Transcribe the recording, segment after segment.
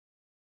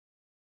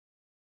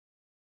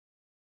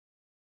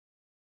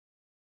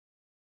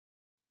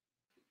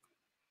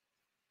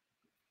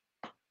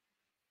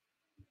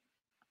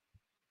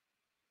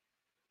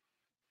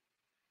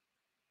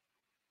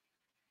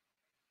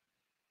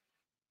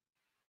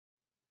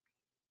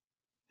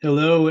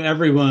Hello,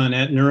 everyone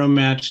at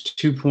Neuromatch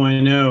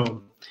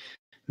 2.0.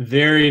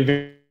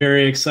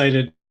 Very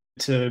excited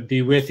to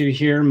be with you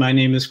here. My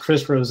name is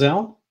Chris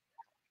Rozell.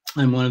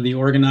 I'm one of the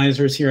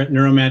organizers here at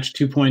Neuromatch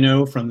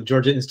 2.0 from the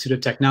Georgia Institute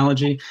of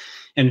Technology,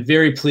 and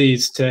very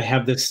pleased to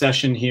have this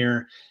session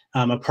here,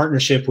 a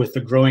partnership with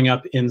the Growing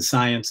Up in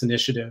Science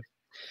initiative.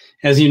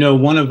 As you know,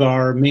 one of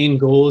our main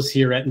goals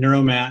here at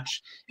Neuromatch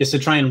is to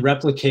try and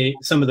replicate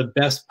some of the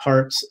best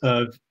parts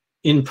of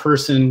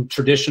in-person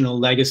traditional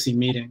legacy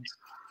meetings.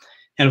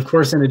 And of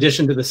course, in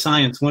addition to the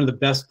science, one of the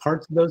best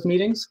parts of those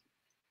meetings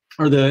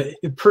are the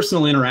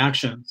personal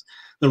interactions,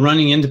 the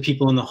running into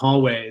people in the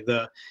hallway,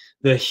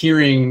 the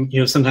hearing,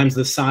 sometimes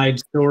the side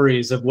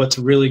stories of what's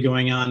really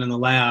going on in the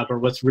lab or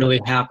what's really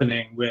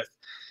happening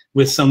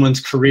with someone's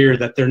career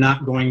that they're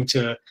not going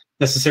to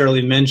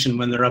necessarily mention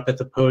when they're up at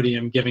the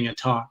podium giving a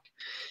talk.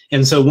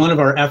 And so one of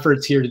our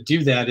efforts here to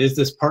do that is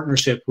this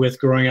partnership with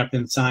Growing Up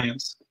in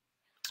Science,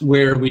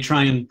 where we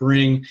try and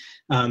bring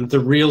the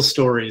real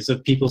stories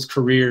of people's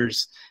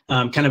careers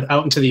kind of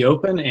out into the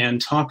open and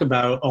talk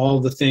about all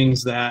the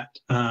things that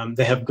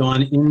they have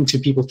gone into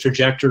people's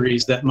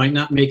trajectories that might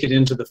not make it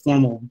into the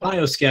formal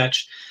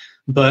biosketch,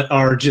 but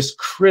are just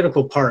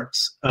critical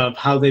parts of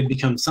how they've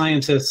become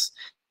scientists,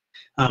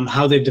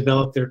 how they've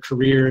developed their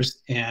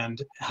careers,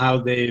 and how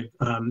they've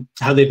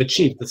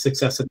achieved the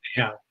success that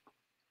they have.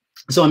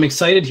 So I'm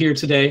excited here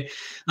today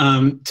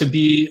to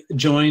be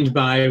joined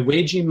by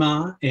Weijie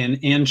Ma and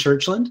Anne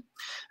Churchland.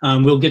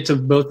 We'll get to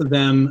both of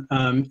them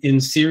in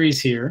series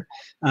here.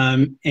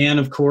 Anne,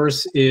 of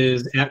course,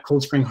 is at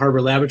Cold Spring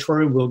Harbor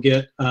Laboratory. We'll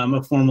get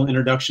a formal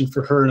introduction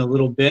for her in a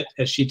little bit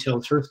as she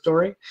tells her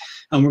story.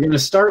 We're going to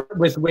start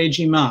with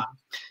Weijie Ma.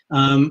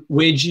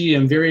 Weijie,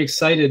 I'm very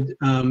excited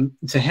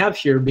to have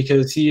here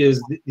because he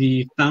is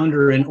the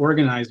founder and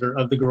organizer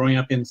of the Growing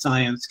Up in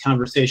Science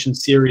conversation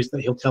series that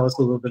he'll tell us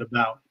a little bit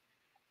about.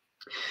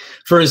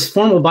 For his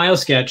formal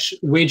biosketch,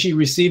 Weijie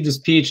received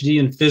his PhD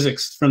in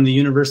physics from the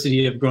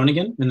University of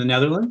Groningen in the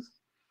Netherlands.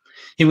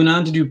 He went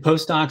on to do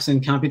postdocs in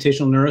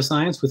computational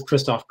neuroscience with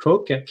Christoph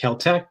Koch at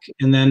Caltech,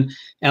 and then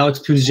Alex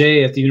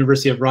Pouget at the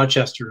University of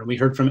Rochester. And we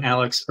heard from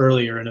Alex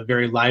earlier in a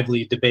very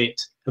lively debate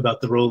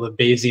about the role of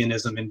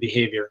Bayesianism in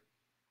behavior.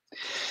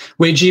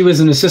 Weijie was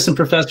an assistant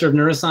professor of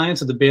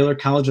neuroscience at the Baylor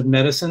College of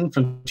Medicine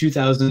from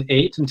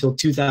 2008 until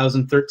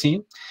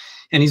 2013.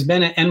 And he's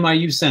been at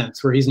NYU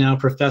since, where he's now a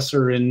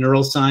professor in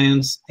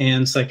neuroscience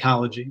and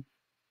psychology.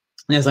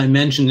 And as I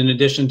mentioned, in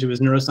addition to his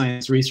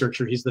neuroscience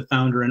researcher, he's the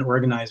founder and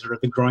organizer of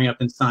the Growing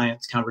Up in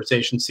Science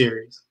conversation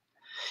series.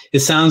 It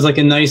sounds like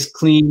a nice,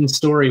 clean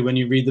story when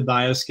you read the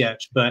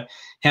biosketch, but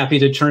happy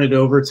to turn it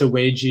over to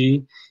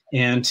Weijie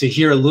and to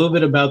hear a little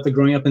bit about the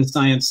Growing Up in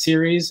Science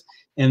series,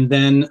 and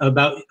then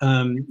about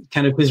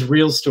kind of his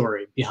real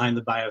story behind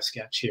the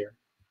biosketch here.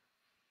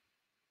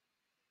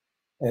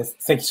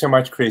 Thank you so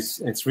much, Chris.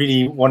 It's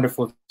really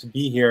wonderful to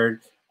be here.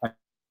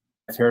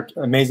 I've heard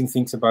amazing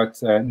things about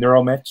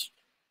Neuromatch.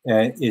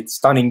 It's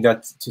stunning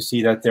to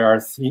see that there are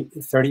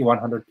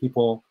 3,100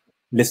 people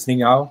listening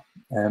now.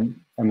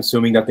 I'm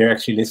assuming that they're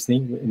actually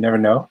listening. You never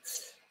know.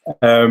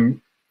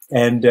 I'm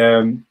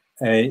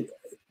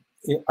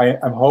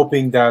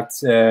hoping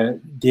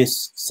that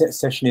this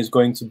session is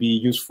going to be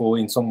useful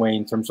in some way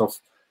in terms of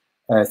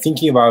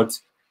thinking about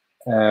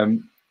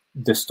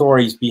the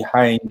stories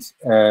behind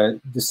the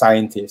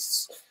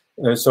scientists.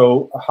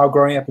 So how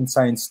Growing Up in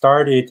Science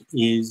started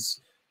is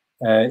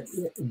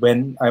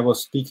when I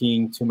was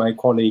speaking to my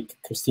colleague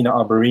Cristina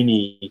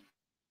Alberini,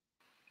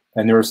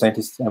 a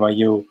neuroscientist at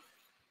NYU,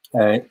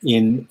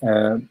 in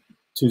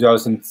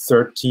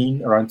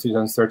 2013, around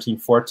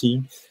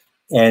 2013-14.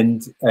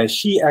 And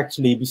she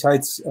actually,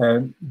 besides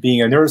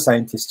being a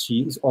neuroscientist,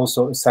 she is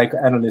also a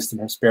psychoanalyst in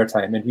her spare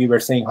time. And we were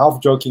saying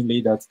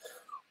half-jokingly that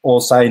all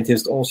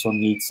scientists also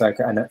need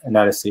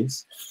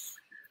psychoanalysis.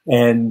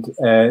 And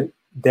then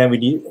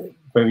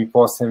when we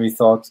paused and we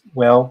thought,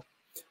 well,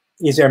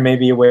 is there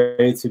maybe a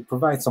way to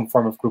provide some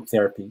form of group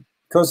therapy?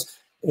 Because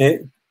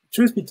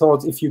truth be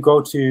told, if you go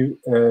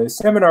to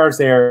seminars,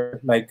 there are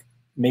like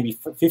maybe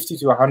 50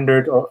 to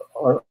 100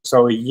 or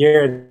so a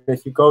year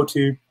that you go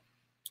to,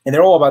 and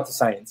they're all about the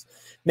science.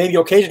 Maybe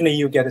occasionally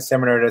you get a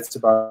seminar that's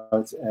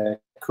about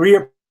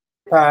career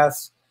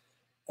paths,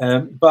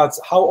 but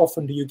how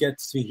often do you get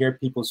to hear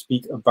people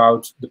speak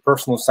about the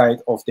personal side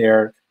of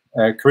their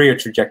career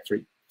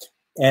trajectory?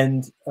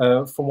 And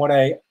from what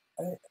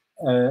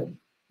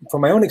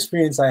from my own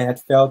experience, I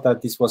had felt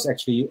that this was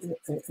actually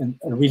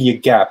really a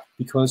gap,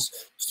 because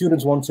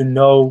students want to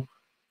know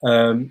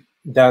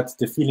that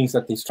the feelings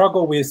that they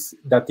struggle with,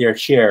 that they are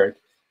shared.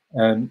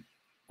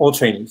 All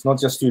trainees, not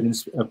just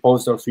students,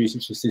 postdocs,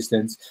 research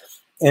assistants.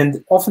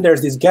 And often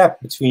there's this gap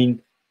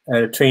between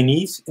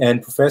trainees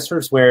and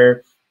professors,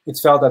 where it's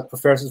felt that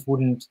professors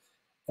wouldn't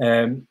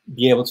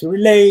be able to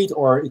relate,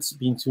 or it's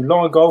been too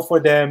long ago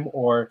for them,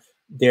 or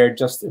they're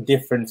just a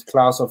different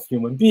class of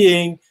human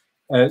being.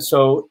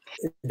 So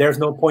there's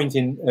no point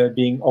in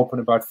being open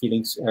about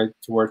feelings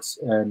towards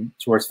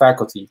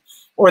faculty.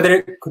 Or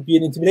there could be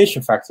an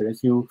intimidation factor,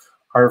 if you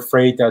are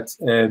afraid that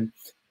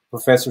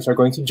professors are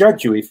going to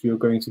judge you if you're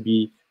going to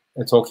be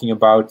talking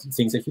about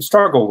things that you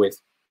struggle with.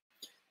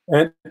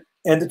 And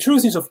the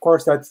truth is, of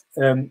course, that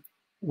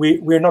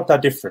we're not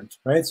that different,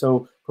 right?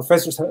 So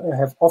professors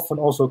have often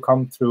also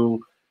come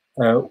through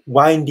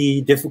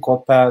windy,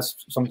 difficult paths.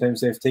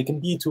 Sometimes they've taken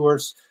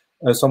detours.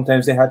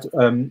 Sometimes they had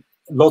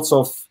lots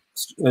of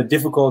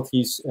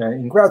difficulties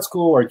in grad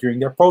school or during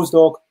their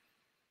postdoc.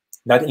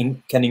 That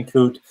can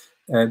include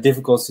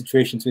difficult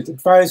situations with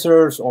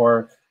advisors,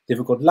 or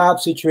difficult lab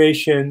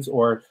situations,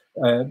 or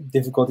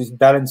difficulties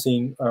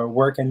balancing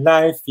work and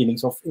life,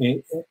 feelings of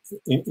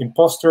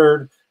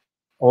imposter,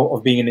 or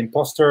of being an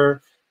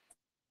imposter.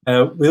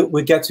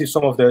 We'll get to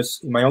some of those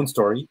in my own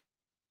story.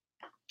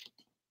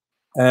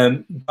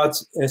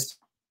 But as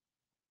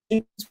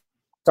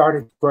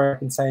started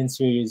work in science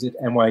series at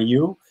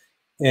NYU,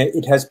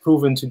 it has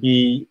proven to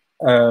be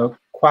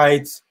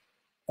quite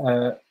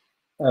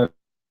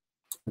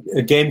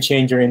a game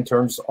changer in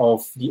terms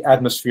of the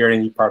atmosphere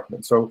in the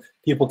department. So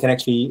people can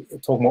actually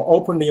talk more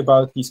openly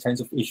about these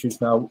kinds of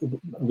issues now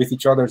with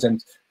each other,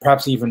 and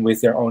perhaps even with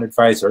their own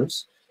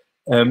advisors.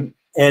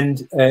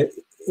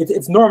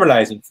 It's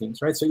normalizing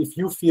things, right? So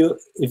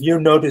if you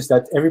notice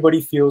that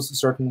everybody feels a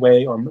certain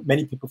way, or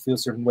many people feel a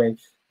certain way,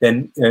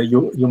 then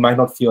you might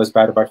not feel as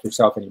bad about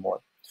yourself anymore.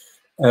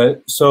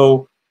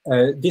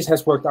 This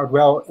has worked out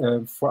well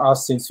for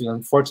us since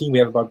 2014. We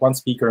have about one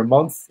speaker a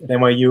month at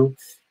NYU,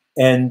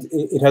 and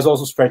it has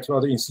also spread to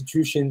other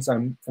institutions.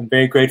 I'm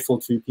very grateful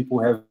to people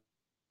who have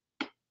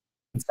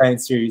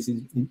science series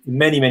in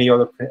many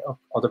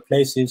other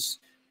places.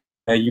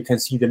 You can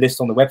see the list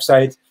on the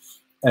website.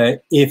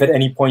 If at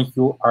any point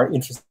you are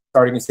interested in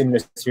starting a similar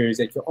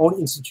series at your own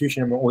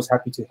institution, I'm always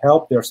happy to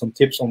help. There are some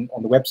tips on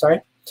the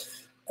website.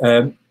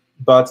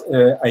 But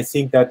I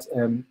think that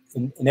in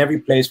every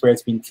place where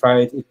it's been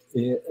tried,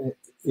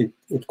 it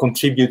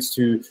contributes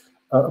to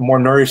a more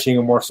nourishing,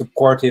 a more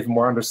supportive,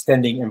 more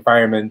understanding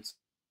environment.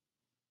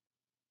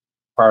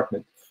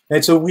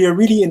 And so we are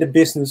really in the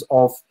business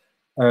of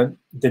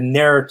the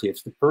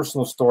narratives, the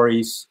personal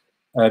stories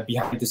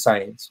behind the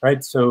science,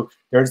 right? So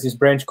there's this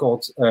branch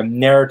called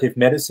narrative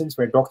medicines,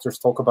 where doctors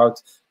talk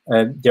about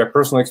their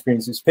personal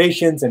experiences with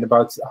patients and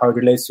about how it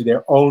relates to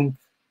their own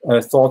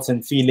thoughts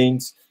and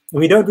feelings. And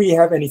we don't really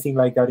have anything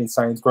like that in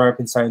science. Growing up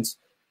in science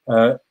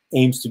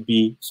aims to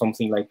be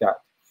something like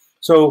that.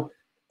 So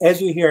as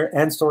you hear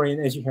Anne's story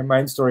and as you hear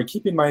my story,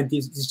 keep in mind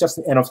this is just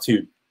an N of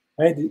 2,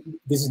 right?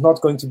 This is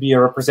not going to be a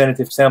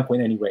representative sample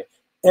in any way.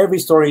 Every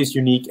story is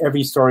unique.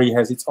 Every story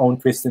has its own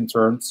twists and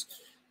turns.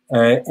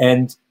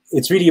 And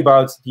it's really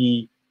about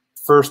the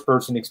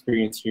first-person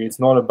experience here. It's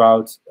not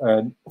about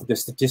the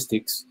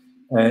statistics.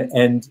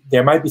 And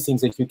there might be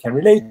things that you can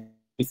relate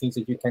to, things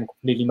that you can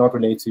completely not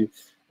relate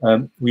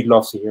to. We'd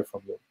love to hear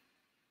from you.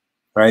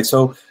 All right,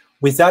 so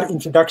with that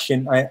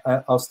introduction,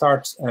 I'll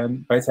start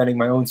by telling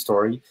my own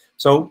story.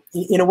 So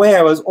in a way,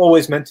 I was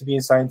always meant to be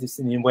a scientist,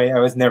 and in a way, I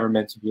was never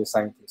meant to be a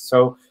scientist.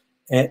 So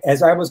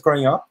as I was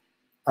growing up,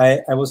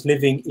 I was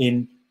living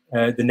in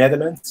the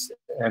Netherlands,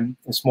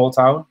 a small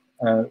town.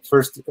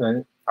 First,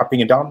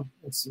 Appingedam,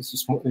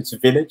 it's a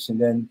village, and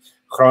then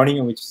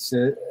Groningen, which is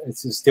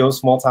it's still a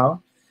small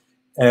town.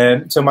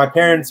 So my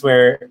parents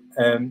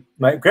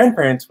my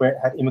grandparents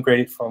had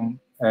immigrated from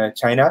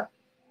China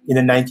in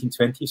the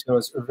 1920s, so it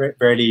was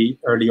very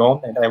early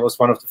on, and I was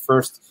one of the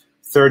first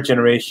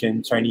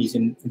third-generation Chinese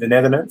in the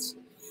Netherlands.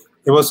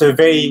 It was a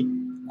very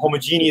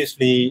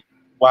homogeneously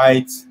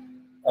white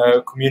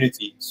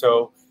community.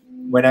 So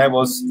when I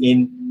was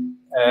in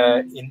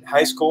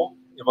high school,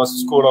 it was a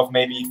school of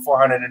maybe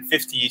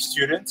 450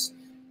 students,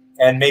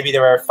 and maybe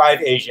there were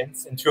 5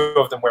 Asians, and 2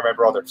 of them were my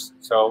brothers.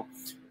 So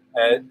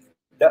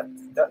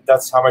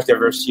that's how much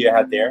diversity I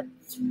had there.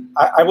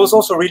 I was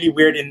also really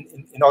weird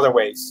in other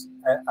ways.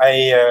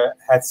 I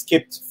had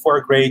skipped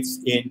 4 grades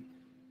in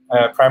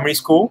primary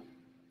school,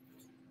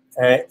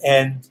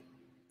 and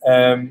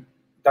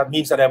that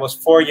means that I was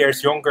 4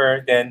 years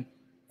younger than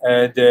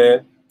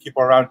the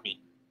people around me.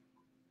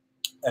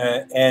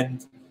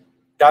 And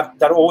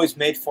that always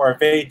made for a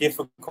very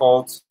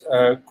difficult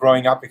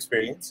growing up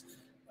experience.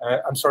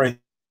 I'm sorry,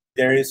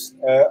 there is,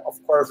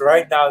 of course,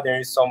 right now there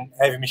is some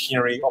heavy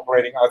machinery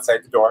operating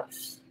outside the door.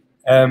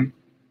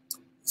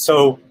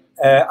 So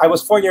I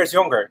was 4 years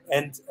younger,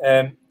 and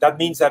that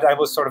means that I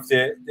was sort of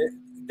the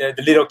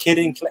little kid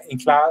in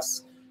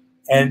class,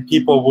 and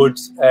people would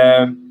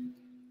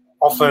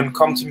often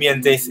come to me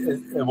and they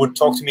would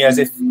talk to me as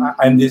if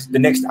I'm the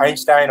next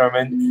Einstein, or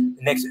I'm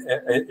the next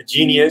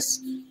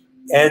genius.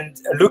 And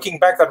looking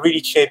back, that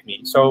really shaped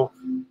me. So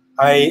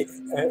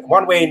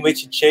one way in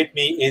which it shaped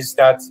me is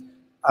that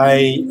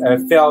I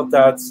felt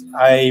that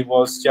I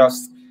was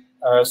just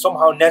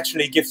somehow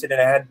naturally gifted,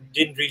 and I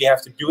didn't really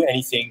have to do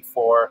anything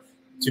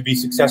to be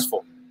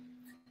successful.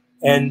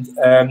 And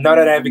now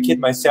that I have a kid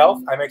myself,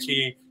 I'm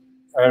actually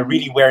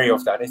really wary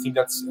of that. I think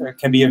that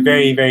can be a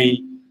very,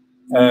 very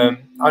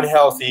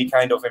unhealthy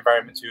kind of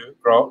environment to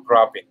grow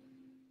up in.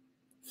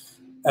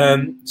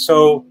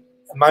 So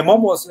my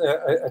mom was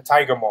a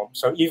tiger mom.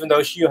 So even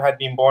though she had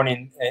been born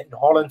in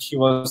Holland, she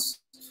was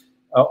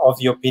of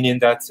the opinion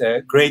that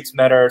grades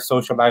matter,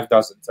 social life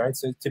doesn't, right?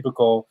 So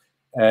typical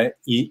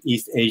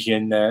East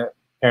Asian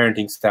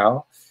parenting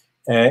style.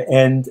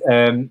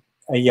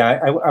 Yeah,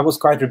 I was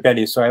quite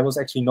rebellious, so I was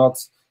actually not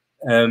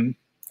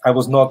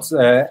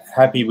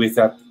happy with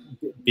that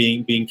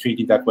being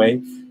treated that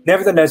way.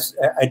 Nevertheless,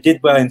 I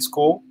did well in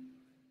school,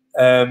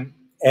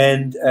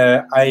 and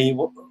I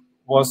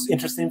was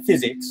interested in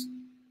physics.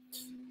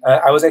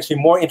 I was actually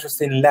more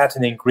interested in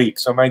Latin and Greek,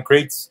 so my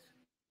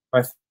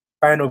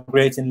final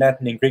grades in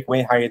Latin and Greek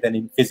way higher than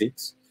in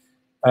physics.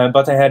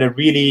 But I had a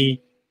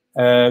really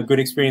good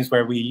experience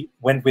where we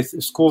went with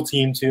a school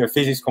team to a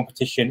physics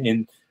competition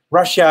in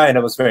Russia, and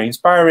it was very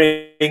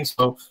inspiring.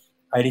 So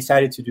I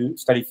decided to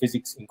study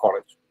physics in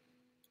college.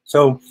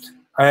 So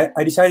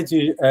I decided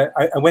to,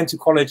 I went to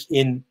college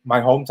in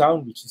my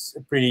hometown, which is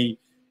a pretty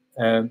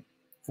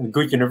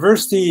good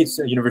university. It's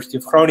a University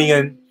of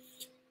Groningen.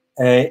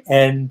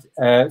 And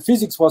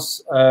physics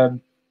was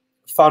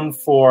fun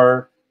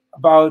for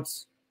about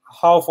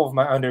half of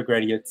my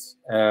undergraduate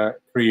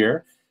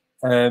career,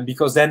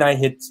 because then I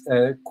hit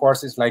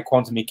courses like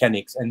quantum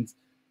mechanics. And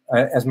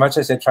as much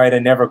as I tried, I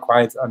never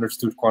quite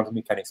understood quantum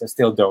mechanics. I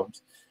still don't.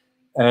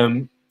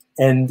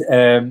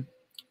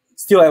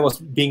 Still, I was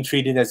being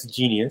treated as a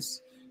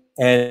genius.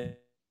 And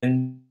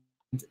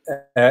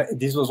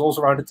this was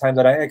also around the time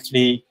that I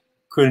actually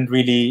couldn't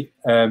really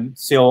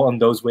sail on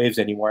those waves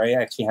anymore. I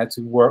actually had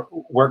to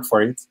work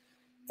for it.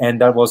 And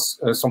that was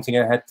something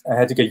I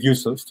had to get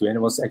used to. And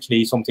it was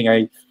actually something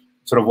I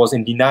sort of was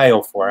in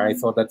denial for. I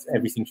thought that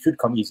everything should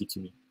come easy to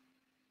me.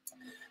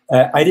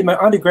 I did my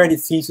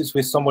undergraduate thesis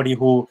with somebody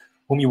whom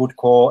you would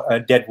call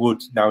dead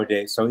wood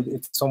nowadays. So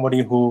it's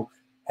somebody who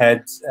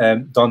had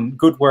done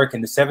good work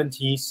in the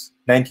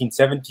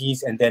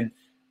 1970s, and then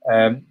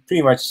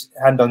pretty much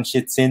hadn't done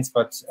shit since,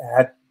 but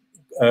had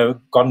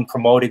gotten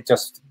promoted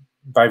just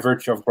by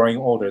virtue of growing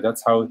older.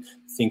 That's how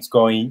things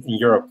go in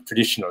Europe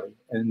traditionally,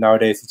 and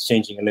nowadays it's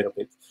changing a little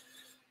bit.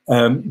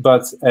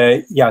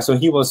 Yeah, so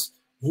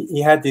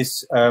he had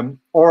this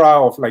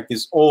aura of like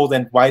this old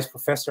and wise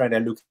professor, and I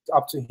looked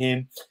up to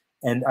him,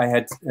 and I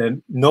had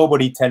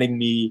nobody telling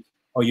me,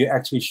 oh, you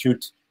actually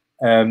should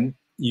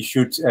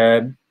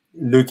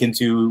look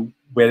into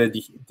whether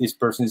this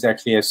person is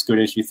actually as good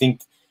as you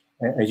think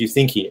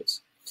he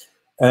is.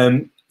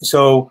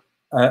 So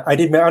I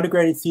did my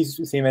undergraduate thesis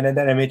with him, and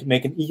then I made to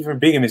make an even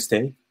bigger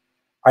mistake.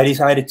 I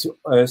decided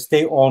to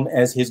stay on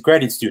as his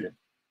graduate student.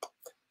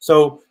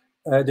 So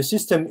the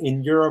system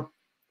in Europe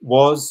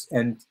was,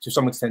 and to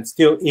some extent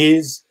still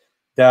is,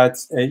 that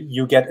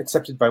you get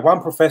accepted by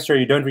one professor.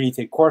 You don't really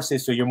take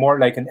courses, so you're more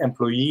like an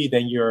employee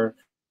than you're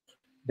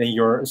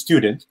a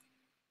student.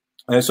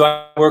 So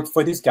I worked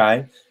for this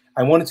guy.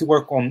 I wanted to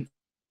work on,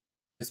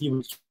 he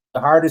was the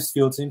hardest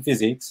fields in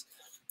physics,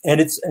 and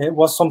it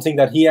was something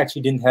that he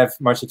actually didn't have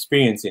much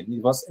experience in.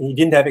 He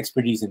didn't have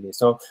expertise in this.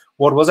 So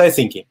what was I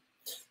thinking?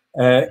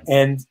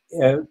 On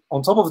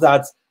top of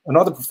that,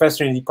 another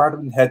professor in the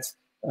department had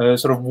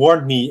sort of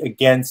warned me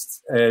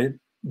against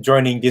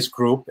joining this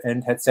group,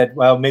 and had said,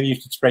 well, maybe you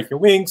should spread your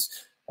wings,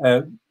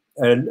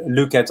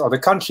 look at other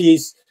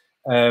countries,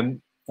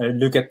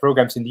 look at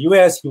programs in the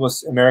US. He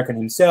was American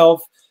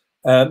himself,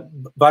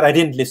 but I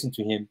didn't listen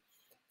to him.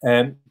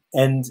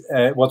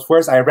 What's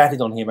worse, I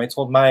ratted on him. I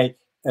told my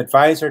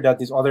advisor that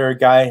this other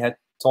guy had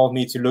told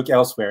me to look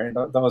elsewhere, and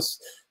that was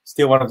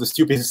still one of the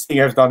stupidest things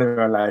I've done in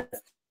my life.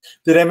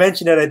 Did I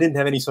mention that I didn't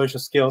have any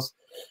social skills?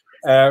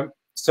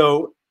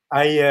 So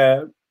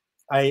I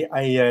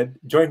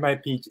joined my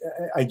PhD.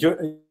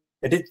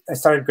 I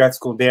started grad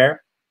school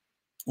there.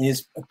 It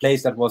is a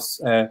place that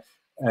was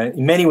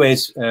in many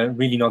ways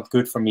really not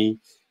good for me,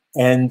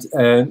 and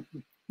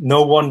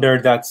no wonder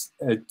that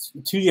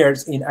 2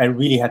 years in, I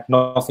really had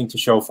nothing to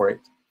show for it.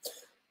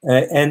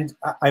 And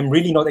I'm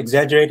really not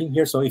exaggerating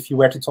here. So if you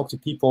were to talk to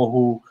people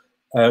who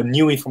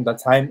knew me from that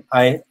time,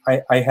 I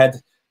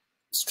had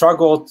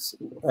struggled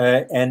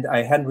and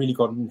I hadn't really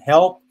gotten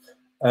help.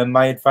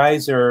 My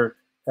advisor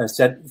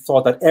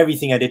thought that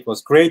everything I did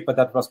was great, but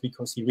that was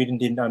because he really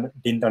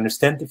didn't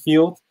understand the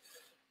field.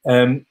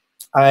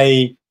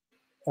 I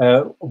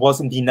was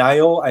in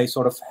denial. I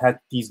sort of had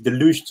these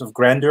delusions of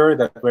grandeur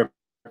that were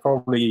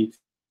probably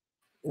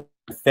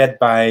fed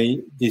by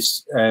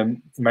this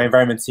my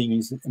environment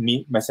seeing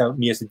me as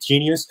a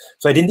genius.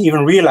 So I didn't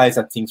even realize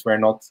that things were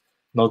not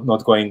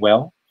going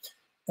well.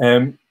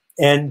 At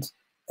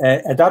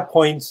that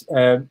point,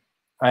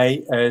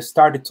 I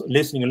started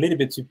listening a little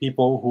bit to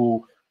people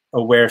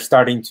who were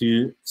starting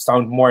to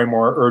sound more and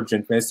more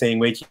urgent. They're saying,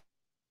 wait,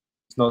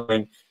 it's not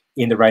going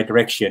in the right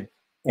direction,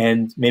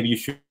 and maybe you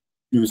should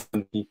do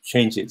some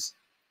changes.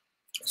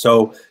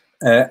 So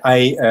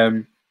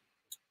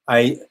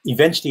I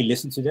eventually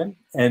listened to them,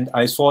 and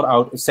I sought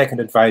out a second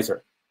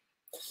advisor.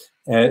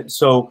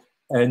 So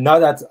now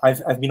that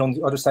I've been on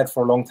the other side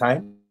for a long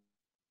time,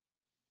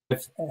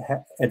 I've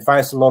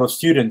advised a lot of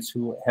students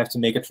who have to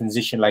make a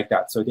transition like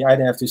that. So they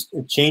either have to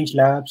change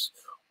labs,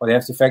 or they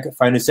have to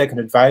find a second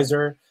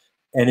advisor,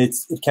 and it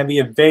can be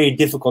a very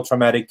difficult,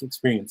 traumatic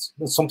experience.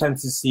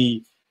 Sometimes it's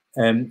the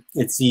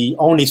it's the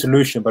only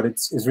solution, but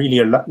it's really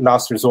a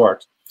last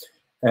resort.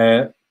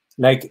 I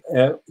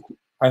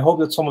hope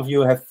that some of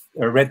you have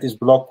read this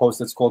blog post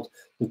that's called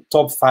 "The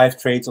Top 5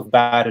 Traits of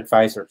Bad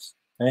Advisors."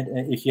 Right?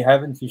 If you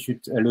haven't, you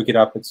should look it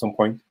up at some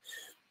point.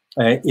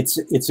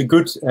 It's a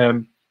good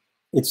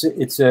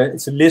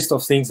it's a list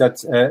of things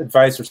that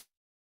advisors.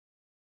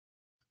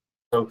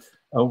 So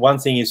one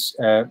thing is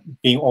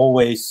being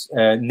always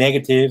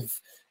negative,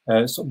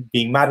 so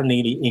being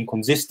maddeningly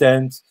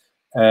inconsistent,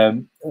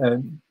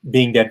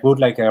 being that good,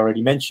 like I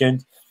already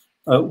mentioned.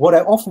 What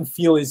I often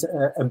feel is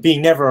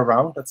being never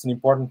around. That's an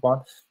important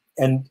one.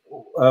 And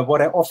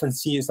what I often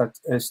see is that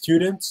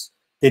students,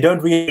 they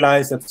don't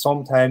realize that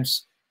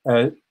sometimes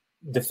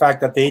the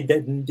fact that they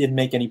didn't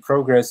make any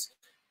progress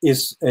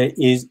is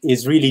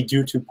really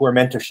due to poor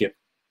mentorship.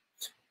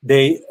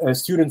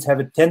 Students have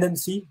a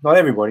tendency, not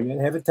everybody,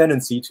 have a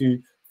tendency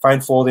to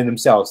find fault in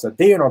themselves, that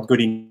they are not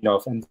good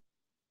enough and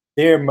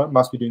they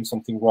must be doing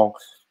something wrong.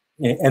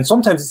 And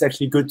sometimes it's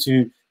actually good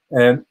to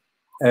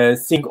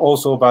think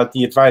also about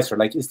the advisor.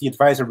 Like, is the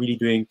advisor really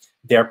doing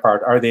their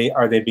part? Are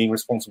they being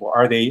responsible?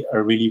 Are they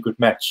a really good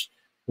match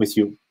with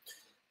you?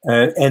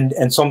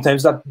 And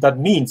sometimes that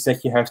means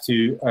that you have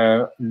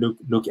to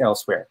look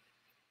elsewhere.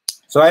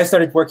 So I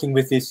started working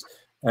with this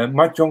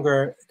much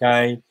younger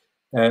guy,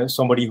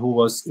 somebody who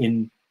was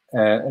in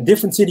a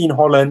different city in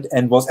Holland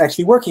and was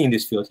actually working in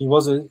this field. He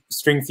was a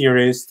string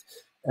theorist,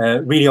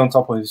 really on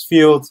top of his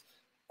field.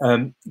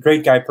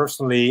 Great guy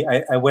personally.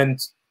 I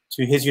went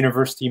to his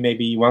university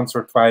maybe once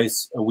or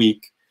twice a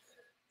week.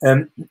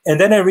 And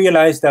then I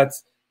realized that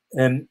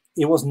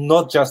it was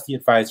not just the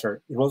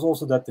advisor. It was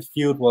also that the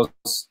field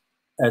was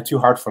too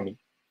hard for me.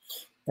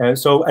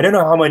 So I don't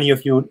know how many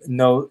of you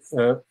know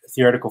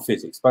theoretical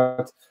physics,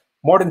 but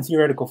modern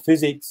theoretical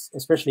physics,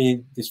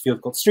 especially this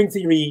field called string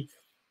theory,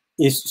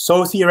 is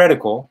so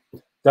theoretical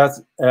that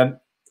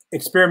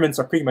experiments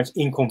are pretty much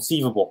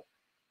inconceivable.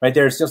 Right?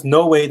 There's just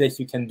no way that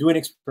you can do an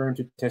experiment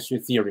to test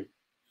your theory.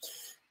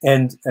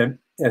 And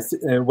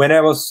when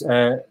I was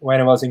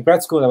in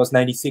grad school, that was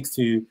 96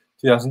 to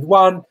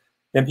 2001.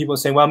 Then people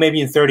saying, well, maybe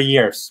in 30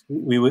 years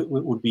we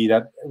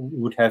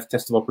would have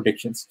testable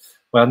predictions.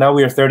 Well, now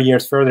we are 30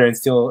 years further, and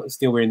still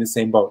we're in the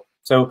same boat.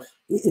 So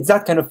it's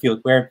that kind of field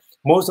where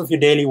most of your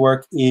daily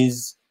work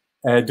is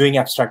doing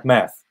abstract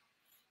math.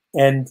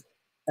 And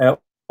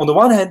on the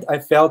one hand, I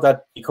felt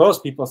that because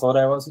people thought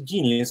I was a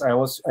genius,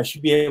 I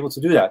should be able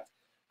to do that.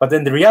 But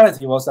then the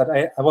reality was that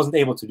I wasn't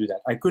able to do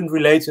that. I couldn't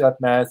relate to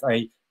that math.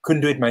 I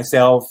couldn't do it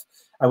myself.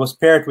 I was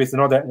paired with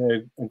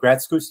another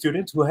grad school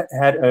student who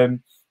had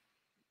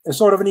a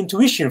sort of an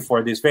intuition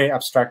for this very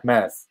abstract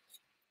math.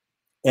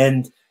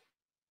 And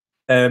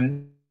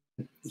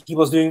he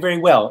was doing very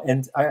well.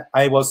 And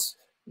I was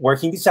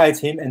working beside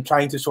him and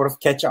trying to sort of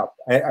catch up.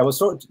 I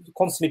was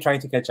constantly trying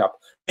to catch up.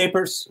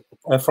 Papers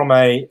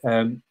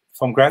from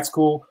grad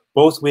school,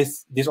 both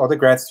with this other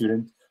grad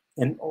student.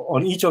 And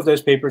on each of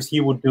those papers, he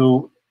would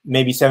do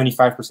maybe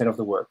 75% of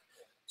the work.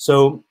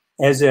 So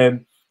as a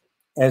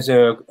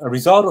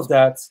result of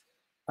that,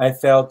 I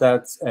felt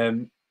that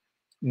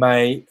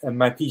my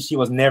PhD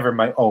was never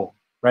my own,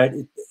 right?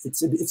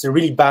 It's a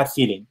really bad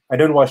feeling. I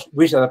don't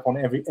wish that upon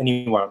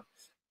anyone.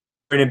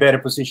 We're in a better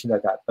position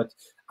than that. But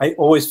I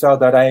always felt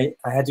that I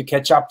had to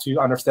catch up to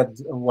understand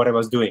what I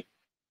was doing.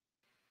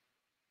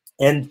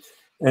 And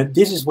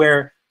this is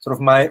where sort of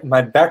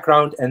my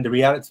background and the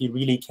reality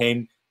really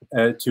came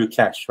to a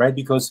clash, right?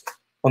 Because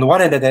on the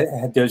one hand, I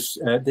had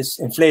this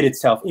inflated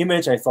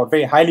self-image. I thought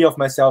very highly of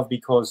myself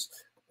because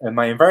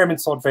my environment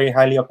thought very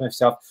highly of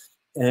myself.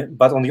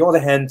 But on the other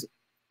hand,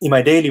 in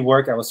my daily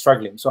work, I was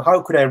struggling. So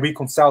how could I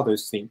reconcile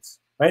those things,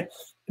 right?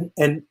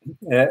 And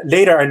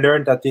later I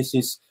learned that this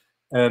is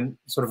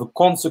sort of a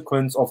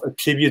consequence of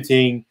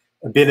attributing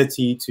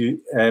ability to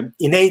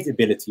innate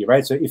ability,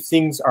 right? So if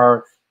things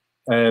are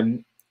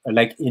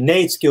like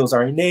innate skills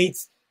are innate,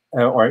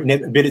 or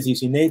innate ability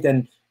is innate,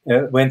 then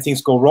when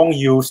things go wrong,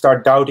 you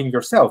start doubting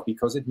yourself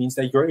because it means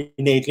that you're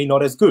innately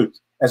not as good,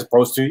 as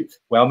opposed to,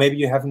 well, maybe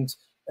you haven't,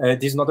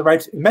 this is not the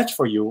right match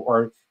for you,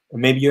 or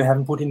maybe you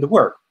haven't put in the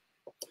work.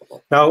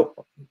 Now,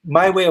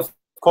 my way of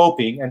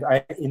coping, and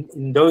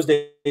in those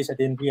days I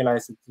didn't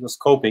realize it was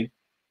coping,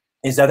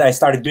 is that I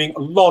started doing a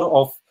lot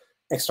of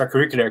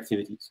extracurricular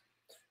activities.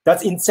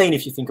 That's insane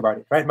if you think about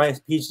it, right? My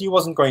PhD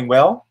wasn't going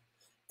well,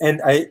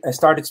 and I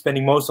started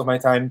spending most of my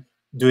time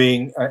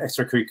doing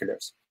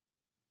extracurriculars.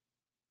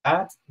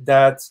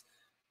 That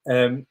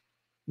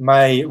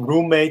my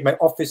roommate, my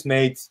office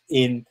mate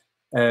in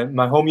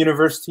my home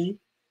university,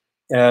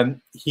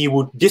 he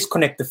would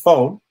disconnect the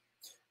phone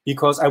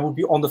because I would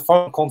be on the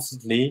phone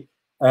constantly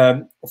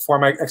for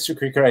my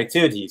extracurricular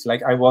activities.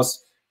 Like I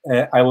was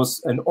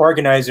an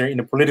organizer in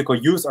a political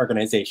youth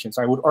organization,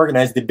 so I would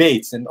organize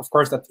debates, and of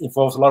course that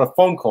involves a lot of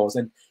phone calls.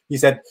 And he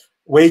said,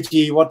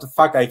 "Weiji, what the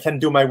fuck? I can't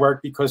do my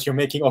work because you're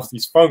making all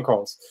these phone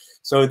calls."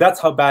 So that's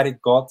how bad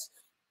it got.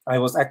 I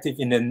was active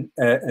in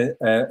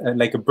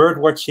like a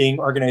bird watching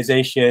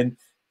organization,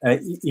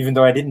 even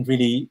though I didn't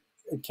really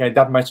care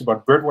that much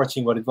about bird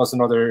watching, but it was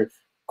another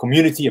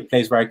community, a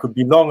place where I could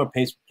belong, a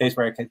place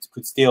where I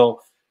could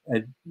still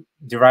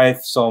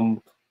derive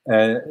some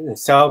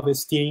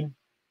self-esteem.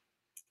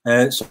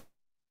 This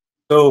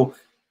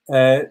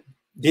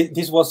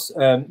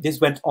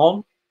went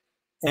on,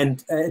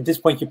 and at this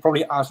point you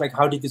probably ask, like,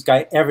 how did this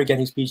guy ever get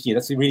his PhD?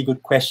 That's a really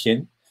good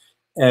question.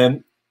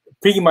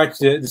 Pretty much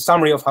the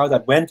summary of how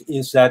that went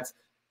is that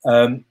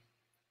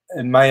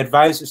my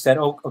advisor said,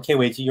 "Oh, okay,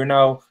 wait, you're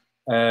now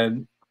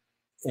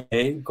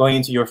going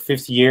into your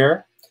 5th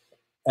year.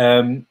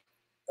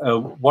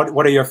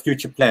 What are your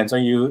future plans? Are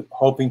you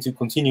hoping to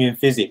continue in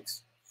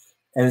physics?"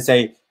 And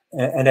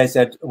I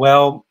said,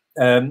 well,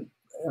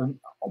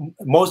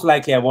 most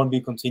likely I won't be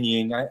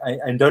continuing.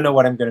 I don't know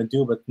what I'm going to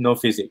do, but no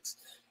physics.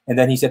 And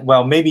then he said,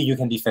 well, maybe you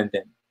can defend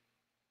them.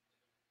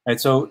 And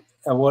so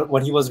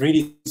what he was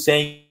really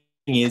saying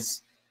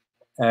is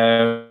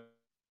that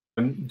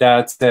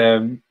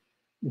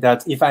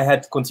if I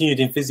had continued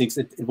in physics,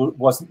 it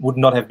would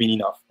not have been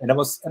enough. And that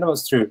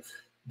was true.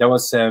 That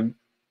was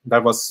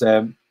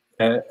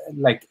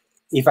like,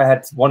 if I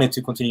had wanted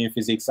to continue in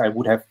physics, I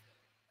would have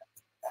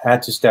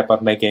had to step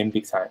up my game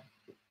big time.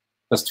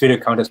 Does Twitter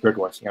count as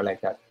birdwatching? I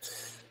like that.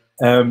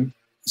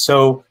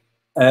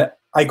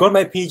 I got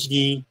my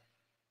PhD.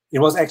 It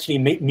was actually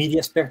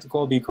media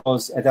spectacle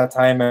because at that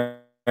time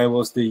I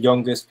was the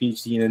youngest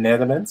PhD in the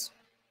Netherlands.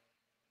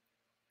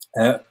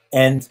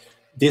 And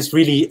this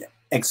really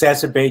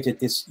exacerbated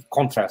this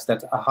contrast,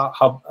 that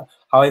how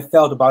I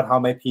felt about how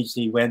my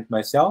PhD went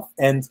myself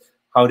and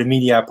how the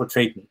media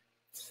portrayed me.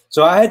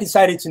 So I had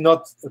decided to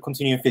not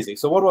continue in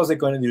physics. So what was I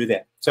going to do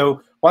then?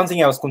 So one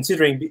thing I was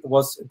considering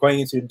was going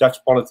into Dutch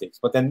politics,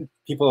 but then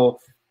people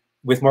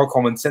with more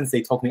common sense,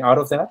 they talked me out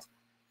of that.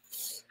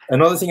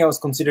 Another thing I was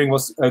considering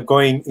was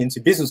going into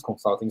business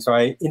consulting. So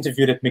I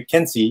interviewed at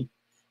McKinsey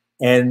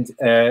and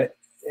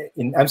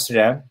in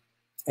Amsterdam,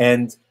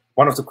 and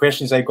one of the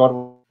questions I got,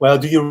 well,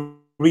 do you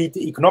read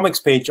the economics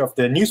page of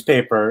the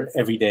newspaper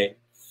every day?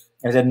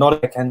 And I said,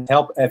 not if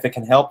I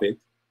can help it.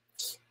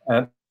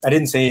 I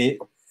didn't say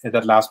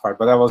that last part,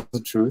 but that was the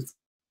truth.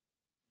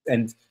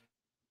 And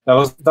that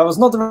was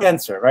not the right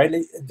answer, right?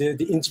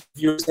 The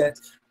interviewer said,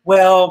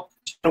 well,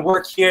 you can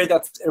work here.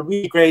 That's a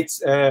really great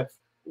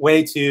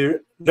way to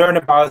learn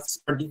about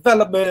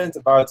development,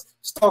 about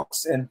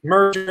stocks and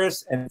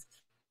mergers. And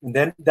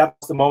then that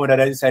was the moment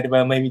that I decided,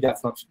 well, maybe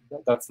that's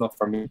not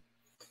for me.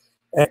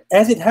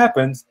 As it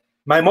happened,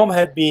 my mom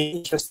had been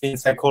interested in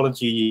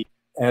psychology,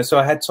 so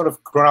I had sort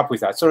of grown up with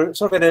that, sort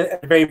of at a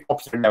very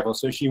popular level.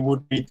 So she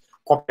would read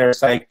popular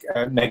psych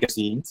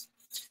magazines,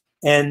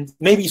 and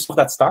maybe so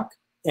that stuck.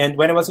 And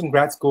when I was in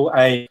grad school,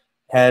 I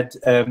had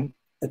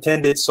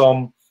attended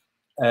some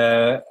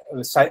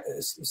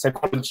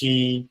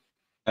psychology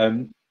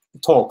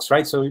talks,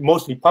 right? So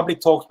mostly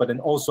public talks, but then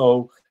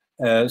also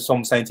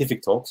some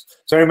scientific talks.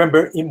 So I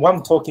remember in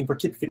one talk in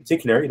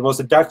particular, it was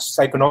a Dutch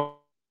psychonomic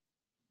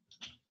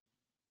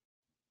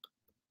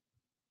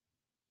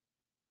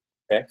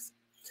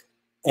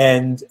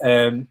and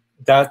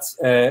that's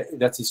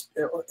this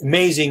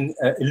amazing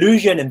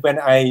illusion. And when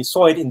I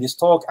saw it in this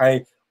talk,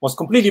 I was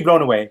completely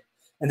blown away.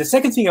 And the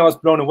second thing I was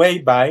blown away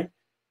by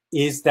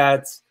is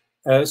that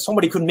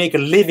somebody could make a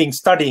living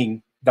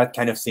studying that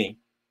kind of thing.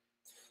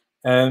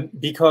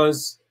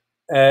 Because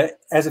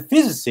as a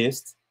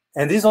physicist,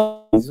 and this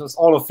was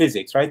all of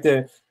physics, right?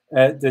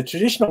 The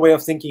traditional way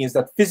of thinking is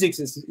that physics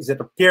is at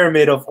a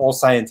pyramid of all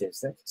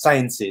sciences,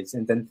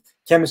 and then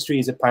chemistry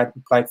is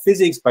applied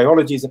physics,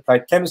 biology is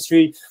applied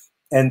chemistry,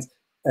 and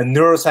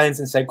neuroscience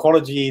and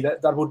psychology,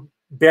 that would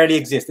barely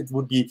exist. It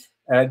would be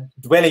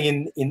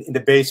dwelling in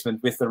the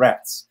basement with the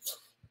rats.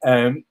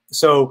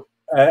 So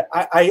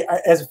I,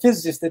 as a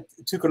physicist, it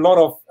took a lot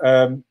of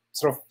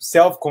sort of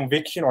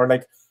self-conviction or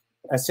like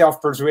a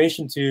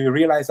self-persuasion to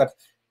realize that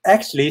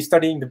actually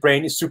studying the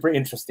brain is super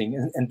interesting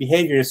and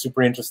behavior is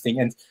super interesting,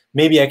 and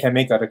maybe I can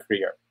make that a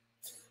career.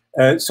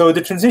 So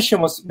the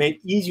transition was made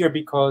easier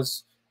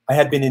because I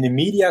had been in the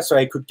media, so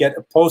I could get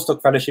a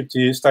postdoc fellowship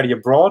to study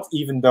abroad,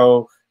 even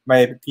though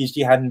my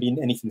PhD hadn't been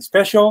anything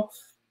special,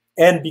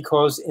 and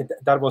because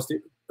that was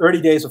the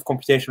early days of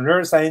computational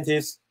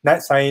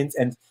neuroscience,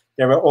 and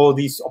there were all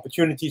these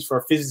opportunities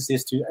for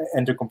physicists to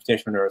enter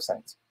computational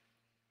neuroscience.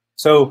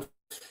 So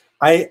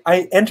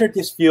I entered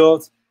this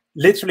field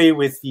literally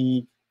with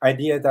the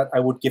idea that I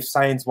would give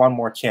science one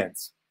more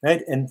chance,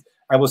 right? And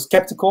I was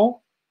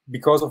skeptical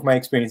because of my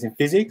experience in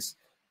physics,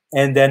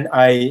 and then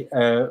I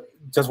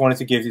just wanted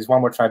to give this one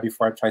more try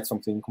before I tried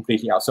something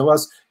completely else. So I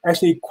was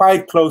actually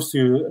quite close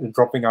to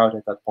dropping out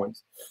at that point.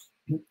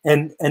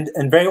 And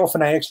very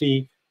often I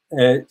actually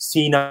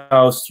see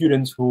now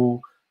students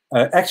who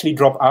actually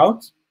drop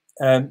out,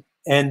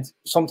 and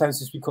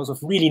sometimes it's because of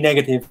really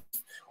negative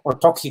or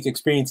toxic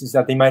experiences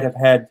that they might have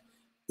had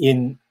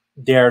in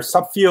their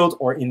subfield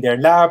or in their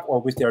lab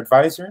or with their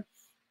advisor.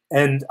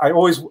 And I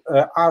always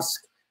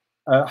ask,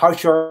 how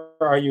sure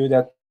are you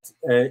that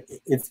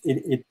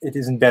it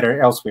isn't better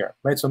elsewhere,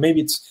 right? So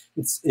maybe it's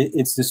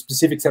the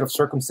specific set of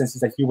circumstances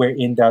that you were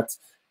in that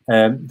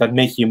that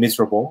make you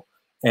miserable,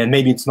 and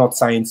maybe it's not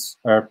science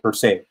per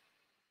se.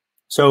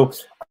 So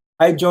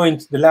I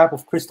joined the lab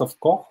of Christoph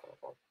Koch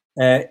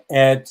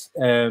at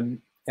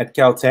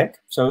Caltech.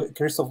 So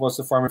Christoph was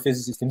a former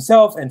physicist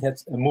himself and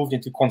had moved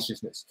into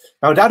consciousness.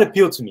 Now that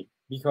appealed to me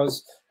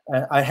because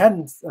I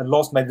hadn't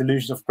lost my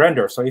delusions of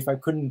grandeur. So if I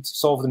couldn't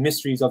solve the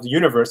mysteries of the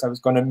universe, I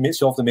was going to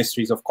solve the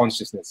mysteries of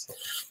consciousness.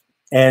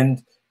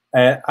 And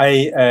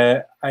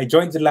I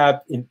joined the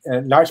lab in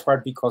large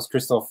part because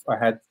Christoph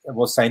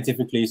was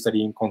scientifically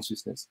studying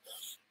consciousness.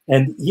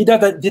 And he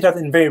did that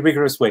in very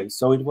rigorous ways.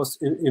 So it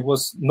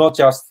was not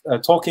just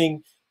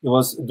talking. He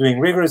was doing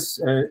rigorous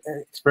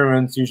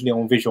experiments, usually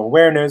on visual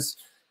awareness.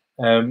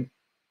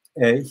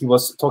 He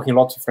was talking a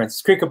lot to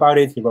Francis Crick about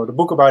it. He wrote a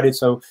book about it.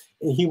 So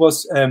he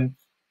was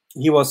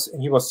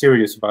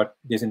serious about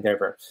this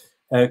endeavor.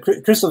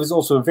 Christoph is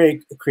also a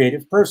very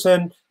creative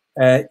person.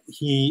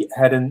 He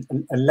had a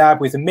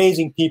lab with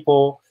amazing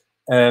people,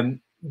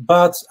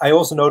 but I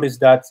also noticed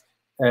that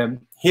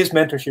his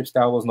mentorship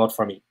style was not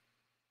for me.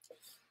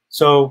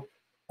 So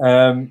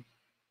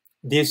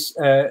this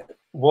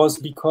was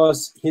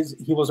because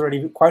he was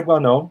already quite well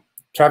known,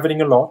 traveling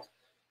a lot,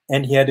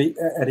 and he had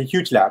a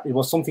huge lab. It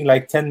was something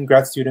like 10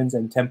 grad students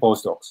and 10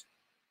 postdocs.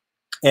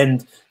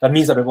 And that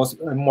means that it was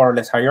a more or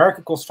less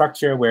hierarchical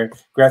structure where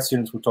grad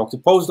students would talk to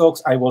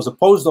postdocs. I was a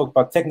postdoc,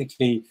 but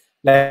technically,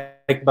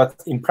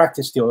 but in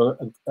practice, still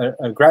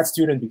a grad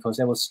student because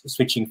I was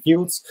switching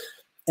fields.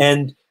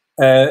 And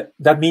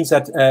that means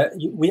that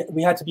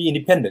we had to be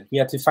independent. We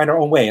had to find our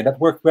own way. And that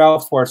worked well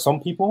for some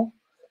people,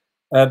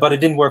 but it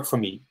didn't work for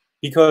me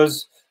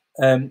because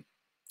I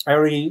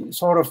already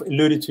sort of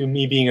alluded to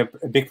me being a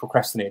big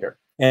procrastinator.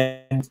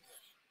 And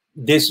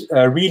this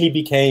really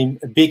became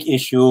a big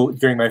issue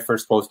during my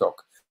first postdoc.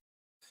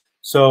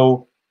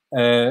 So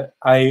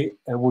I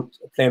would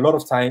play a lot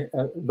of time,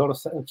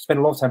 spend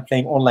a lot of time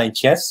playing online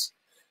chess,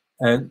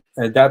 and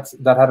that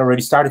had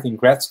already started in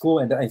grad school.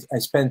 And I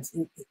spent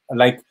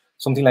like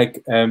something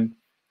like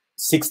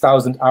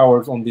 6,000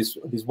 hours on this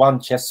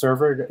one chess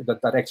server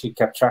that actually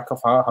kept track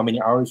of how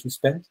many hours you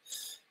spent.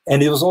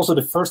 And it was also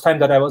the first time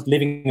that I was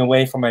living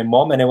away from my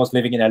mom, and I was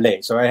living in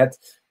LA. So I had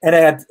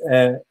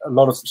a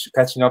lot of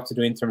catching up to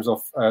do in terms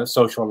of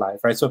social life,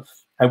 right? So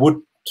I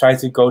would try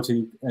to go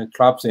to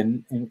clubs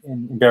in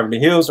Beverly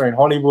Hills or in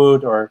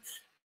Hollywood, or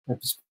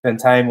spend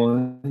time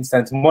in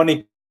Santa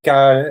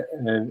Monica,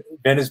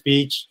 Venice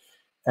Beach,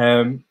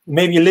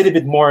 maybe a little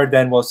bit more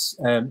than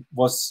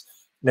was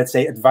let's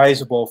say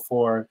advisable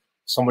for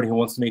somebody who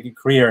wants to make a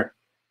career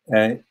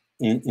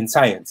in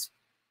science.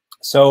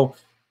 So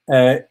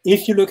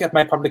if you look at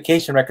my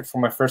publication record for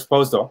my first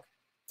postdoc,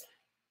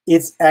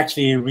 it's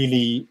actually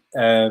really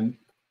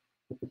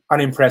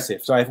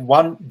unimpressive. So I have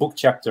one book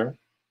chapter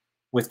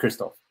with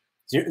Christoph,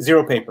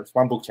 0 papers,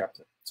 one book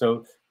chapter.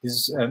 So this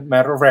is a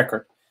matter of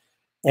record.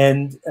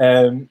 And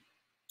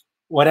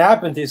what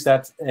happened is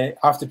that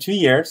after 2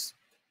 years,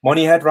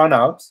 money had run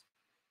out,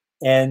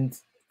 and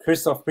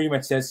Christoph pretty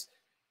much says,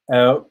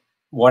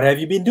 what have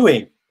you been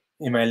doing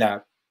in my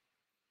lab?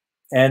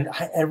 And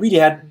I really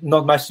had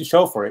not much to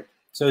show for it.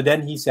 So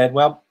then he said,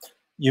 well,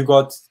 you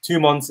got 2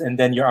 months and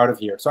then you're out of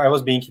here. So I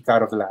was being kicked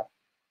out of the lab.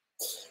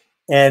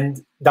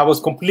 And that was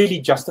completely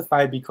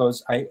justified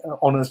because I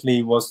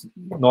honestly was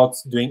not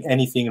doing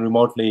anything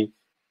remotely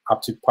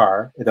up to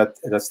par at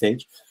that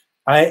stage.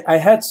 I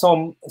had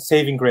some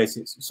saving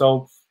graces.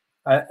 So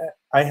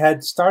I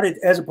had started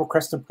as a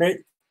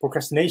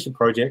procrastination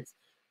project.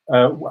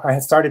 I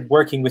had started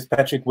working with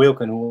Patrick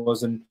Wilken, who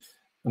was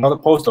another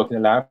postdoc in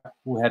the lab,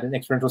 who had an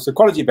experimental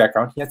psychology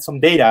background. He had some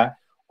data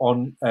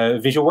on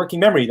visual working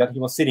memory that he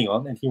was sitting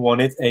on, and he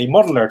wanted a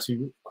modeler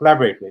to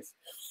collaborate with.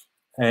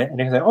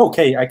 And I said,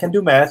 okay, I can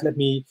do math. Let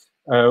me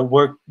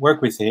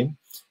work with him.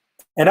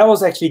 And that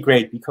was actually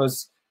great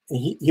because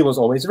he was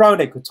always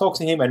around. I could talk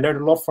to him. I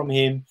learned a lot from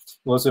him.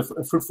 It was a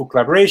fruitful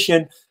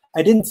collaboration.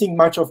 I didn't think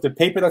much of the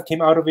paper that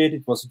came out of it.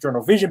 It was a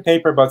Journal Vision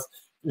paper, but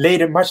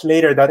much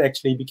later, that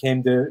actually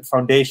became the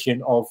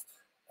foundation of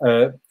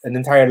an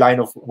entire line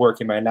of work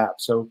in my lab.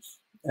 So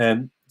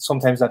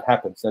sometimes that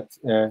happens,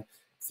 that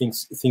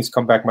things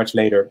come back much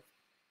later.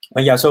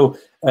 But yeah, so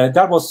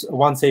that was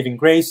one saving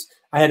grace.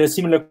 I had a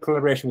similar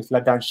collaboration with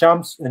Ladan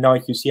Shams, and now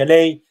at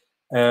UCLA,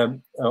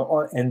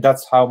 and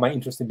that's how my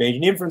interest in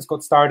Bayesian inference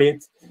got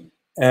started.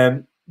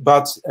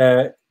 But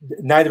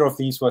neither of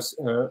these was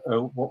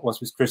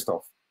with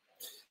Christoph.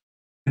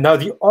 Now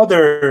the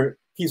other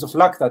piece of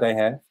luck that I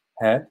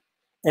had,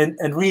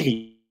 and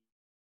really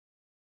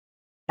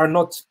are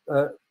not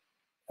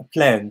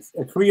planned.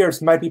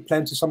 Careers might be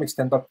planned to some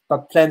extent,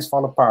 but plans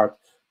fall apart.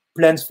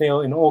 Plans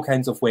fail in all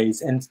kinds of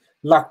ways, and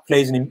luck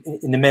plays an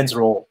immense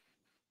role.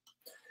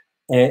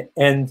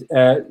 And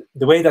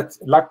the way that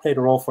luck played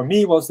a role for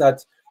me was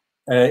that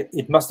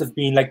it must have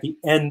been like the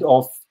end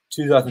of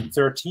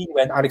 2013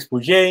 when Alex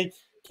Bourget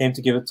came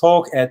to give a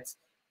talk at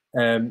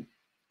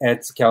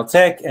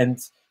Caltech, and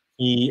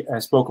he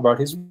spoke about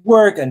his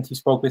work, and he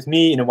spoke with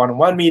me in a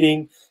one-on-one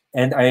meeting,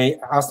 and I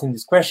asked him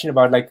this question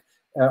about like,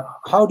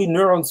 how do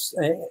neurons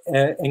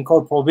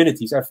encode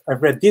probabilities?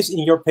 I've read this in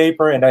your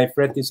paper, and I've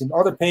read this in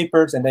other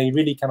papers, and I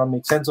really cannot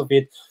make sense of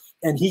it.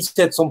 And he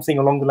said something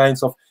along the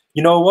lines of,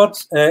 you know what?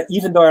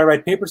 Even though I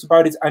write papers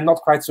about it, I'm not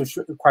quite so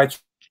sure. I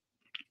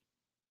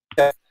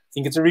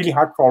think it's a really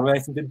hard problem. I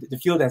think the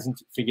field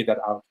hasn't figured that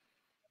out.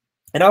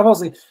 And that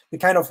was the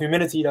kind of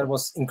humility that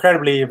was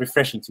incredibly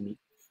refreshing to me,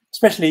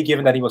 especially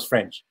given that he was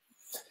French.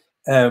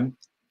 I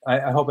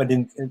hope I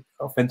didn't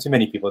offend too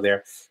many people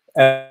there.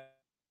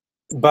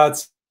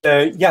 But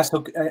yeah,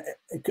 so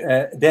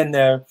then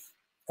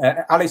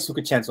Alex took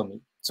a chance on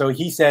me. So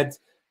he said,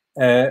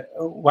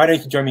 why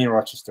don't you join me in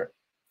Rochester?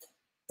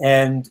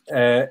 And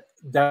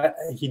that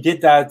he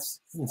did that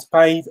in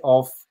spite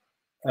of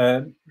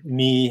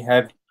me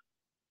having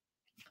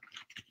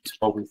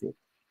with it.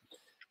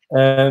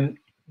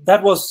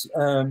 That was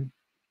so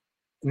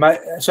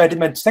I did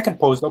my second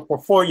postdoc for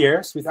 4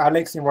 years with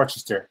Alex in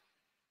Rochester.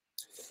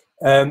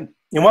 In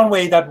one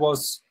way, that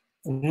was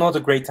not a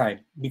great time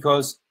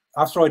because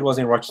after all, it was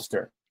in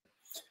Rochester,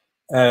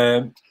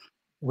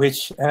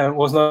 which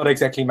was not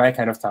exactly my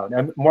kind of town.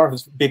 I'm more of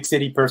a big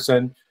city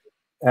person,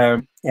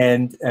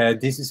 and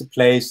this is a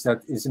place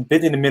that is a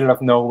bit in the middle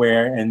of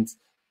nowhere and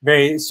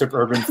very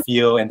suburban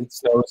feel, and it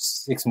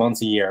snows 6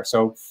 months a year.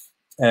 So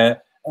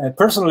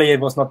personally, it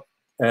was not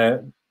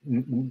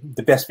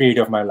the best period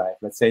of my life,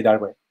 let's say it that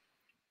way.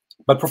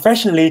 But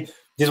professionally,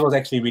 this was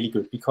actually really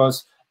good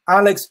because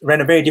Alex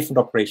ran a very different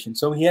operation.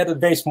 So he had a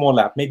very small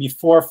lab, maybe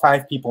 4 or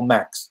 5 people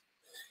max.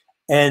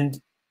 And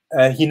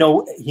he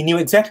knew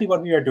exactly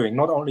what we were doing.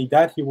 Not only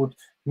that, he would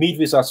meet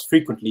with us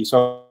frequently.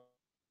 So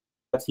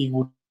that he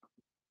would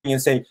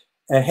and say,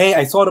 hey,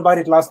 I thought about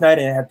it last night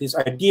and I had this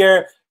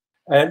idea.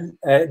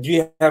 Do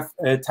you have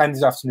time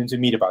this afternoon to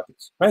meet about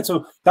this? Right.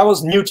 So that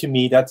was new to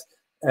me, that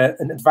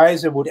an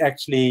advisor would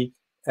actually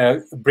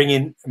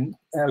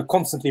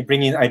constantly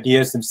bring in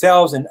ideas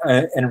themselves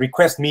and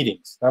request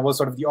meetings. That was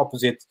sort of the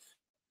opposite.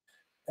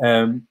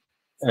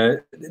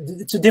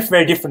 It's a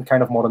very different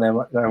kind of model than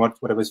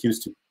what I was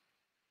used to.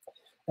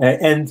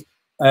 And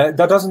that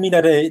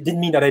didn't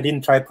mean that I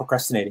didn't try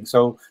procrastinating.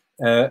 So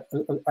I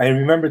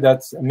remember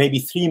that maybe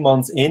 3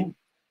 months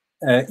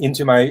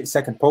into my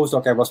second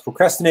postdoc, I was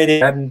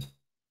procrastinating, I hadn't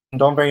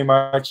done very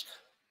much.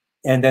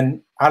 And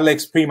then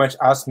Alex pretty much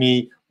asked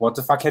me, what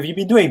the fuck have you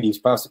been doing these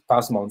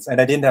past months? And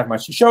I didn't have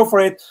much to show for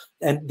it.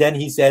 And then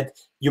he said,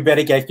 you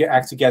better get your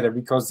act together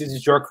because this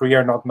is your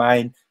career, not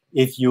mine.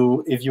 If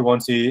you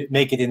want to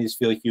make it in this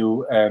field,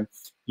 you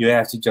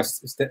have to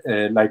just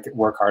like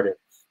work harder.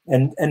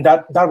 And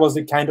that was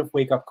the kind of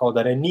wake up call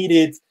that I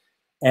needed,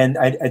 and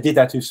I did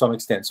that to some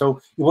extent.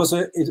 So it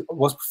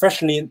was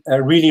professionally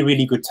a really,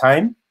 really good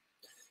time.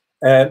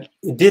 It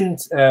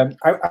didn't.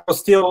 I was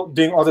still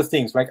doing other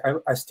things. Like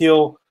I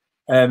still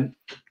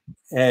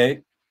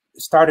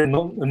started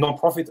a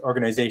non-profit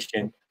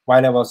organization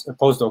while I was a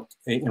postdoc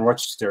in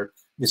Rochester.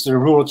 This is a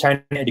Rural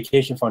China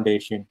Education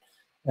Foundation.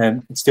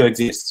 It still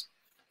exists,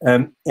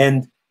 and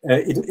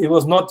it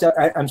was not.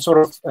 I'm sort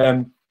of.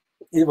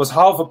 It was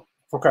half a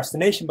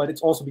procrastination, but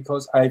it's also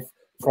because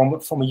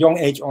from a young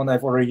age on,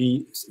 I've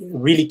already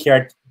really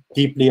cared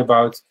deeply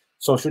about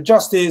social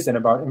justice and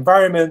about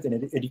environment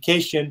and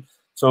education.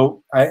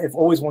 So I've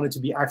always wanted to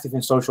be active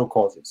in social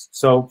causes.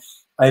 So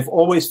I've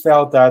always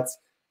felt that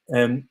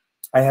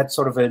I had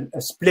sort of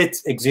a split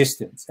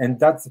existence, and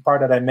that's the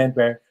part that I meant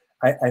where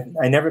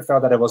I never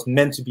felt that I was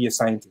meant to be a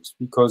scientist,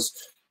 because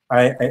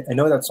I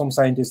know that some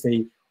scientists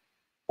they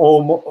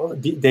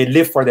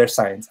live for their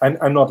science.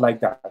 I'm not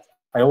like that.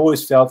 I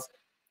always felt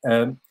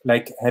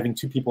like having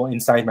 2 people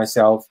inside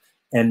myself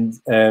and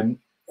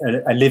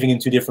living in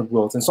 2 different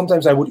worlds. And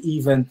sometimes I would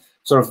even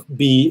sort of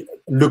be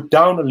looked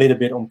down a little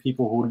bit on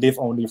people who live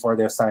only for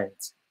their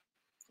science,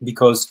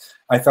 because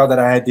I felt that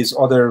I had this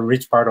other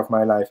rich part of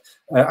my life.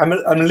 I'm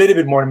a little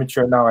bit more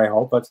mature now, I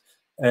hope, but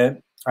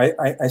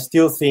I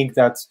still think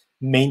that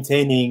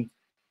maintaining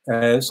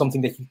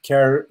something that you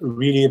care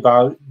really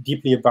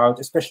deeply about,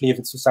 especially if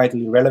it's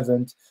societally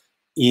relevant,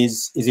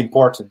 is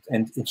important,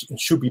 and it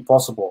should be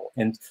possible.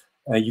 And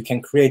you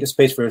can create a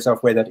space for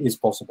yourself where that is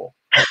possible.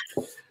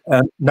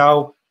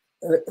 Now,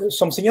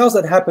 something else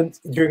that happened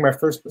during my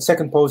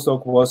second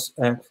postdoc was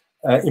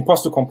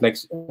imposter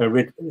complex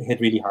hit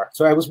really hard.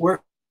 So I was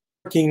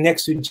working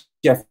next to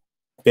Jeff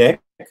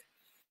Beck,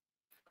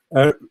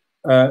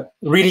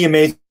 really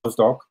amazing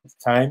postdoc at the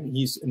time.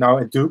 He's now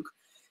at Duke,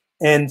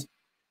 and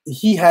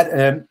he had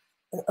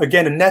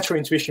again a natural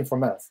intuition for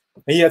math.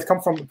 He had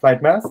come from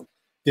applied math.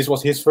 This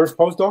was his first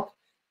postdoc,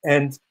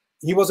 and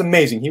he was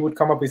amazing. He would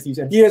come up with these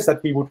ideas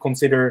that we would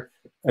consider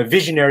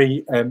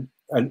visionary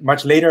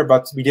much later,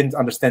 but we didn't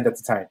understand at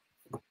the time.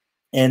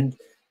 And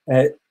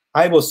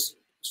I was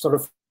sort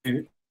of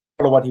to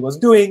follow what he was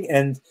doing,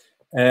 and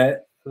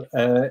that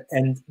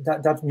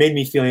made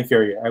me feel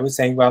inferior. I was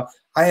saying, well,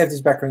 I have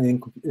this background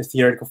in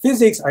theoretical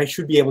physics. I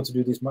should be able to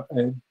do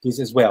this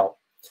as well.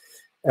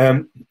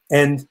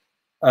 And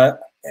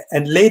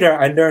later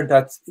I learned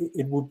that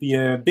it would be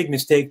a big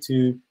mistake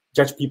to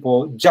judge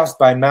people just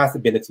by math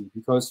ability,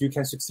 because you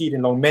can succeed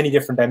along many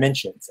different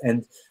dimensions.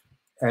 And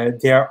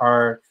there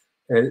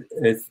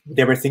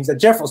were things that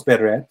Jeff was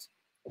better at,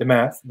 the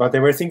math, but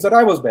there were things that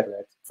I was better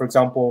at. For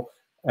example,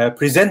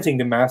 presenting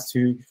the math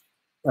to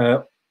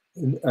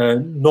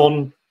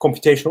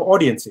non-computational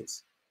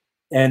audiences.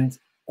 And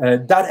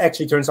that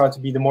actually turns out to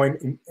be the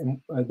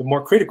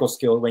more critical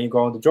skill when you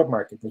go on the job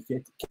market. If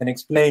you can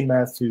explain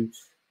math to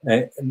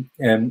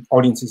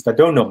audiences that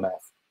don't know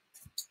math.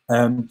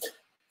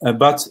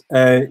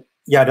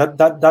 Yeah,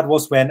 that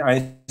was when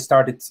I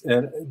started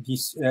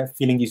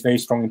feeling these very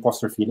strong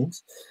imposter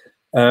feelings.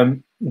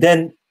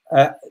 Then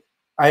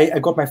I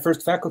got my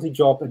first faculty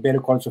job at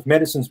Baylor College of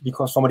Medicine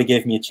because somebody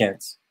gave me a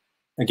chance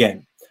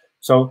again.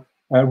 So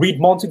Reed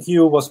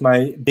Montague was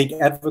my big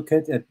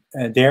advocate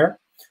there.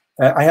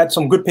 I had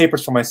some good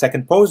papers for my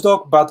second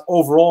postdoc, but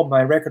overall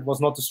my record was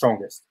not the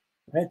strongest,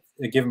 right?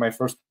 Given my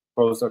first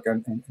postdoc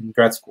in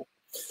grad school.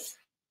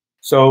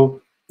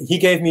 So he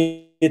gave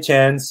me a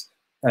chance.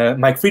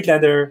 Mike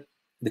Friedlander,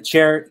 the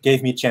chair,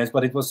 gave me a chance,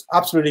 but it was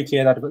absolutely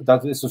clear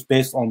that this was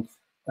based on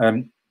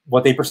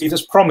what they perceived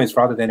as promise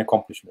rather than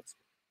accomplishment.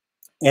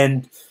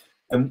 And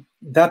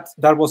that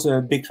was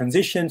a big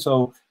transition.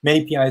 So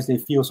many PIs, they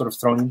feel sort of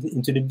thrown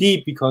into the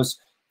deep because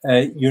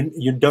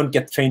you don't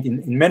get trained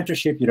in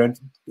mentorship, you don't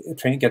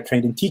get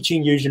trained in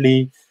teaching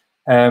usually.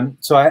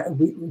 So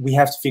we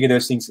have to figure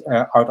those things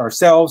out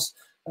ourselves.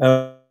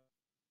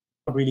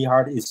 Really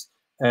hard is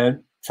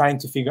trying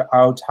to figure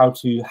out how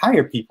to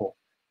hire people.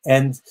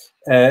 And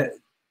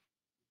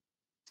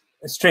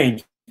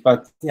strange,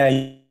 but yeah,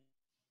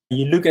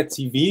 you look at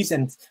CVs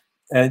and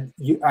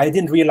I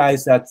didn't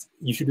realize that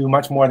you should do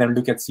much more than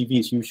look at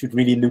CVs. You should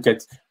really look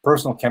at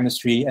personal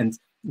chemistry and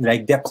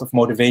like depth of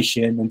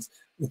motivation. And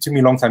it took me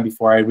a long time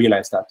before I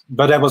realized that.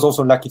 But I was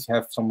also lucky to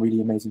have some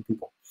really amazing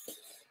people.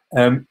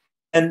 And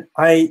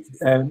I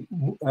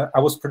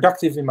was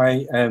productive in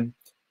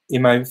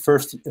my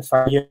first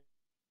 5 years.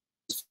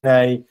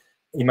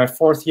 In my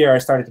fourth year, I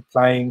started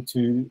applying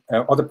to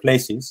other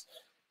places,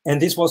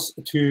 and this was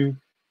to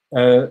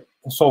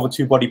solve a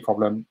two-body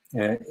problem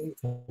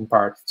in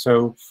part.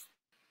 So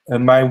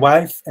my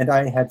wife and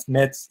I had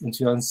met in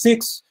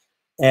 2006,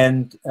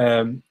 and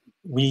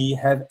we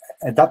have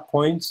at that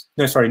point,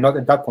 no, sorry, not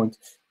at that point,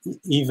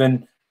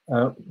 even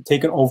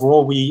taken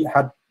overall, we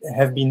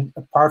have been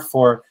apart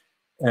for,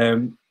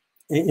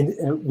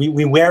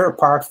 we were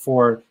apart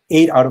for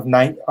 8 out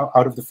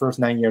of the first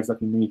 9 years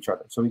that we knew each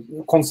other. So we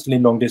constantly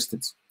long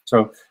distance.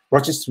 So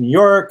Rochester, New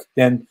York,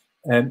 then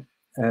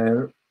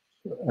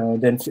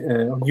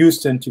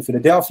Houston to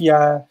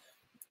Philadelphia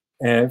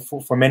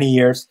for many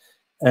years.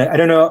 I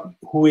don't know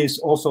who is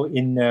also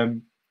in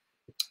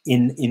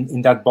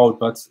that boat,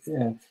 but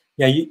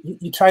yeah,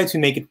 you try to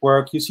make it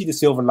work. You see the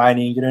silver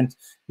lining.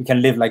 You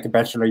can live like a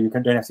bachelor. You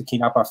don't have to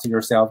clean up after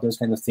yourself. Those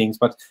kind of things.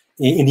 But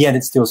in the end,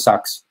 it still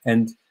sucks.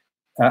 And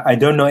I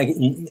don't know,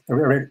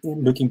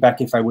 looking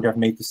back, if I would have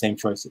made the same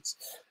choices.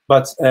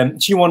 But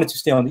she wanted to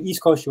stay on the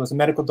East Coast. She was a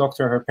medical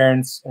doctor. Her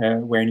parents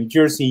were in New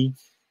Jersey,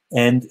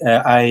 and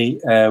I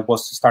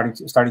was starting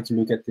to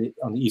look at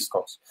on the East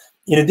Coast.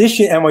 In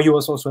addition, NYU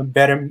was also a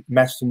better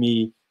match to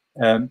me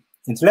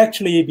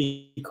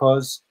intellectually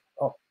because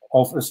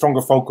of a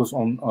stronger focus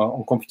on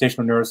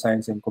computational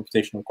neuroscience and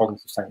computational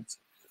cognitive science.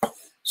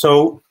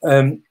 So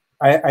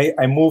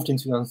I moved in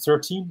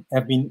 2013.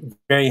 I've been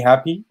very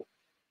happy.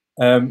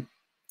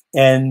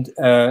 And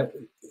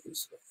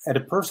at a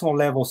personal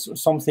level,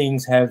 some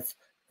things have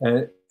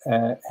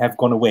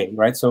gone away,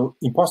 right? So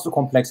imposter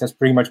complex has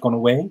pretty much gone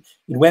away.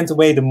 It went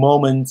away the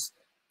moment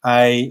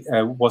I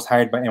was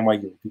hired by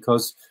NYU,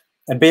 because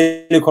at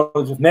Baylor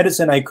College of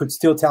Medicine, I could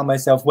still tell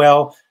myself,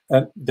 well,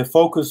 the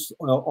focus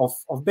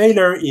of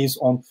Baylor is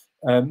on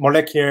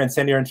molecular and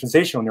cellular and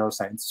translational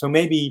neuroscience. So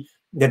maybe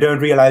they don't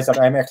realize that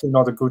I'm actually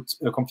not a good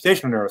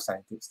computational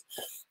neuroscientist.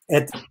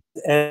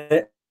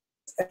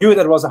 I knew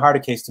that was a harder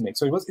case to make.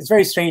 So it's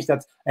very strange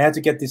that I had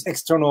to get this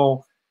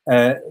external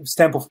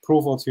stamp of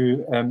approval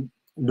to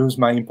lose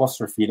my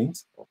imposter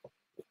feelings.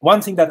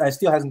 One thing that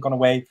still hasn't gone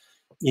away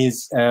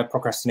is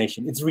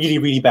procrastination. It's really,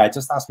 really bad.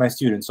 Just ask my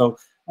students. So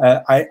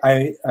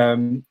I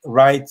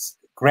write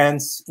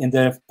grants in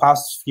the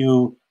past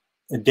few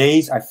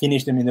days. I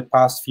finished them in the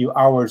past few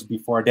hours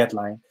before a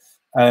deadline.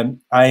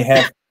 I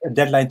have a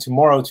deadline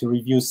tomorrow to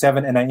review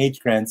 7 NIH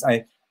grants.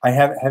 I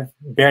have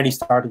barely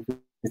started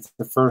with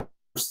the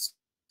first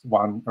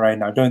one right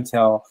now. Don't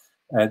tell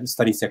the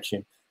study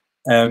section.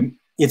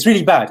 It's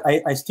really bad.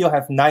 I still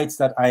have nights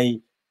that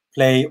I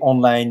play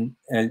online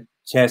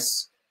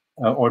chess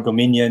or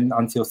Dominion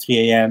until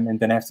 3 a.m. and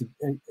then I have to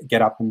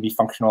get up and be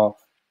functional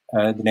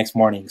the next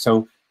morning.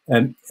 So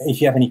if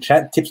you have any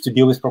tips to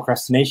deal with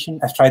procrastination,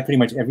 I've tried pretty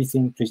much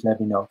everything. Please let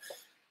me know.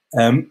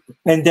 And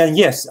then,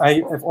 yes,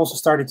 I have also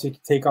started to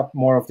take up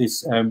more of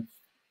this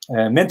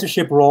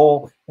mentorship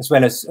role, as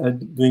well as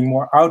doing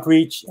more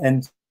outreach.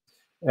 And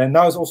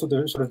now is also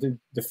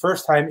the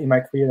first time in my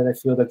career that I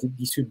feel that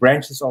these two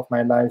branches of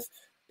my life,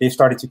 they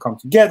started to come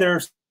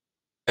together.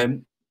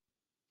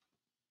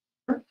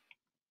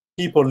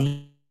 People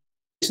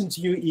listen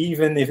to you,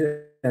 even if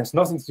it has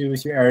nothing to do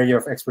with your area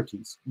of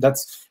expertise.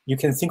 You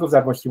can think of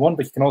that what you want,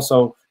 but you can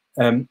also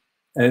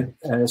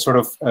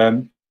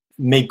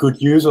make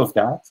good use of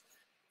that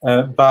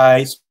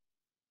by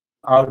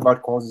out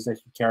about causes that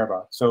you care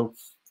about. So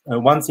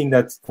one thing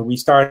that we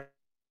started,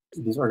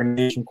 this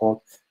organization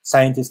called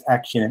Scientist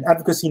Action and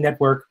Advocacy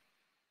Network.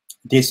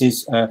 This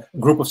is a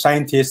group of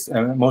scientists,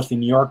 mostly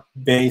New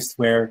York-based,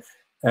 where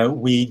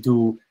we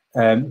do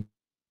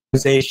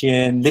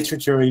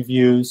literature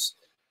reviews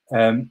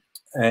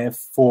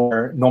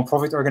for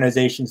nonprofit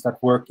organizations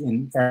that work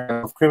in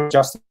areas of criminal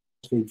justice,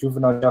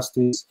 juvenile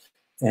justice,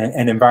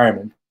 and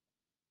environment.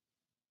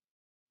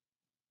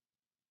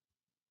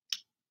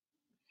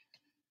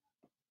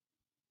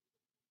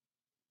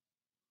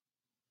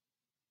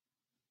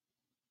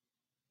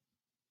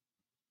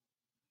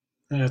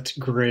 That's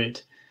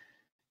great.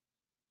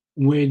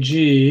 Wei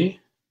Ji,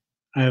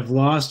 I've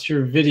lost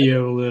your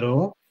video a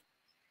little.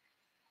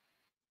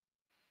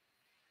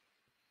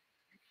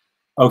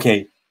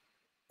 Okay.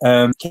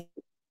 But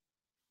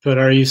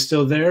are you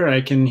still there?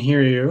 I can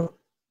hear you.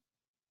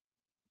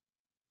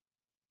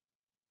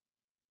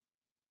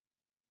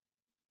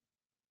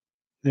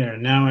 There,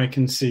 now I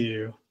can see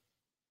you.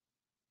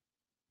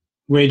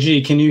 Wei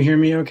Ji, can you hear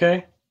me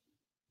okay?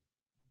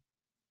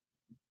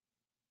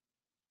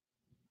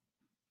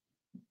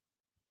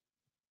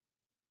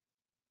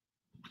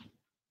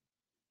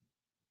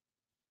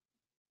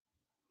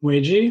 Wei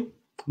Ji,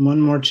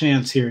 one more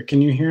chance here.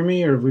 Can you hear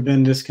me, or have we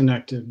been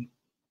disconnected?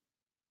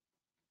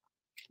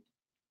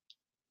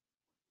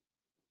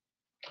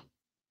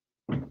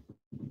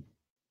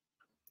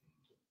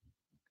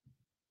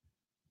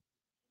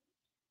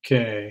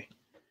 Okay.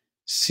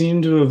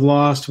 Seem to have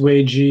lost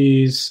Wei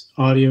Ji's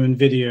audio and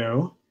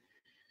video.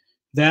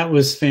 That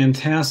was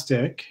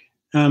fantastic.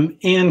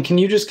 Anne, can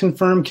you just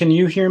confirm, can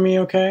you hear me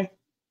okay?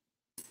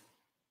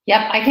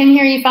 Yep, I can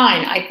hear you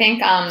fine. I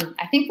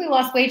think we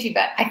lost Wei Ji,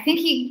 but I think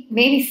he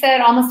maybe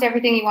said almost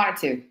everything he wanted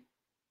to.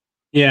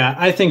 Yeah,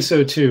 I think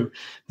so too.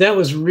 That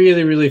was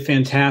really, really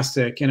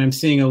fantastic. And I'm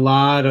seeing a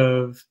lot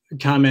of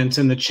comments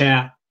in the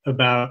chat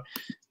about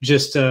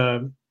just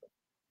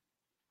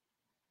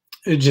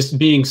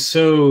being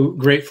so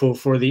grateful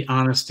for the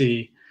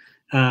honesty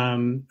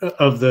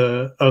of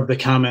the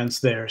comments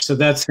there. So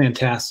that's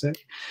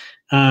fantastic.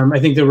 I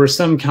think there were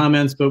some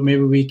comments, but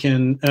maybe we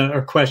can,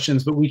 or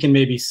questions, but we can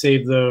maybe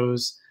save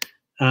those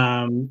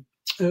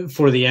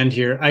for the end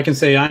here. I can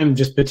say I'm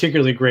just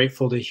particularly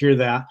grateful to hear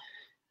that.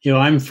 You know,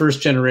 I'm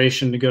first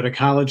generation to go to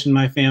college in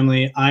my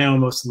family. I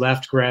almost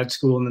left grad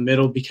school in the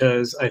middle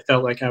because I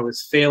felt like I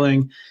was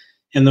failing.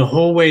 And the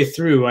whole way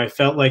through, I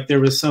felt like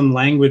there was some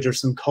language or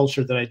some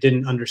culture that I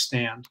didn't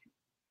understand.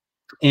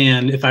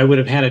 And if I would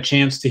have had a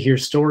chance to hear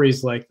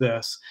stories like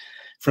this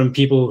from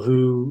people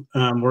who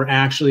were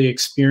actually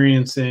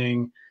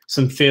experiencing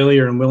some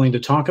failure and willing to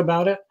talk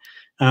about it,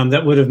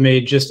 that would have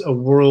made just a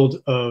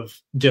world of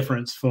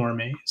difference for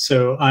me.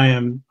 So I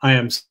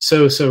am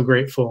so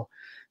grateful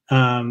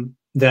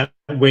that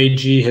Wei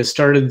Ji has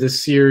started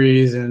this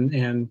series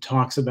and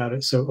talks about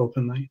it so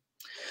openly.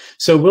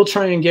 So we'll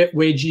try and get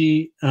Wei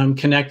Ji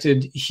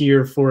connected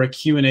here for a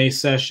Q&A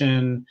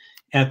session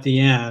at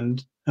the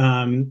end.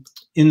 In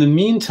the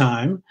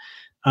meantime,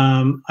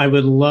 I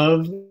would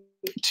love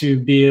to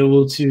be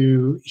able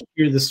to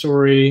hear the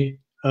story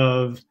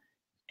of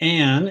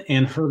Anne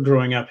and her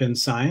growing up in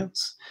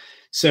science.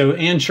 So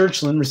Anne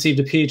Churchland received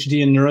a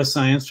PhD in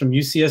neuroscience from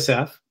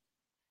UCSF.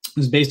 It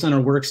was based on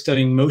her work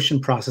studying motion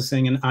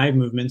processing and eye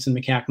movements in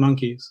macaque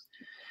monkeys.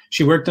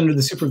 She worked under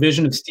the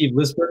supervision of Steve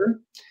Lisberger.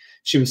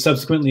 She was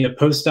subsequently a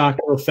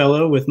postdoctoral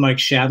fellow with Mike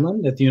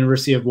Shadland at the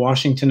University of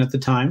Washington at the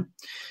time,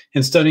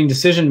 and studying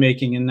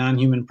decision-making in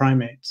non-human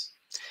primates.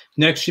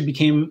 Next, she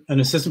became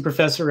an assistant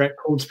professor at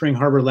Cold Spring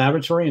Harbor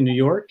Laboratory in New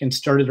York and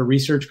started a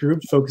research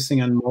group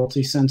focusing on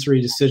multisensory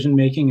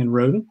decision-making in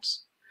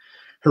rodents.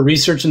 Her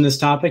research in this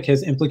topic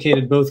has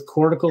implicated both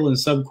cortical and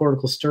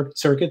subcortical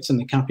circuits in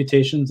the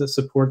computations that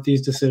support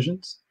these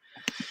decisions.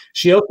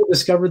 She also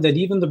discovered that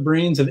even the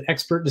brains of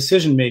expert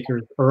decision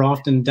makers are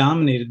often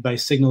dominated by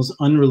signals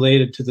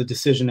unrelated to the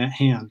decision at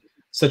hand,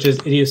 such as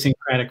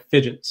idiosyncratic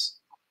fidgets.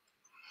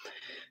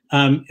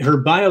 Her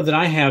bio that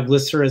I have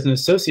lists her as an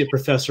associate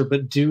professor,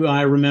 but do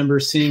I remember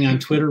seeing on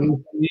Twitter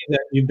recently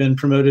that you've been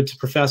promoted to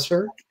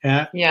professor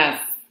at? Yes,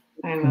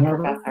 I'm a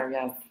professor,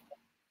 yes.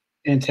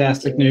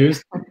 Fantastic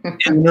news.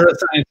 And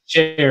neuroscience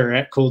chair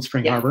at Cold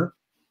Spring Harbor.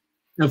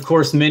 Of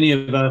course, many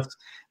of us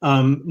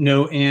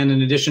know Anne,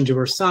 in addition to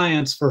her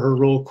science, for her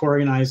role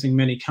co-organizing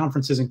many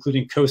conferences,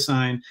 including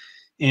COSIGN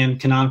and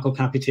canonical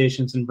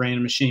computations in brain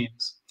and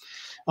machines.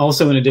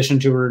 Also, in addition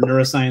to her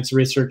neuroscience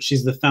research,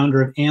 she's the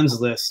founder of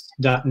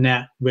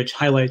Anne'sList.net, which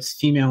highlights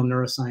female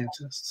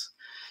neuroscientists.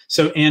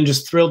 So Anne,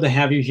 just thrilled to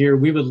have you here.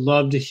 We would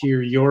love to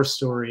hear your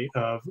story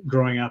of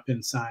growing up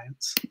in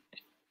science.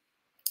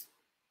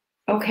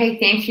 Okay,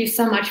 thank you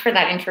so much for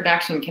that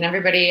introduction. Can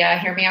everybody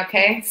hear me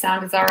okay?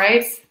 Sound is all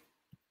right?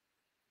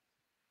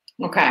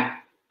 Okay.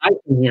 I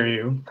can hear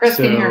you. Chris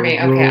can hear me.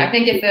 Okay, I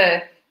think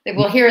if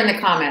we'll hear in the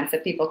comments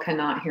if people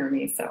cannot hear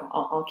me, so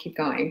I'll keep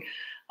going.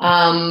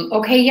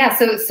 Okay, yeah,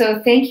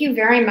 so thank you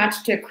very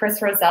much to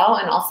Chris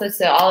Rozell and also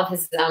to all of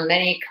his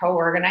many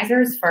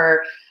co-organizers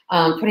for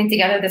putting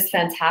together this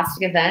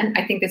fantastic event.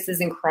 I think this is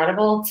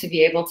incredible to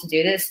be able to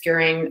do this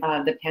during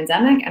the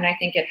pandemic, and I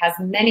think it has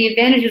many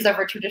advantages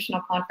over a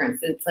traditional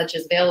conference, such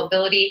as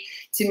availability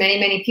to many,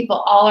 many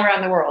people all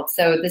around the world.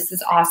 So this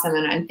is awesome,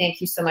 and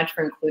thank you so much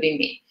for including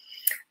me.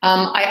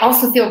 I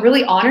also feel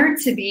really honored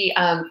to be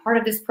part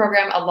of this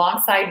program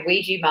alongside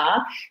Weijie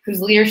Ma,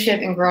 whose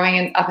leadership in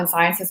growing up in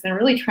science has been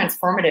really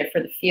transformative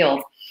for the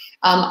field.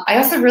 I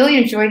also really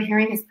enjoyed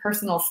hearing his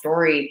personal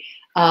story.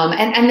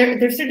 And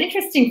there's an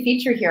interesting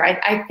feature here.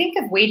 I think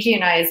of Weijie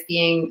and I as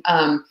being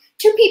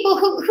two people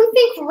who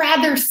think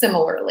rather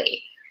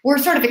similarly. We're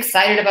sort of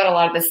excited about a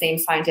lot of the same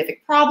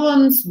scientific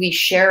problems. We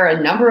share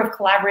a number of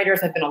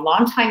collaborators. I've been a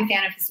longtime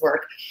fan of his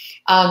work.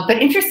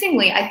 But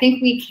interestingly, I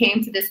think we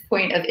came to this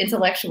point of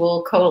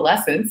intellectual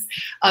coalescence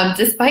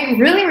despite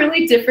really,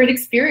 really different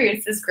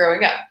experiences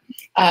growing up.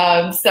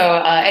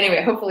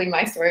 Anyway, hopefully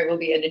my story will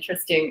be an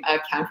interesting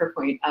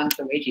counterpoint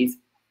to Weijie's.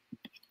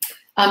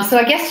 So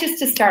I guess just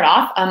to start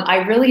off, I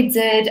really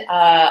did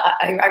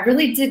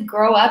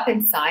grow up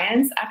in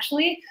science,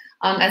 actually.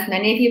 As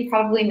many of you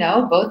probably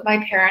know, both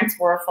my parents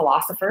were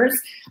philosophers,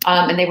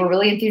 and they were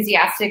really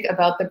enthusiastic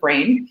about the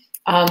brain.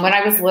 When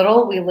I was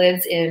little, we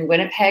lived in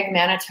Winnipeg,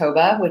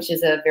 Manitoba, which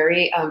is a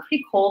very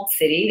pretty cold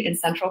city in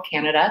central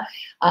Canada.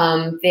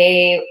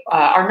 They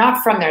are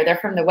not from there. They're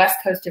from the west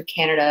coast of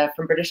Canada,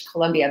 from British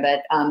Columbia,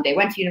 but they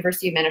went to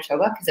University of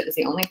Manitoba because it was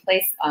the only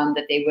place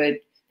that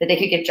they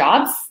could get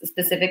jobs,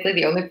 specifically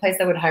the only place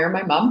that would hire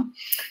my mom.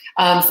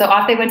 So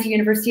off they went to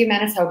University of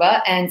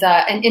Manitoba, and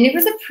it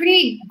was a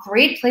pretty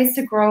great place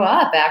to grow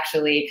up,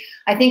 actually.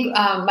 I think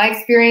my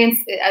experience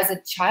as a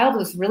child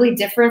was really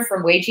different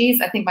from Weijie's.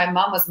 I think my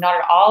mom was not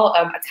at all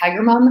a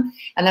tiger mom,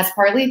 and that's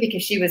partly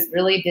because she was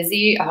really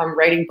busy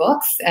writing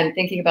books and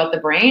thinking about the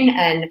brain,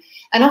 and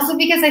also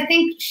because I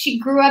think she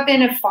grew up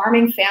in a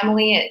farming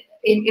family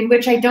in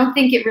which I don't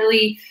think it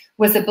really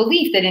was a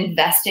belief that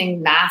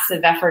investing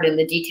massive effort in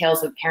the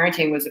details of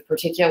parenting was a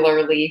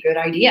particularly good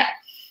idea.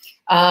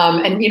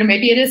 And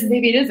maybe it is,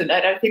 maybe it isn't.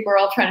 I think we're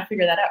all trying to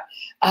figure that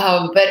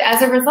out. But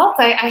as a result,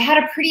 I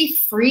had a pretty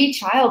free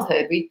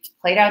childhood. We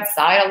played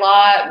outside a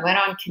lot, went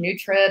on canoe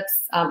trips.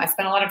 I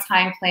spent a lot of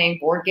time playing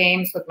board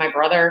games with my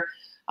brother,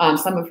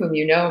 some of whom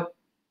you know.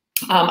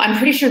 I'm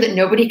pretty sure that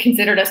nobody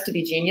considered us to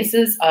be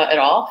geniuses at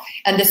all.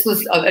 And this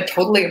was a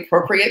totally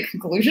appropriate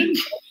conclusion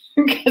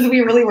because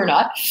we really were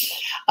not.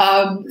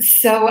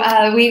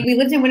 We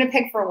lived in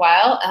Winnipeg for a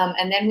while,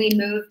 and then we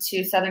moved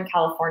to Southern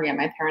California.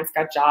 My parents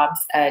got jobs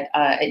at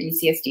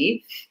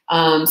UCSD.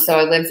 So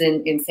I lived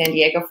in San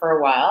Diego for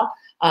a while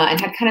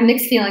and had kind of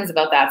mixed feelings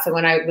about that. So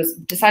when I was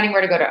deciding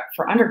where to go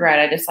for undergrad,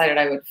 I decided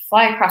I would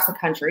fly across the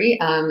country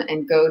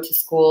and go to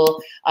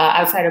school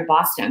outside of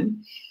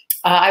Boston.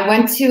 I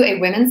went to a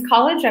women's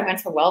college. I went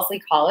to Wellesley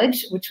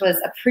College, which was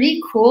a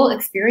pretty cool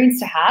experience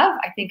to have,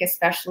 I think,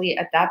 especially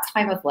at that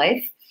time of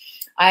life.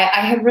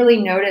 I had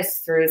really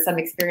noticed through some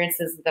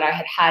experiences that I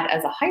had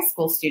as a high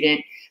school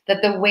student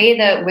that the way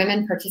that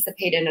women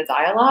participate in a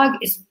dialogue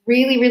is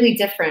really, really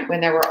different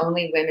when there were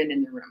only women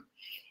in the room.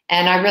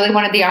 And I really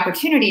wanted the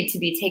opportunity to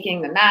be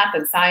taking the math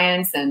and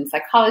science and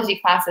psychology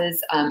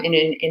classes in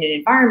an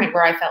environment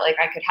where I felt like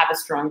I could have a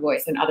strong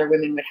voice and other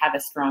women would have a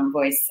strong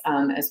voice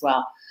as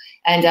well.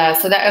 And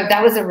so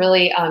that was a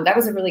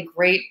really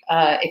great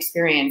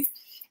experience.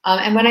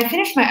 And when I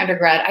finished my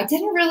undergrad, I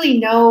didn't really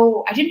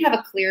know, I didn't have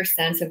a clear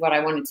sense of what I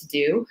wanted to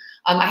do.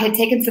 I had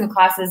taken some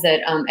classes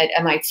at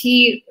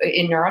MIT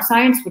in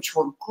neuroscience, which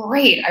were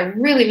great. I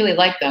really, really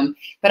liked them,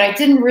 but I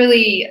didn't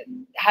really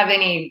have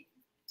any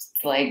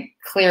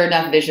clear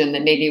enough vision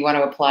that made me want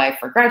to apply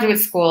for graduate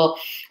school.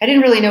 I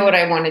didn't really know what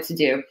I wanted to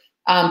do.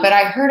 But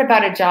I heard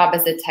about a job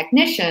as a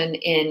technician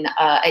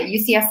at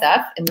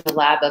UCSF in the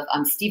lab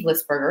of Steve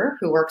Lisberger,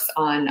 who works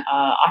on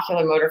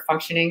ocular motor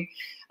functioning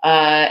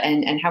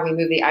and how we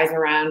move the eyes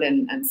around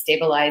and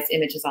stabilize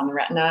images on the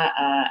retina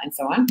and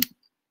so on.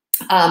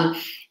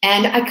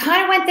 And I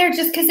kind of went there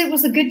just because it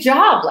was a good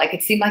job.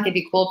 It seemed like it'd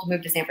be cool to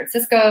move to San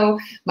Francisco.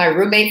 My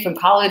roommate from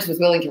college was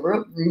willing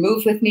to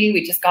move with me.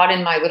 We just got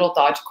in my little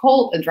Dodge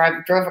Colt and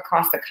drove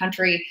across the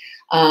country.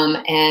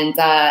 And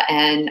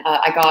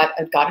I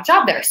got a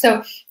job there.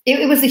 So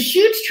it was a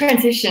huge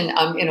transition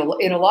in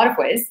a lot of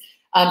ways.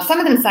 Some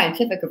of them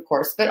scientific, of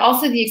course, but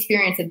also the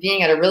experience of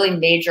being at a really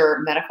major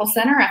medical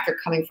center after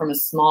coming from a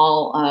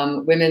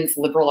small women's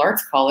liberal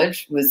arts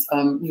college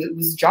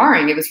was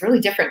jarring. It was really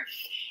different.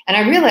 And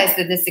I realized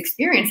that this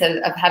experience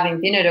of having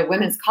been at a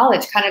women's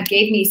college kind of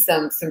gave me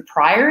some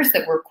priors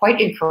that were quite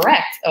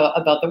incorrect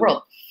about the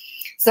world.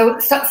 So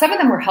some of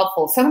them were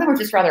helpful. Some of them were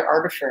just rather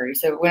arbitrary.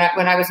 So when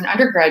I was an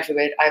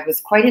undergraduate, I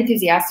was quite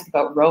enthusiastic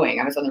about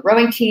rowing. I was on the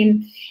rowing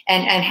team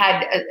and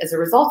had, as a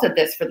result of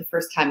this, for the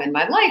first time in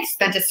my life,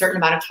 spent a certain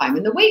amount of time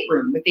in the weight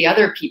room with the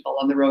other people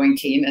on the rowing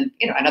team and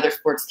other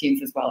sports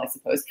teams as well, I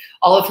suppose,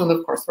 all of whom,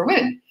 of course, were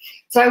women.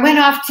 So I went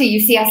off to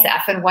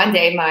UCSF, and one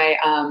day my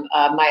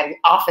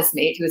office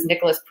mate, who was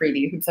Nicholas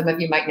Prevey, whom some of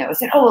you might know,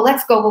 said, "Oh, well,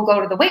 we'll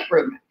go to the weight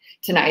room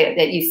tonight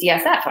at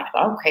UCSF." And I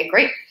thought, okay,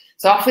 great.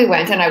 So off we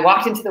went, and I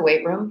walked into the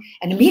weight room,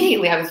 and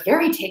immediately I was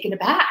very taken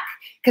aback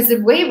because the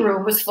weight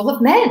room was full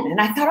of men.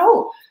 And I thought,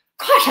 oh,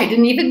 gosh, I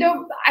didn't even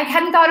know, I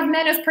hadn't thought of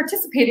men as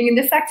participating in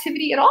this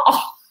activity at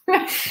all,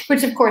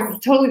 which of course is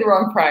totally the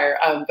wrong prior.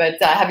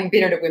 But having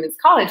been at a women's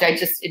college, I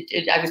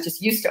was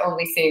just used to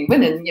only seeing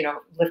women, you know,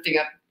 lifting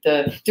up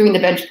doing the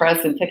bench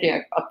press and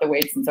picking up the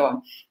weights and so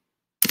on.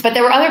 But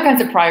there were other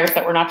kinds of priors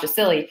that were not just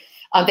silly.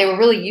 They were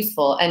really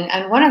useful.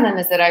 And one of them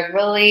is that it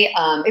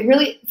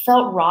really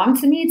felt wrong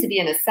to me to be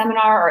in a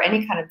seminar or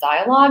any kind of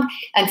dialogue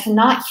and to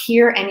not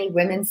hear any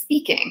women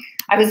speaking.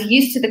 I was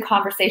used to the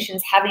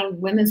conversations having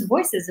women's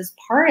voices as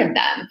part of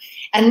them.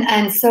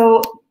 And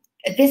so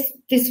this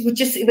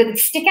it would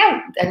stick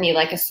out at me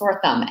like a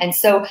sore thumb. And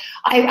so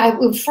it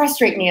would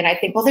frustrate me. And I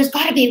think, well, there's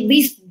got to be at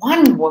least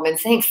one woman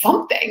saying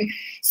something.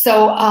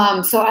 So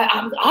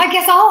I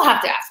guess I'll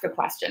have to ask a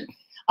question.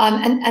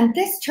 And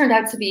this turned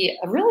out to be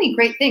a really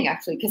great thing,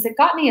 actually, because it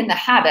got me in the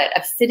habit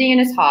of sitting in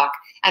a talk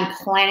and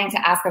planning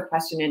to ask a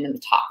question in the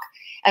talk.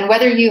 And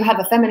whether you have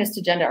a feminist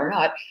agenda or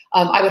not,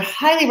 I would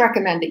highly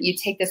recommend that you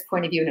take this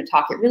point of view in a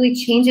talk. It really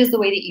changes the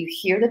way that you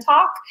hear the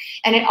talk.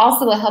 And it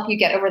also will help you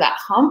get over that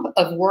hump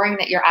of worrying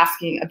that you're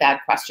asking a bad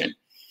question.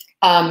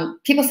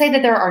 People say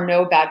that there are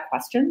no bad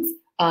questions.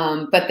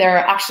 But there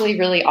actually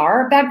really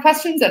are bad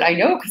questions, and I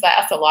know because I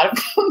asked a lot of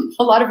them,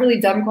 a lot of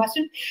really dumb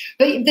questions.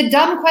 But the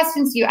dumb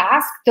questions you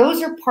ask,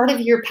 those are part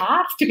of your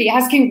path to be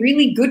asking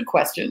really good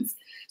questions.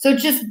 So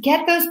just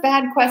get those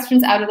bad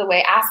questions out of the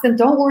way. Ask them.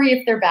 Don't worry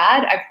if they're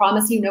bad. I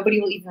promise you, nobody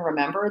will even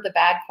remember the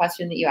bad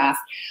question that you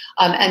asked.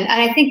 And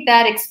I think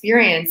that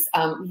experience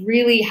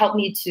really helped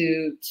me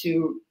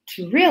to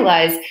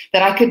realize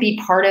that I could be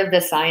part of the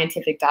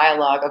scientific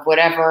dialogue of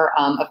whatever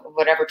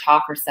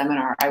talk or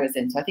seminar I was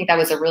in. So I think that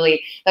was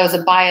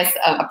a bias,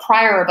 a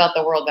prior about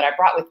the world that I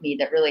brought with me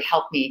that really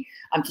helped me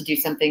to do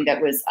something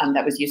that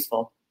was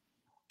useful.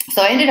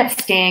 So I ended up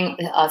staying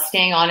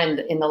on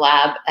in the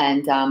lab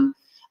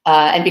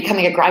and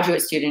becoming a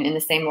graduate student in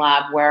the same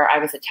lab where I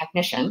was a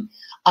technician.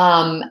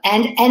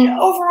 And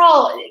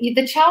overall,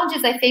 the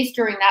challenges I faced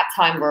during that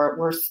time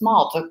were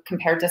small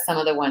compared to some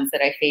of the ones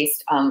that I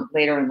faced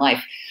later in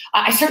life.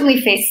 I certainly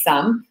faced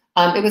some.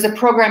 It was a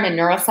program in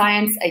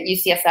neuroscience at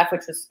UCSF,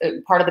 which was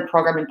part of the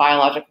program in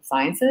biological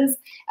sciences.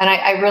 And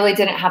I really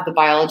didn't have the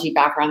biology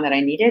background that I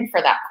needed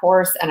for that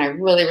course. And I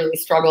really, really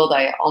struggled.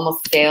 I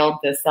almost failed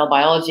the cell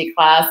biology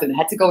class and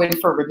had to go in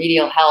for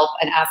remedial help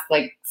and ask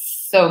like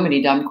so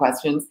many dumb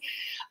questions.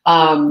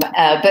 But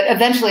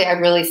eventually I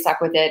really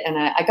stuck with it. And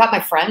I got my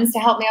friends to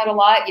help me out a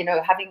lot. You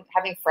know,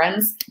 having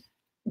friends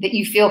that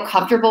you feel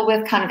comfortable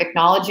with, kind of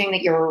acknowledging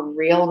that you're a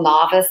real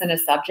novice in a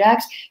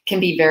subject can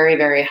be very,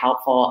 very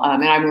helpful.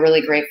 And I'm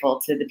really grateful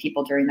to the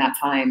people during that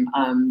time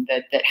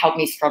that helped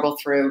me struggle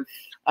through,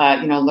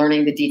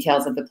 learning the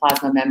details of the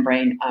plasma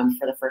membrane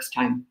for the first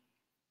time.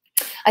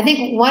 I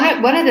think one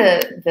of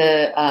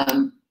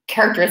the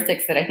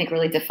characteristics that I think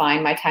really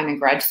defined my time in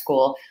grad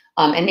school,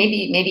 and maybe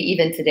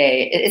even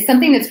today, is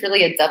something that's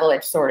really a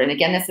double-edged sword. And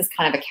again, this is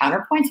kind of a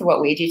counterpoint to what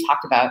Weiji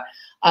talked about,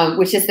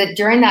 which is that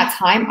during that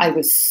time, I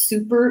was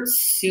super,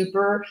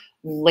 super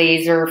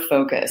laser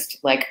focused.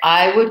 Like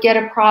I would get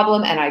a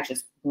problem and I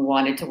just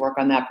wanted to work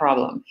on that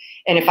problem.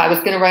 And if I was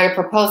going to write a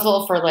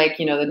proposal for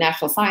the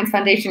National Science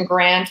Foundation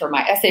grant or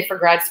my essay for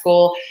grad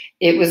school,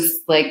 it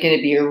was like going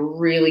to be a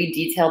really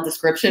detailed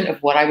description of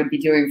what I would be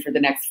doing for the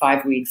next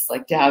 5 weeks,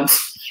 like down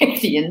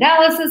the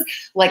analysis,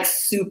 like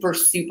super,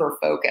 super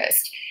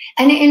focused.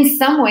 And in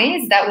some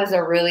ways, that was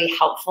a really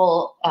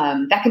helpful,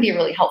 that can be a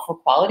really helpful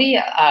quality.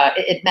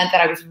 It meant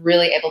that I was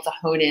really able to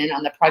hone in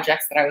on the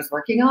projects that I was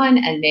working on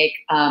and make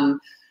a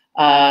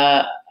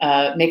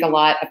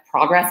lot of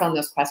progress on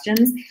those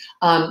questions.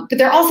 But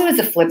there also is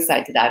a flip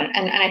side to that.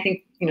 And I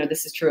think,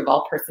 this is true of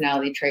all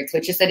personality traits,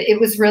 which is that it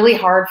was really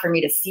hard for me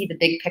to see the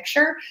big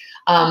picture.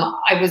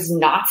 I was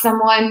not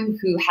someone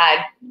who had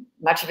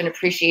much of an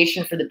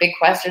appreciation for the big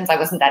questions. I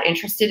wasn't that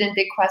interested in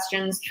big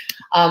questions.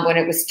 When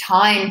it was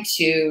time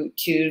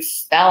to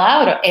spell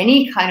out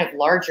any kind of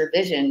larger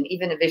vision,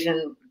 even a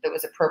vision that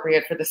was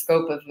appropriate for the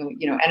scope of,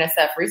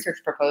 NSF research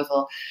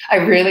proposal, I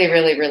really,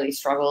 really, really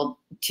struggled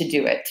to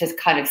do it, to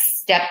kind of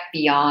step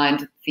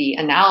beyond the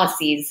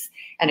analyses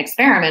and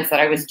experiments that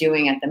I was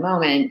doing at the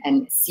moment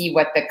and see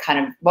what the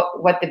kind of,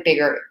 what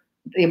the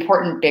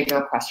important bigger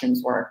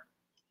questions were.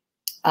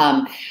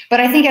 But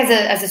I think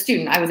as a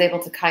student, I was able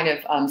to kind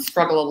of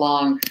struggle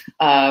along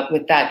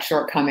with that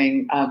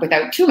shortcoming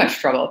without too much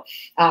trouble,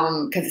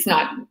 because it's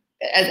not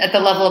at the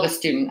level of a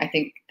student. I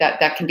think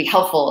that can be a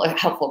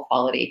helpful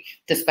quality,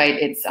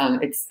 despite its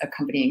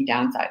accompanying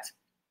downsides.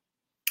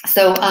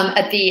 So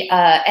at the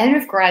end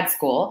of grad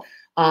school,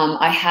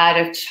 I had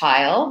a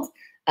child,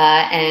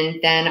 and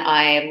then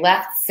I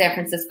left San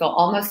Francisco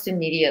almost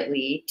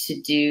immediately to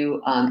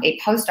do a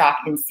postdoc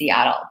in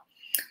Seattle,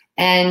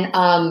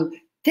 and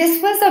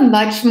this was a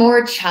much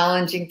more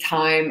challenging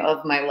time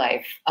of my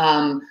life.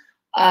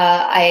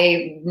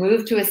 I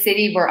moved to a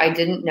city where I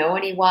didn't know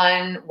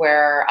anyone,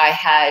 where I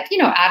had,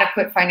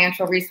 adequate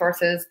financial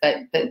resources, but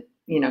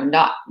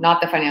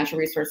not the financial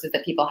resources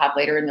that people have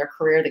later in their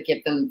career that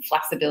give them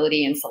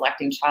flexibility in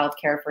selecting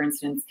childcare, for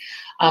instance.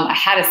 I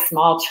had a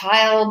small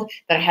child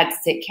that I had to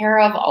take care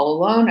of all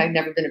alone. I'd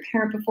never been a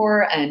parent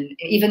before. And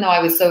even though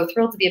I was so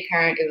thrilled to be a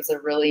parent, it was a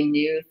really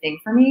new thing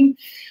for me.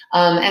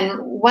 And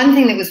one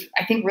thing that was,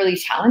 I think, really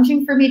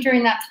challenging for me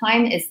during that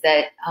time is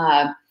that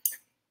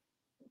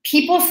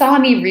people saw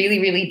me really,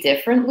 really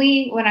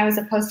differently when I was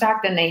a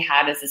postdoc than they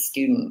had as a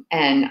student.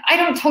 And I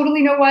don't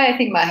totally know why. I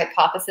think my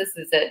hypothesis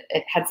is that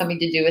it had something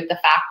to do with the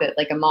fact that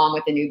like a mom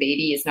with a new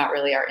baby is not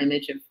really our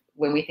image of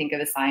when we think of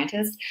a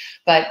scientist.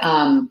 But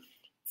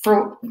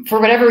for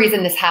whatever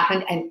reason, this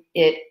happened, and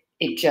it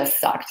just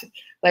sucked.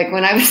 Like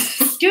when I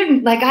was a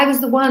student, like I was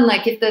the one,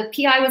 like if the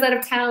PI was out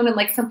of town and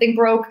like something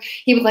broke,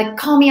 he would like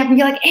call me up and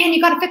be like, Anne,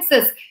 you got to fix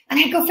this. And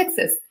I'd go fix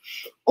this.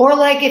 Or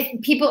like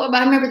if people,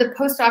 I remember the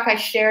postdoc I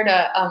shared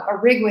a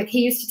rig with,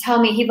 he used to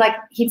tell me,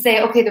 he'd say,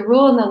 okay, the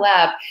rule in the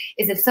lab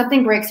is if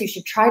something breaks, you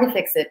should try to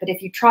fix it. But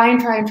if you try and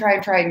try and try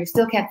and try and you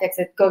still can't fix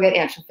it, go get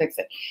Anne, she'll fix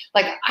it.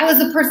 Like I was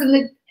the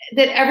person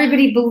that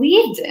everybody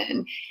believed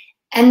in.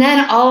 And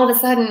then all of a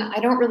sudden, I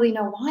don't really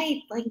know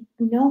why, like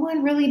no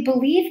one really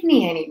believed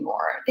me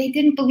anymore. They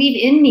didn't believe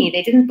in me.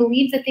 They didn't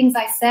believe the things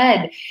I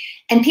said.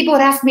 And people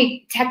would ask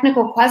me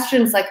technical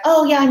questions like,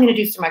 oh yeah, I'm gonna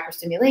do some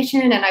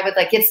microstimulation. And I would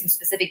like give some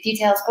specific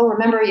details. Oh,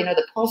 remember,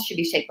 the pulse should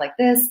be shaped like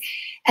this.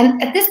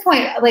 And at this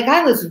point, like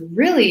I'd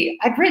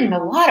written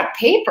a lot of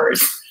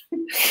papers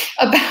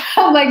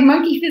about like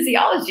monkey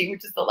physiology,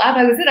 which is the lab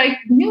I was in. I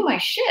knew my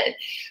shit.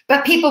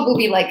 But people would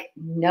be like,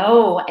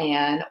 no,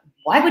 Anne,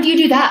 why would you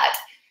do that?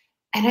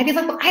 And I'd be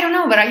like, well, I don't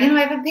know, but I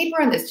have a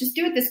paper on this. Just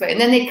do it this way. And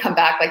then they'd come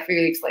back like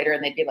 3 weeks later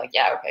and they'd be like,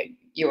 yeah, okay,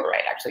 you were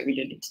right. Actually, we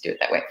didn't need to do it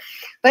that way.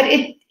 But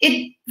it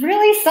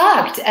really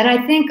sucked. And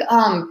I think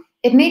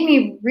it made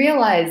me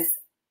realize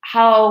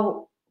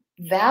how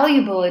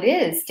valuable it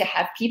is to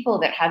have people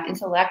that have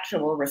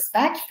intellectual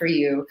respect for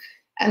you.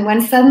 And when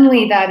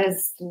suddenly that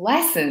is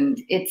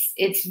lessened,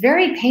 it's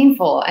very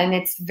painful, and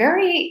it's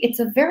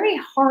a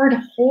very hard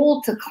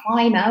hole to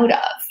climb out of.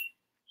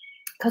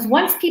 Because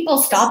once people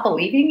stop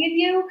believing in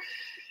you,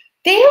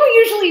 they don't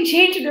usually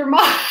change their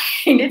mind.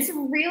 It's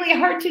really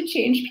hard to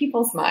change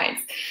people's minds.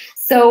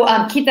 So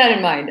keep that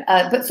in mind.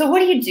 But so what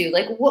do you do?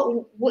 Like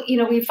what when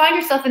you find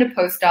yourself in a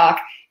postdoc,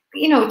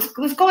 it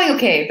was going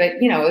okay, but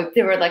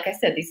there were, like I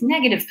said, these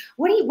negatives.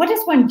 What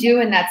does one do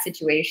in that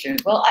situation?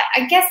 Well,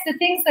 I guess the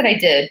things that I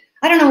did,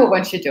 I don't know what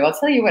one should do. I'll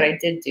tell you what I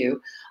did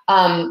do.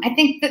 I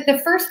think that the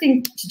first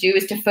thing to do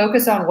is to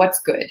focus on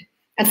what's good.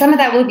 And some of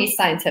that will be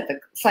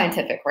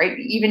scientific, right?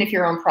 Even if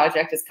your own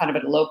project is kind of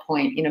at a low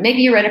point,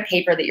 maybe you read a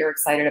paper that you're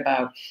excited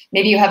about.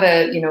 Maybe you have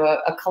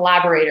a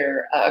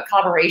collaboration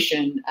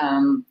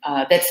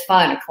that's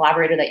fun, a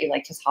collaborator that you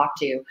like to talk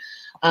to.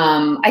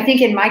 I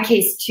think in my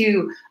case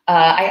too,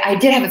 I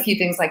did have a few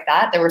things like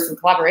that. There were some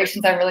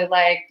collaborations I really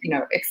liked,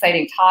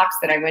 exciting talks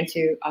that I went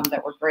to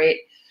that were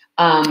great.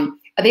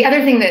 The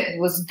other thing that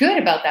was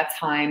good about that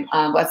time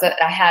was that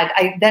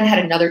I then had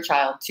another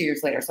child 2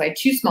 years later. So I had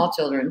 2 small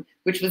children,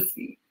 which was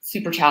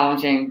super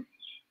challenging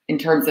in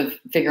terms of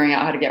figuring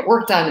out how to get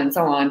work done and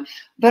so on,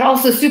 but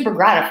also super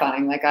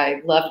gratifying. Like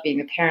I loved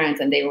being a parent,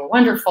 and they were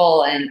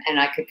wonderful, and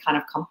I could kind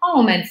of come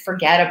home and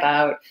forget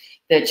about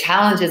the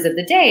challenges of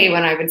the day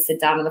when I would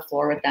sit down on the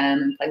floor with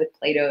them and play with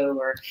Play-Doh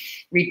or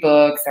read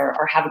books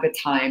or have a good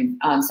time.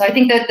 So I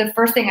think that the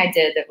first thing I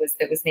did that was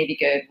maybe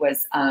good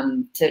was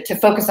to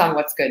focus on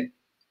what's good.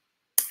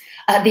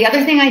 The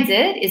other thing I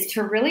did is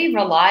to really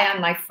rely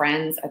on my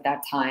friends at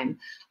that time.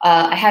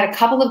 I had a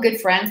couple of good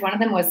friends. One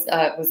of them was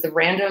the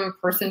random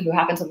person who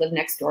happened to live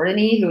next door to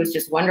me, who was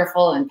just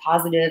wonderful and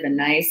positive and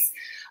nice.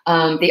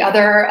 The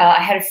other,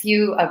 I had a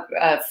few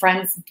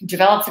friends,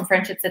 developed some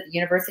friendships at the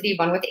university,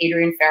 one with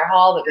Adrian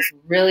Fairhall that was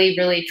really,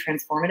 really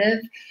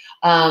transformative.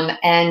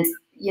 And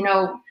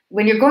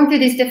when you're going through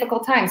these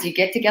difficult times, you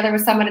get together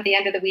with someone at the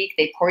end of the week,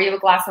 they pour you a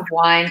glass of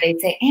wine,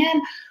 they'd say,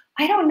 Anne,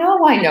 I don't know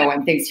why no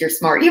one thinks you're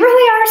smart. You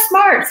really are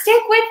smart.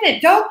 Stick with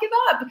it. Don't give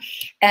up.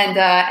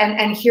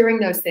 And hearing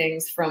those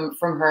things from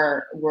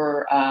her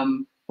were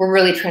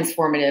really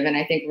transformative, and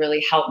I think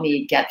really helped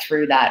me get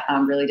through that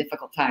really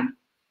difficult time.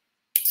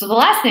 So the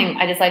last thing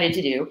I decided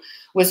to do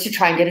was to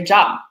try and get a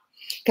job.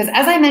 Because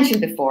as I mentioned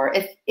before,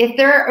 if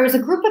there is a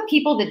group of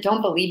people that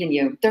don't believe in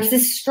you, there's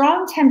this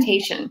strong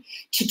temptation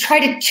to try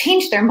to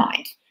change their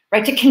mind.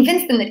 Right, to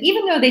convince them that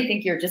even though they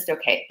think you're just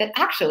okay, that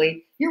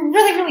actually you're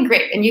really, really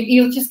great, and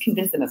you'll just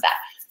convince them of that.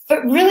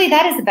 But really,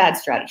 that is a bad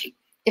strategy.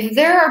 If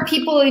there are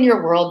people in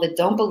your world that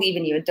don't believe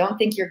in you and don't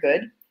think you're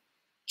good,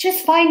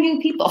 just find new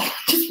people.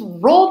 Just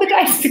roll the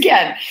dice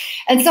again.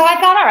 And so I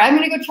thought, all right, I'm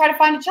going to go try to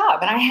find a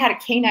job. And I had a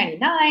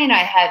K99.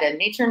 I had a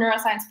Nature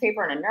Neuroscience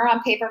paper and a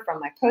Neuron paper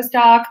from my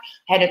postdoc.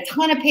 I had a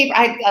ton of paper.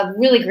 I had a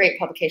really great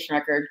publication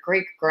record,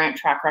 great grant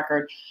track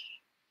record.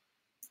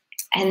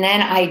 And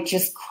then I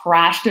just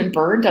crashed and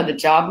burned on the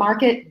job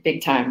market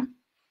big time.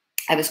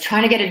 I was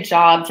trying to get a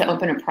job to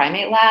open a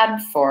primate lab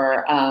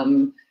for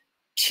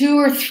 2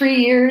 or 3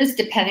 years,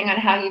 depending on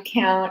how you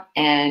count.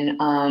 And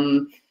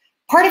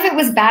Part of it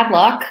was bad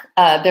luck.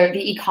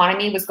 The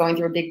economy was going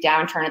through a big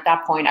downturn at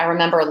that point. I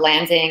remember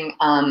landing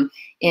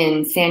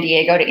in San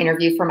Diego to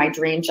interview for my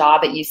dream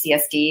job at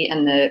UCSD.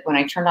 And when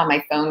I turned on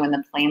my phone when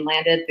the plane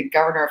landed, the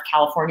governor of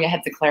California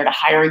had declared a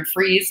hiring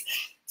freeze.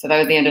 So that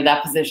was the end of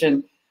that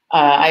position.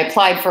 I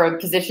applied for a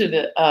position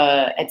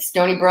at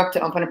Stony Brook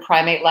to open a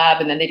primate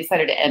lab, and then they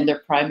decided to end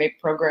their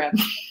primate program.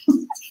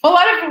 A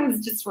lot of it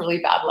was just really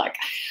bad luck.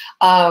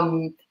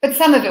 But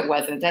some of it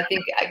wasn't. I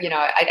think,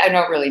 I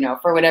don't really know.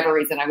 For whatever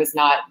reason, I was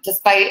not,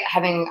 despite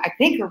having, I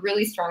think, a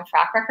really strong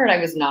track record, I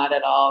was not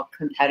at all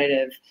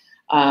competitive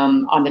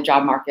on the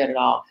job market at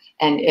all.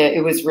 And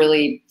it was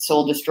really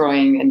soul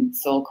destroying and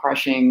soul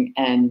crushing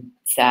and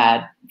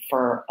sad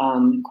for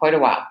quite a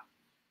while.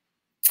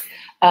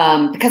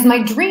 Because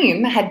my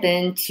dream had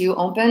been to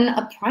open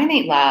a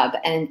primate lab,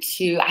 and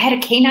I had a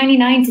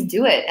K-99 to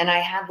do it. And I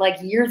had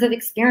like years of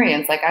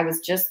experience. Like I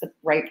was just the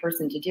right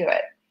person to do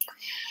it.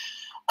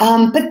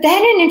 But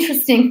then an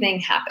interesting thing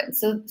happened.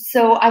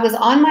 So I was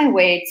on my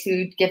way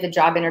to give a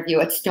job interview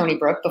at Stony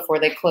Brook before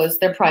they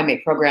closed their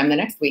primate program the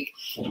next week.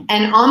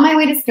 And on my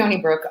way to Stony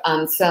Brook,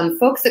 some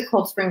folks at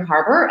Cold Spring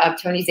Harbor,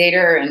 Tony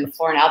Zader and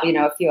Florin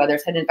Albino, a few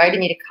others, had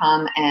invited me to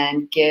come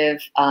and give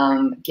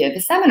a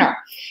seminar.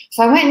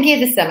 So I went and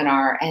gave the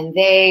seminar, and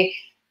they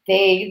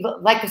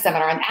liked the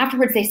seminar. And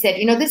afterwards they said,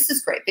 this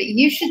is great, but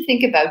you should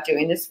think about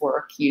doing this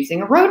work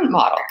using a rodent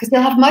model, because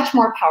they'll have much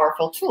more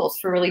powerful tools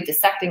for really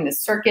dissecting the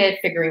circuit,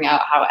 figuring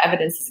out how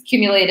evidence is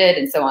accumulated,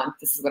 and so on.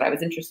 This is what I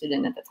was interested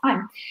in at the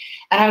time.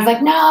 And I was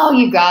like, no,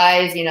 you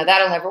guys,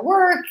 that'll never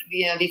work.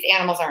 These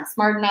animals aren't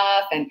smart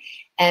enough.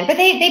 But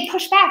they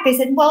pushed back. They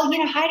said, well,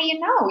 how do you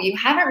know? You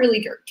haven't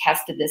really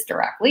tested this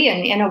directly.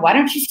 And why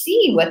don't you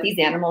see what these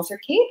animals are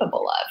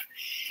capable of?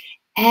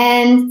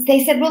 And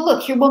they said, well,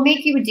 look, here, we'll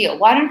make you a deal.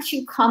 Why don't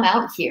you come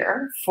out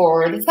here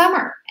for the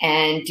summer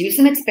and do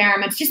some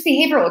experiments, just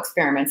behavioral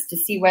experiments, to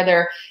see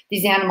whether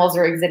these animals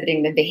are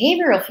exhibiting the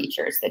behavioral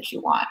features that you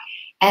want.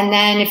 And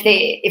then if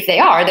they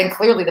are, then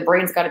clearly the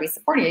brain's got to be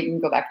supporting it. You can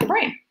go back to the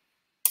brain.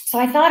 So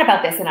I thought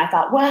about this, and I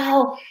thought,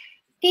 well,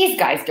 these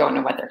guys don't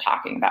know what they're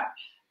talking about.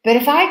 But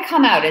if I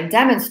come out and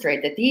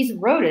demonstrate that these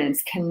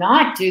rodents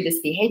cannot do this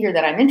behavior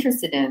that I'm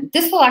interested in,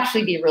 this will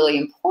actually be really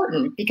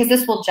important, because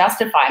this will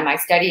justify my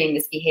studying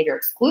this behavior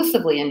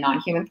exclusively in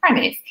non-human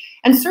primates.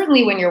 And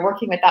certainly when you're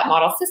working with that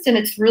model system,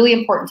 it's really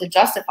important to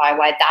justify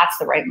why that's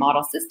the right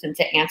model system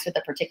to answer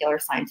the particular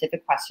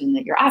scientific question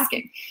that you're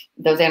asking.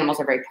 Those animals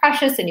are very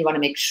precious, and you want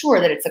to make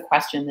sure that it's a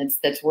question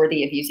that's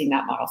worthy of using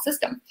that model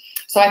system.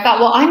 So I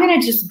thought, well, I'm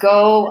going to just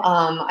go,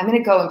 I'm going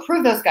to go and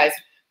prove those guys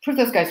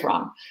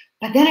wrong.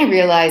 But then I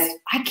realized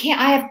I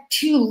have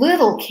 2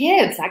 little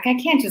kids. I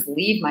can't just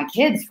leave my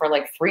kids for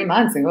like 3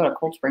 months and go to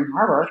Cold Spring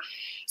Harbor.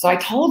 So I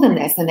told them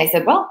this, and they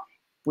said, well,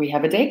 we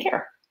have a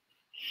daycare.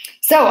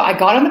 So I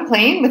got on the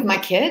plane with my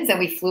kids, and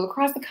we flew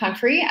across the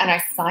country, and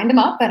I signed them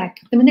up, and I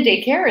put them in the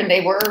daycare, and they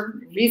were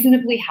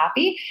reasonably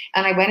happy.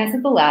 And I went into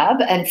the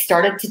lab and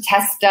started to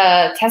test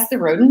the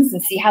rodents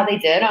and see how they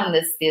did on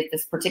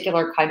this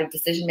particular kind of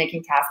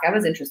decision-making task I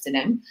was interested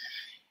in.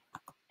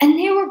 And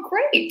they were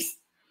great.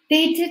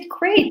 They did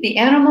great. The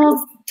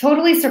animals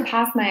totally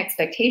surpassed my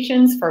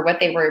expectations for what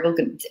they were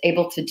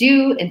able to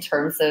do in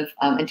terms of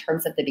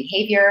the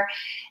behavior.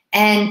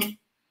 And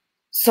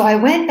so I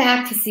went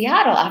back to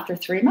Seattle after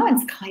 3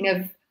 months, kind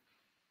of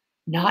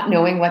not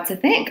knowing what to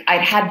think.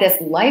 I'd had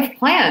this life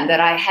plan that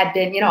I had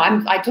been,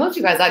 I told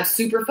you guys I'm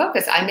super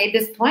focused. I made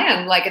this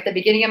plan like at the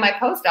beginning of my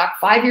postdoc.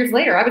 5 years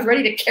later, I was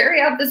ready to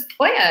carry out this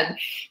plan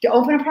to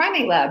open a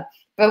primate lab.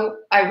 But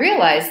I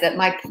realized that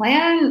my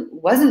plan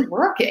wasn't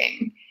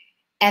working,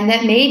 and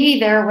that maybe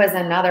there was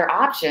another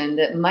option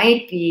that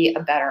might be a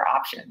better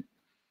option.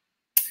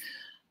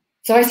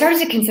 So I started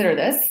to consider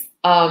this,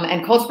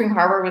 and Cold Spring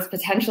Harbor was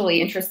potentially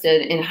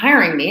interested in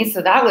hiring me,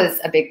 so that was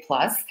a big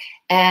plus.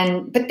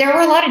 But there were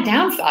a lot of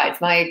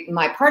downsides.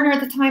 My partner at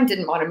the time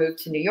didn't want to move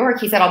to New York.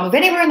 He said, I'll move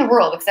anywhere in the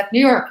world except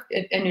New York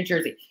and New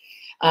Jersey.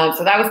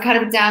 So that was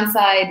kind of a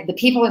downside. The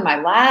people in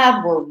my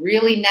lab were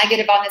really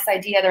negative on this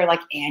idea. They're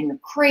like, Anne, you're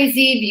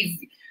crazy.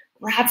 These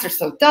rats are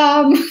so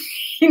dumb.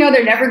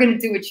 They're never going to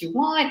do what you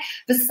want.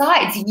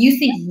 Besides, you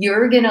think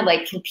you're going to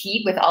like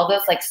compete with all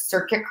those like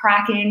circuit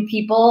cracking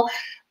people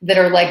that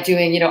are like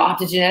doing,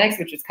 optogenetics,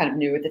 which was kind of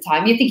new at the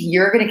time. You think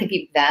you're going to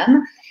compete with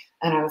them?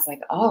 And I was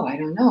like, oh, I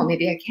don't know.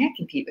 Maybe I can't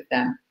compete with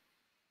them.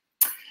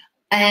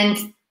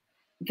 And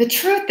the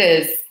truth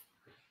is,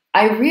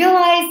 I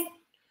realized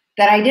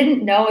that I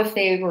didn't know if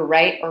they were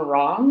right or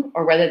wrong,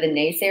 or whether the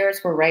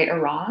naysayers were right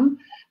or wrong.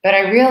 But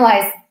I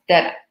realized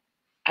that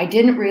I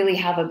didn't really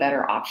have a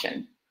better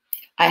option.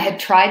 I had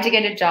tried to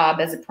get a job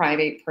as a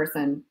primate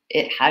person.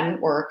 It hadn't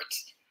worked.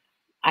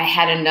 I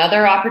had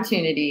another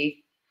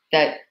opportunity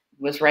that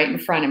was right in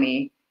front of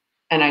me,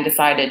 and I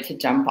decided to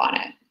jump on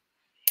it.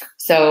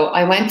 So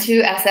I went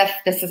to SF,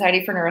 the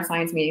Society for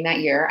Neuroscience meeting that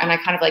year, and I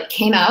kind of like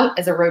came out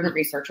as a rodent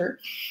researcher.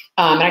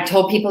 And I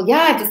told people,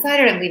 yeah, I've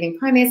decided I'm leaving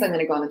primates. I'm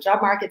going to go on the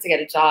job market to get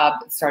a job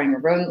starting a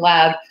rodent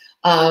lab.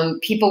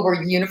 People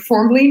were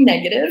uniformly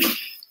negative.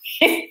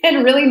 they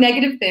said really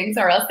negative things,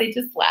 or else they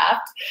just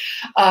laughed.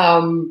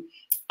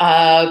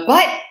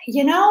 But,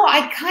 you know,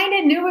 I kind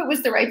of knew it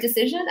was the right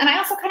decision. And I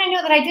also kind of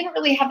knew that I didn't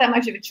really have that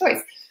much of a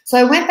choice. So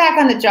I went back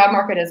on the job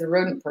market as a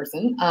rodent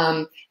person.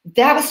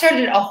 That was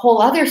started a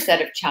whole other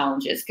set of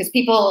challenges, because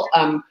people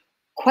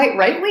quite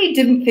rightly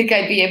didn't think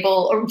I'd be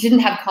able, or didn't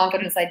have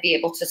confidence I'd be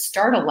able to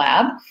start a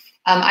lab.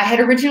 I had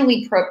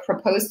originally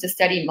proposed to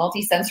study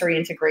multisensory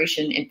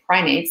integration in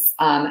primates,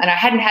 and I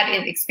hadn't had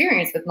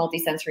experience with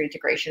multisensory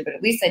integration, but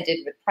at least I did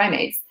with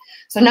primates.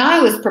 So now I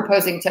was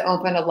proposing to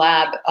open a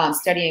lab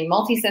studying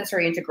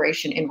multisensory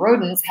integration in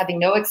rodents, having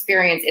no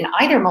experience in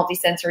either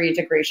multisensory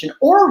integration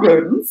or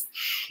rodents,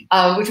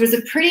 which was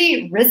a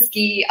pretty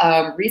risky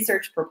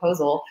research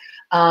proposal.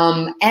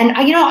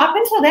 And you know, up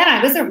until then,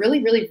 I was a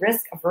really, really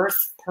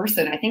risk-averse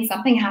person. I think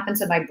something happened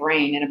to my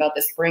brain in about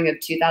the spring of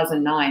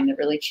 2009 that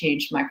really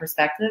changed my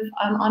perspective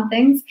on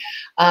things.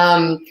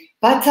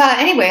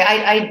 Anyway,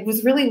 I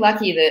was really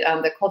lucky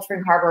that the Cold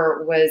Spring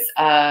Harbor was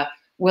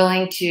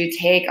willing to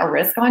take a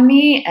risk on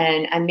me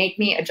and make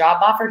me a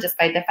job offer,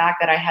 despite the fact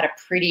that I had a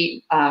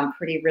pretty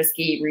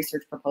risky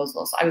research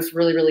proposal. So I was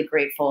really, really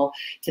grateful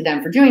to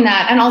them for doing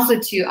that, and also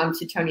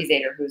to Tony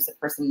Zader, who's the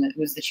person that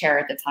was the chair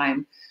at the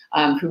time,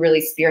 who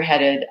really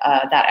spearheaded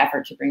that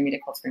effort to bring me to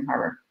Cold Spring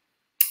Harbor.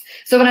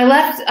 So when I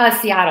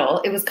left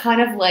Seattle, it was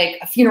kind of like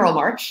a funeral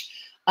march.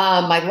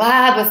 My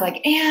lab was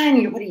like,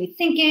 Anne, what are you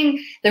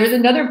thinking? There was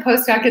another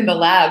postdoc in the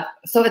lab.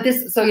 So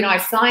you know, I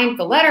signed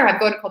the letter. I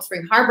go to Cold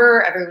Spring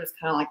Harbor. Everyone was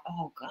kind of like,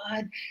 oh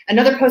God.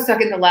 Another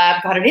postdoc in the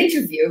lab got an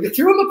interview. We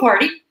threw him a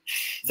party.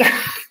 So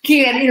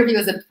he had an interview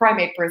as a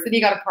primate person.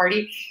 He got a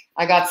party.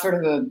 I got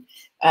sort of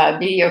a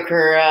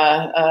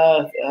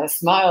mediocre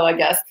smile, I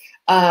guess.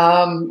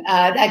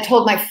 I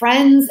told my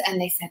friends,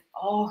 and they said,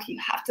 oh, you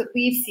have to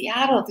leave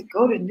Seattle to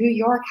go to New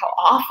York. How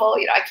awful.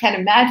 You know, I can't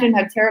imagine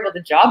how terrible the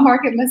job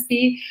market must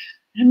be.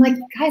 And I'm like,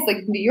 guys,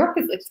 like New York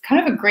is it's kind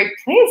of a great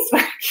place.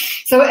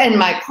 So, and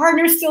my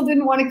partner still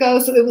didn't want to go.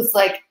 So it was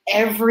like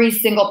every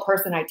single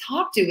person I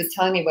talked to was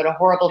telling me what a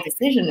horrible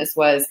decision this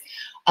was.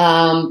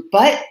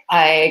 But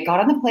I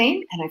got on the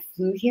plane and I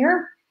flew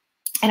here.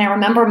 And I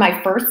remember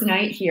my first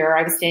night here,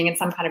 I was staying in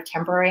some kind of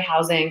temporary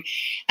housing.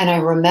 And I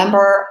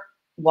remember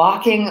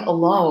walking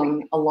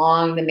alone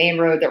along the main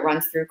road that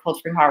runs through Cold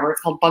Spring Harbor.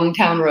 It's called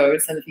Bungtown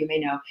Road, some of you may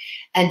know,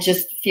 and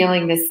just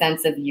feeling this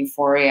sense of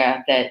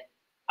euphoria that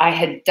I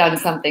had done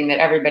something that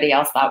everybody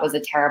else thought was a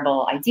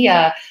terrible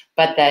idea,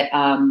 but that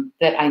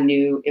that I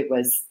knew it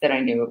was the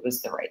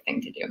right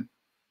thing to do.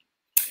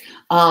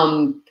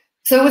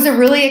 So it was a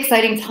really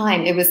exciting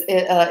time. It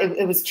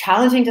was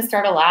challenging to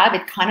start a lab.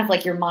 It kind of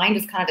like your mind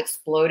was kind of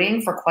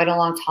exploding for quite a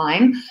long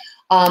time.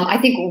 I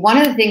think one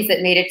of the things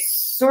that made it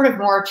sort of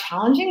more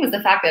challenging was the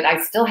fact that I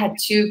still had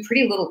two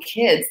pretty little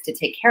kids to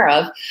take care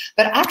of.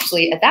 But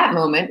actually, at that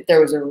moment,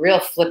 there was a real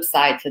flip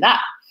side to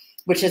that,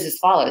 which is as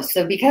follows.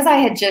 So because I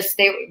had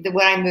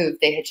when I moved,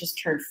 they had just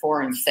turned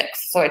 4 and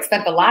 6. So I'd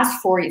spent the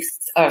last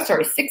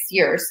 6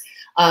 years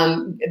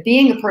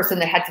being a person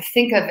that had to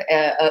think of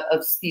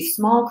these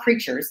small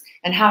creatures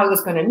and how I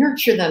was going to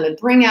nurture them and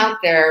bring out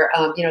their,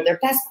 their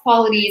best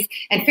qualities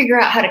and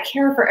figure out how to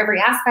care for every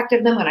aspect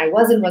of them when I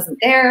wasn't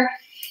there.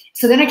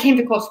 So then I came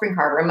to Cold Spring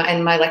Harbor,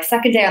 and my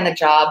second day on the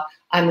job,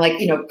 I'm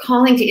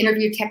calling to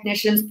interview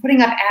technicians,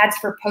 putting up ads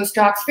for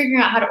postdocs,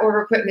 figuring out how to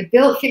order equipment,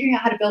 figuring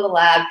out how to build a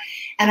lab.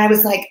 And I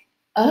was like,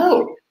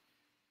 oh,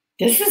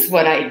 this is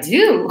what I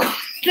do.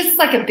 This is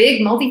like a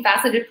big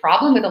multifaceted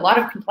problem with a lot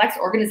of complex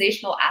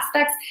organizational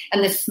aspects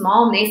and this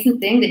small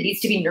nascent thing that needs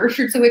to be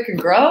nurtured so it can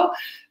grow.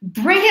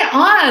 Bring it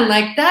on.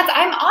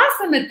 I'm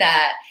awesome at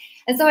that.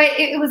 And so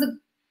it was a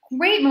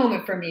great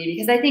moment for me,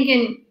 because I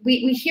think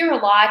we hear a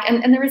lot,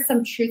 and there is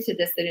some truth to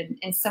this, that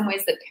in some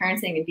ways that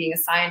parenting and being a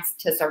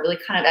scientist are really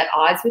kind of at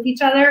odds with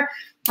each other.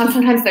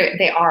 Sometimes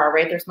they are,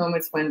 right? There's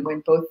moments when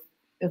both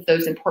of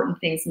those important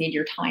things need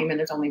your time and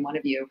there's only one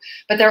of you.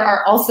 But there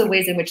are also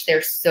ways in which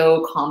they're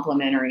so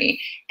complementary.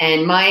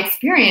 And my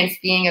experience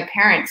being a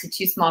parent to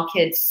two small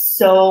kids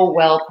so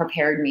well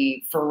prepared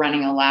me for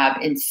running a lab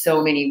in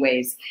so many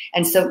ways.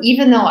 And so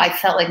even though I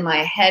felt like my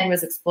head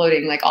was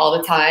exploding all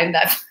the time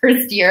that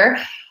first year,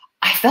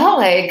 I felt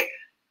like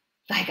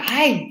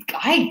I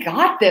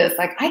got this,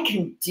 I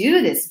can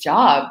do this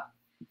job.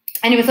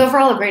 And it was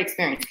overall a great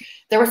experience.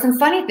 There were some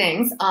funny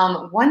things.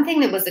 One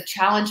thing that was a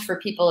challenge for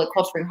people at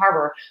Cold Spring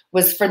Harbor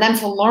was for them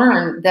to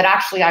learn that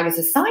actually I was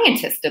a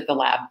scientist at the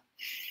lab.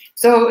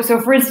 So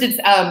for instance,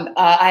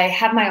 I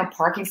have my own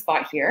parking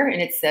spot here,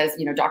 and it says,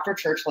 Dr.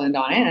 Churchland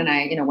on it. And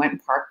I, went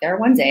and parked there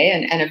one day,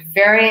 and a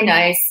very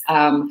nice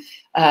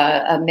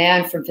a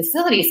man from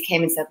facilities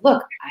came and said,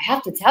 look, I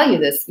have to tell you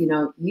this,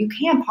 you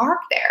can't park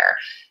there.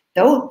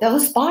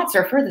 Those spots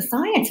are for the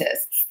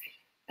scientists.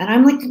 And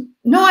I'm like,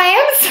 no, I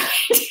am a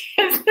scientist.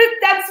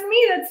 That's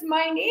me. That's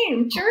my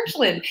name,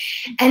 Churchland.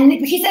 And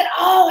he said,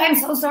 oh, I'm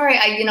so sorry.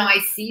 I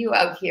see you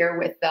out here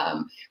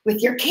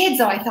with your kids.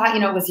 So I thought,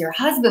 it was your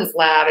husband's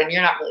lab, and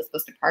you're not really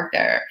supposed to park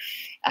there.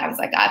 I was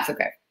like, that's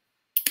okay.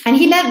 And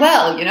he meant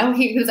well, you know,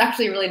 he was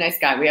actually a really nice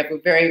guy. We have a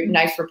very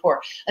nice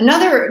rapport.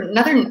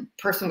 Another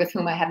person with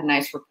whom I had a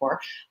nice rapport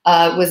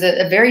was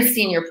a very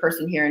senior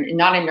person here, and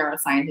not in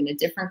neuroscience, in a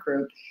different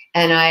group.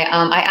 And I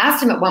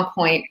asked him at one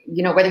point,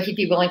 you know, whether he'd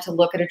be willing to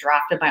look at a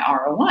draft of my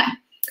R01.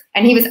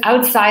 And he was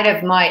outside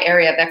of my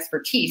area of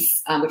expertise,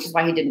 which is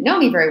why he didn't know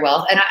me very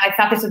well. And I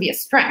thought this would be a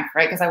strength,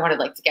 right? Because I wanted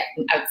like to get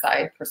an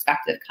outside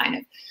perspective kind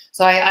of.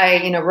 So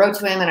I you know, wrote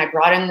to him and I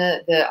brought him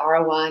the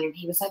R01, and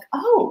he was like,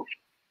 oh,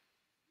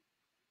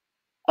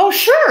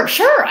 sure.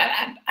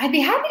 I'd be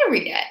happy to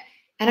read it.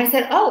 And I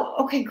said, oh,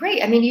 okay,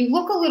 great. I mean, you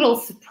look a little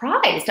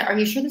surprised. Are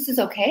you sure this is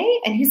okay?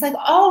 And he's like,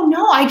 oh,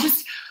 no, I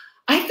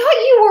thought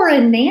you were a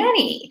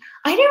nanny.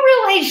 I didn't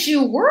realize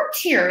you worked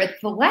here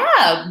at the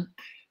lab.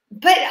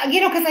 But,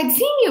 you know, because I'd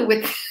seen you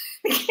with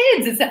the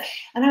kids and stuff.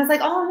 And I was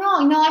like, oh,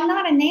 no, I'm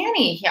not a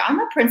nanny here. I'm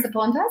a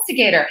principal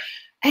investigator.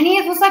 And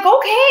he was like,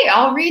 okay,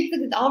 I'll read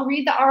the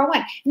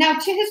R01. Now,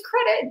 to his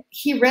credit,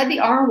 he read the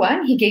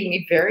R01. He gave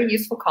me very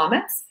useful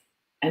comments.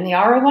 And the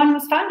R01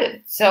 was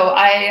funded. So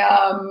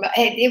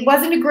it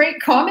wasn't a great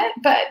comment,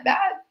 but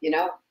that, you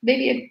know,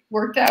 maybe it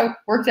worked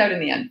out in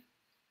the end.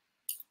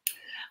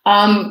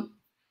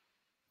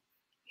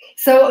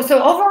 So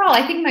overall,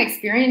 I think my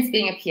experience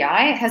being a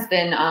PI has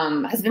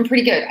been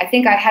pretty good. I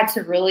think I had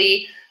to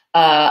really,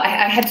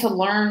 I had to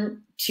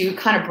learn to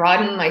kind of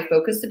broaden my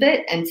focus a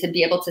bit and to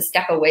be able to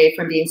step away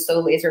from being so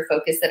laser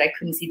focused that I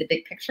couldn't see the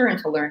big picture, and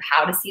to learn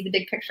how to see the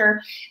big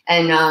picture.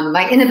 And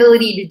my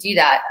inability to do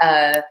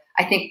that,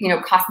 I think, you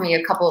know, cost me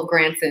a couple of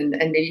grants and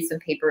maybe some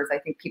papers. I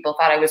think people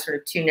thought I was sort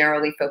of too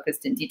narrowly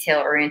focused and detail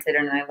oriented,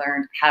 and I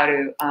learned how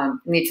to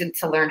needed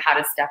to learn how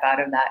to step out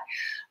of that.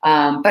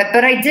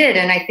 But I did,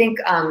 and I think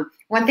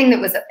one thing that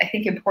was, I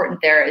think,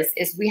 important there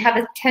is we have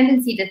a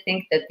tendency to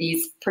think that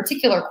these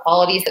particular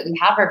qualities that we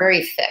have are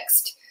very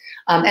fixed.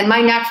 And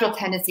my natural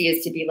tendency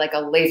is to be like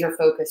a laser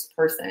focused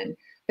person.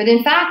 But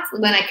in fact,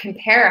 when I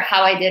compare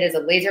how I did as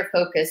a laser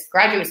focused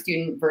graduate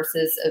student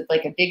versus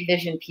like a big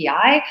vision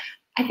PI,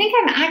 I think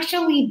I'm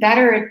actually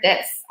better at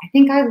this. I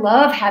think I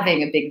love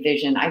having a big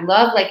vision. I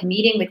love like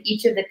meeting with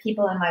each of the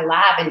people in my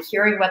lab and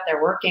hearing what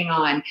they're working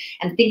on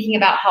and thinking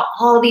about how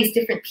all these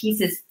different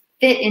pieces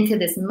fit into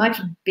this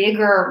much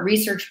bigger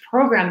research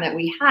program that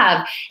we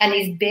have, and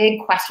these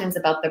big questions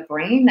about the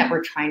brain that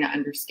we're trying to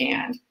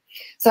understand.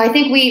 So I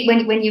think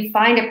when you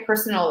find a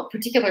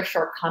particular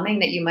shortcoming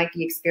that you might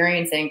be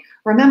experiencing,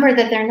 remember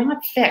that they're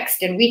not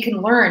fixed, and we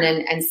can learn.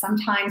 And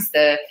sometimes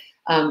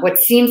what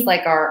seems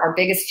like our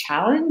biggest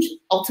challenge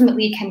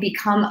ultimately can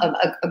become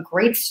a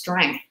great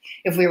strength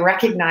if we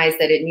recognize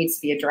that it needs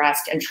to be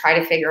addressed and try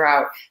to figure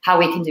out how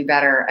we can do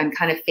better and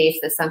kind of face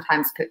the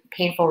sometimes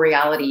painful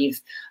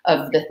realities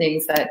of the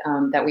things that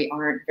we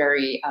aren't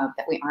very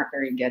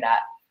good at.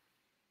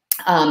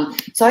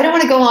 So I don't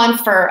want to go on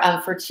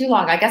for too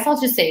long. I guess I'll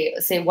just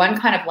say one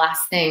kind of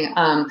last thing.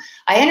 I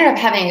ended up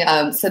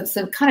having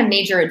some kind of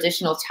major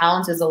additional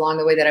challenges along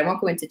the way that I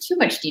won't go into too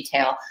much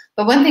detail.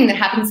 But one thing that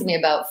happened to me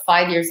about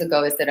 5 years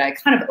ago is that I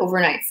kind of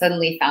overnight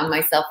suddenly found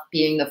myself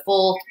being the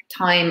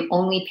full-time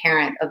only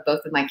parent of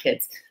both of my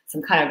kids.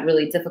 Some kind of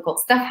really difficult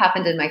stuff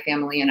happened in my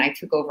family, and I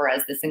took over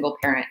as the single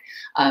parent,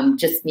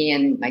 just me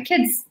and my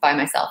kids by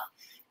myself.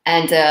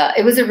 And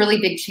it was a really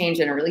big change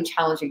and a really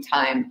challenging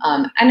time.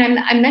 And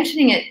I'm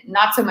mentioning it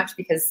not so much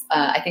because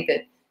I think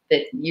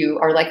that you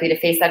are likely to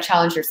face that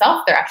challenge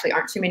yourself. There actually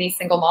aren't too many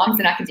single moms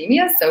in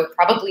academia, so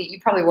you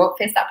probably won't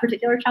face that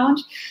particular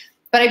challenge.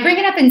 But I bring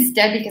it up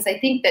instead because I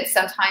think that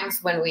sometimes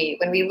when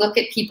we look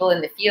at people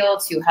in the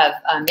field who have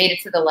made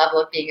it to the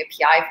level of being a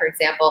PI, for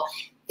example,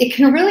 it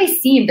can really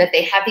seem that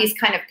they have these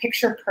kind of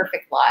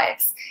picture-perfect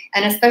lives.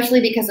 And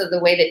especially because of the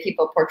way that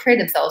people portray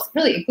themselves,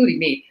 really including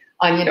me,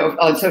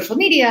 on social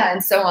media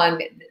and so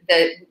on,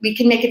 that we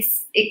can make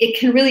it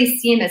can really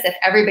seem as if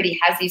everybody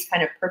has these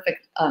kind of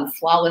perfect,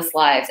 flawless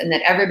lives, and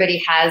that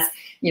everybody has,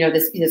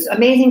 this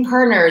amazing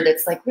partner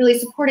that's like really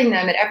supporting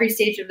them at every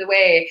stage of the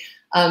way.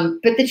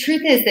 But the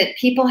truth is that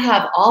people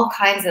have all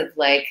kinds of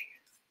like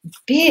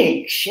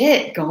big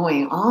shit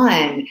going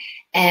on.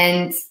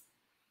 And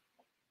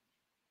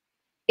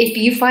if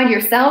you find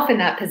yourself in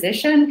that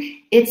position,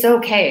 it's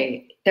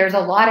okay. There's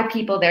a lot of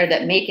people there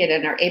that make it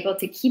and are able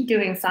to keep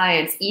doing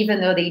science,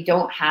 even though they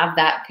don't have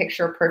that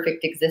picture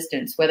perfect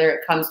existence, whether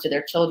it comes to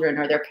their children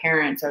or their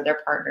parents or their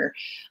partner.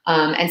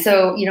 And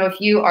so,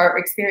 if you are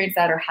experienced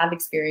that or have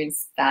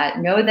experienced that,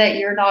 know that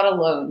you're not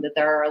alone, that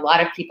there are a lot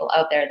of people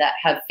out there that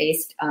have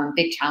faced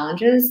big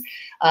challenges,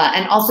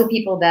 and also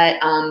people that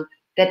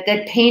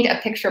paint a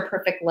picture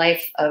perfect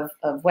life of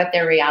what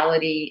their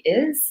reality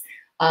is,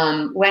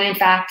 when in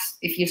fact,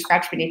 if you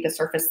scratch beneath the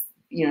surface,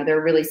 there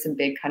are really some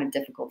big kind of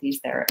difficulties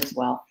there as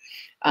well.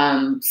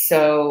 I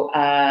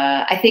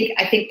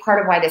think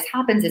part of why this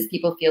happens is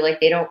people feel like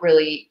they don't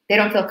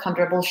feel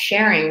comfortable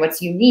sharing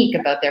what's unique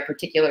about their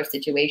particular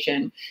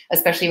situation,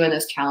 especially when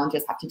those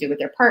challenges have to do with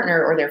their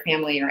partner or their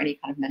family or any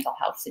kind of mental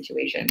health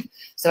situation.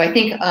 So I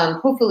think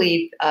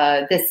hopefully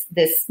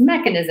this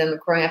mechanism of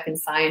growing up in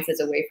science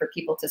is a way for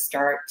people to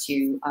start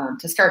to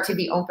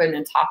be open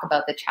and talk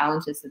about the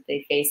challenges that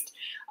they faced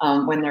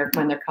when they're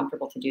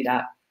comfortable to do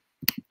that.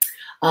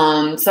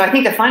 So I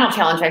think the final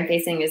challenge I'm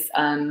facing is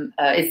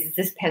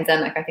this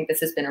pandemic. I think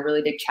this has been a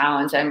really big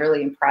challenge. I'm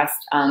really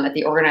impressed at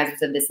the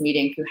organizers of this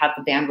meeting who have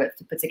the bandwidth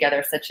to put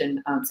together such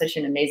an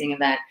amazing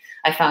event.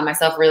 I found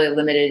myself really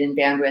limited in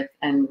bandwidth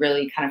and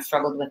really kind of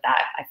struggled with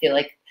that. I feel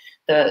like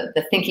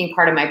the thinking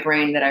part of my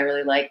brain that I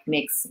really like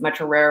makes much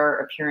rarer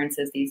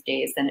appearances these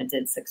days than it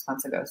did 6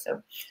 months ago.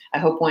 So I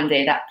hope one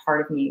day that part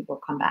of me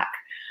will come back.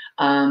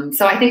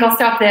 So I think I'll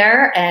stop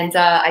there, and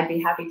I'd be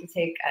happy to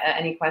take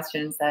any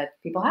questions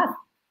that people have.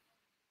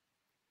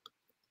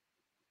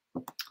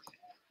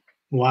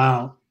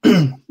 Wow,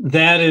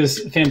 that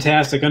is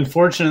fantastic.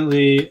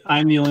 Unfortunately,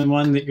 I'm the only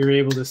one that you're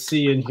able to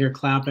see and hear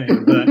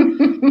clapping, but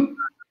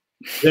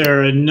there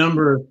are a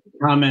number of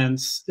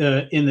comments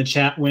in the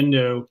chat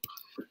window.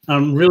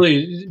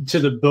 Really, to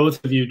the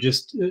both of you,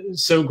 just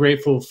so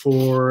grateful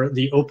for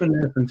the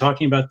openness and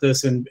talking about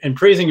this and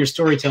praising your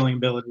storytelling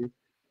ability.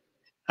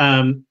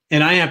 And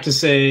I have to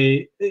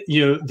say,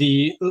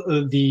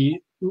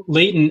 the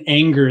latent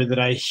anger that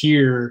I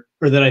hear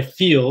or that I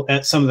feel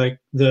at some of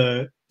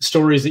the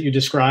stories that you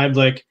described,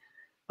 like,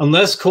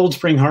 unless Cold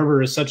Spring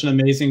Harbor is such an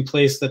amazing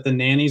place that the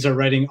nannies are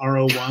writing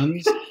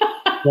R01s,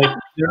 like,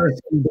 there are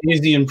some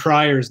Bayesian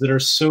priors that are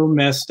so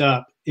messed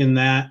up in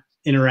that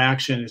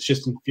interaction. It's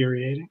just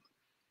infuriating.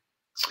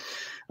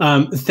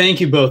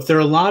 Thank you both. There are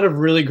a lot of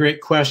really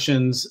great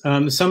questions.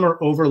 Some are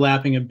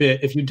overlapping a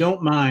bit. If you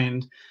don't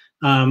mind,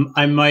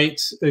 I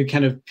might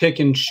kind of pick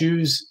and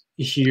choose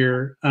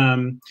here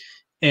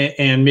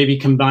and maybe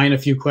combine a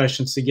few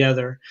questions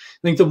together.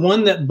 I think the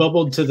one that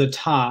bubbled to the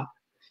top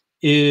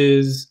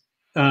is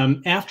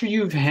after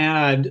you've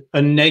had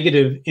a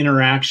negative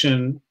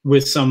interaction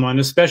with someone,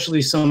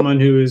 especially someone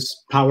who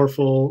is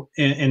powerful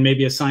and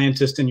maybe a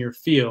scientist in your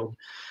field,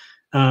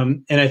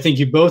 and I think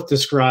you both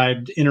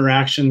described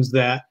interactions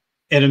that,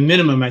 at a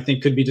minimum, I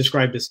think could be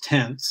described as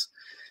tense.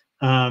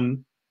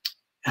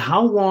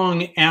 How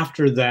long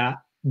after that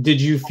did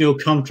you feel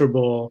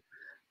comfortable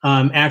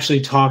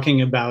actually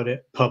talking about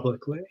it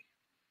publicly?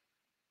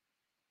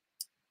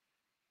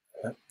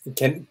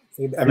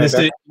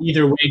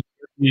 Either way,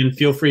 and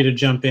feel free to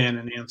jump in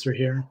and answer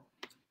here.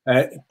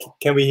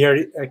 Can we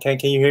hear? Can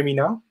you hear me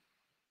now?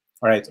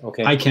 All right.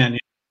 Okay. I can.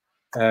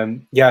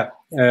 Yeah,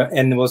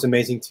 and it was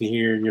amazing to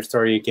hear your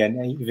story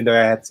again, even though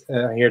I had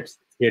heard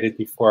it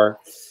before.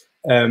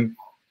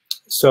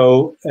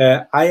 So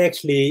I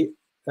actually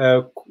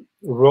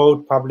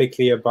wrote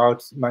publicly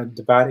about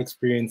the bad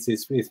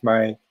experiences with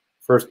my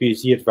first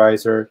PhD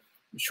advisor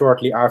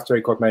shortly after I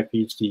got my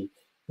PhD.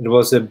 It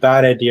was a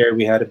bad idea.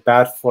 We had a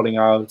bad falling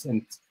out,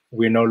 and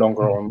we're no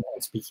longer on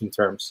speaking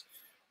terms.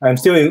 I'm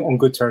still on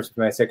good terms with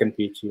my second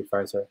PhD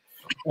advisor.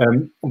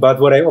 But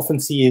what I often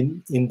see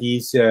in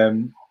these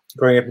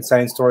growing up in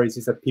science stories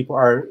is that people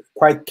are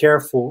quite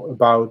careful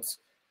about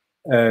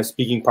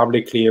speaking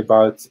publicly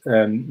about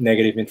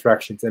negative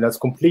interactions, and that's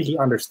completely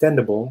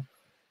understandable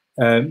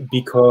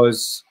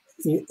because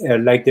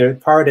like the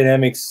power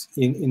dynamics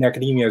in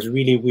academia is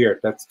really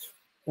weird. That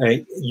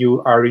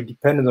you are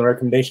dependent on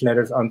recommendation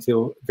letters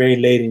until very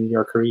late in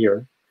your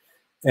career,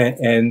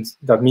 and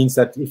that means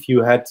that if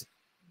you had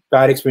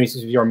bad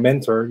experiences with your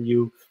mentor,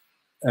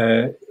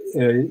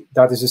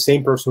 that is the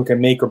same person who can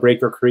make or break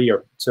your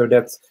career. So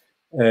that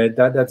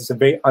is a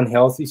very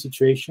unhealthy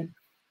situation.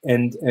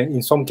 And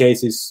in some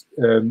cases,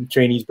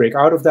 trainees break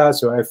out of that.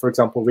 So I've, for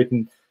example,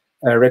 written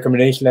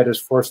recommendation letters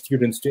for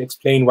students to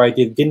explain why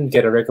they didn't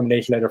get a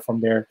recommendation letter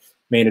from their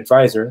main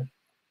advisor.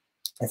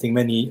 I think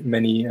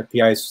many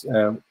PIs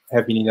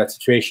have been in that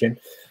situation.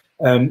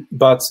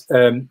 But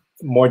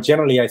more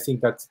generally, I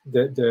think that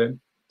the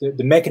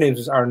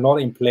mechanisms are not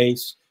in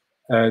place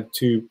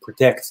to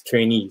protect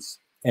trainees.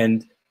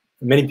 And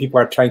many people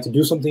are trying to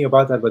do something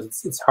about that, but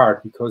it's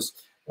hard because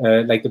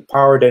like the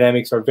power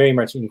dynamics are very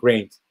much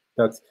ingrained.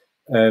 That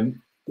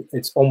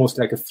it's almost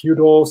like a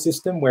feudal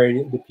system where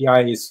the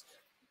PI is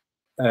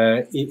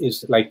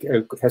like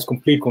has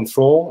complete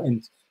control,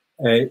 and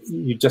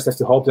you just have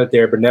to hope that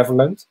they're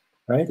benevolent,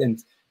 right?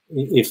 And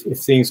if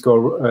things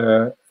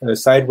go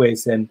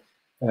sideways, then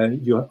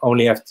you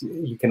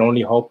can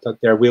only hope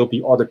that there will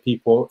be other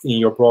people in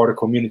your broader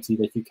community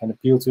that you can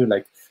appeal to,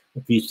 like a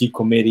PhD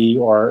committee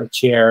or a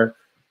chair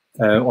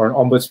or an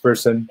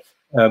ombudsperson.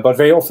 But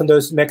very often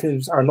those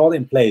mechanisms are not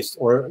in place,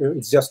 or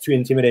it's just too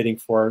intimidating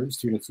for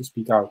students to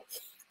speak out.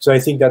 So I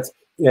think that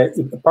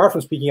apart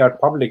from speaking out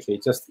publicly,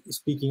 just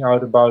speaking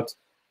out about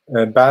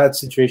bad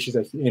situations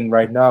that you're in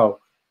right now,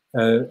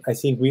 I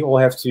think we all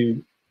have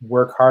to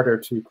work harder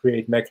to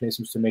create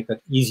mechanisms to make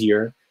that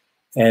easier.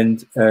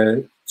 And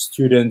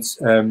students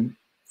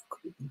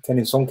can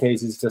in some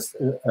cases just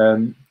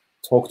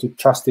talk to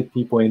trusted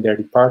people in their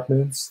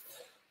departments.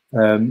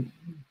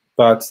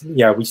 But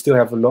yeah, we still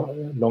have a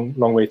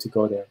long way to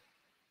go there.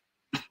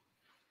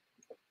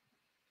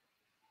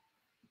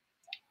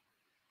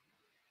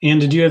 Anne,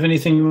 did you have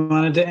anything you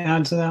wanted to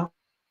add to that?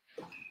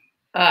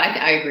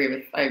 I agree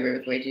with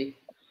Weiji.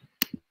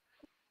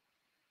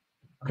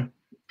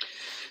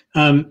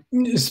 Okay.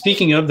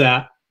 Speaking of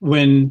that,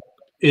 when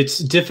it's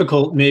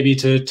difficult maybe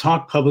to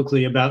talk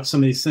publicly about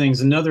some of these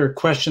things, another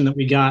question that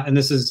we got, and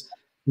this is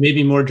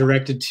maybe more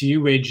directed to you,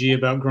 Weiji,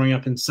 about growing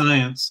up in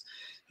science.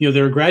 You know,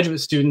 there are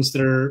graduate students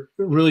that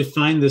really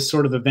find this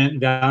sort of event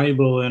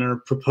valuable and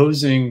are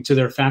proposing to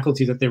their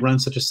faculty that they run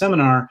such a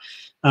seminar.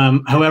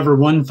 However,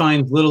 one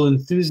finds little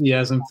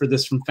enthusiasm for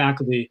this from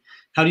faculty.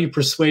 How do you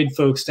persuade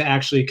folks to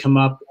actually come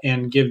up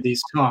and give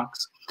these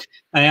talks?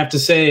 I have to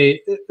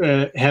say,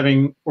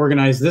 having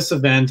organized this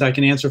event, I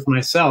can answer for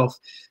myself.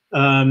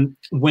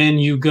 When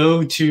you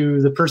go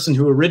to the person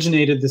who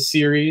originated the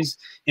series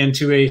and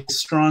to a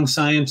strong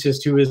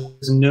scientist who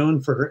is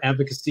known for her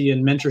advocacy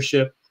and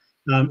mentorship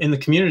in the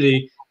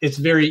community, it's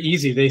very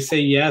easy. They say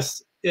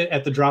yes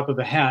at the drop of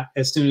a hat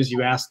as soon as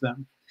you ask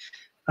them.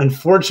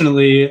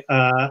 Unfortunately,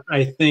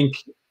 I think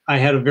I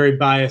had a very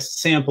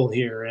biased sample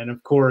here. And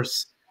of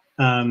course,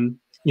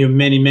 you know,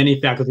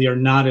 many faculty are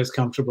not as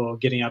comfortable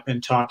getting up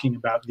and talking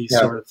about these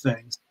sort of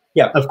things.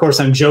 Yeah. Of course,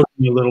 I'm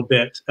joking a little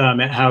bit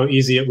at how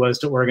easy it was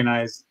to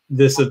organize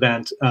this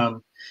event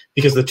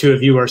because the two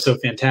of you are so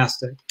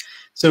fantastic.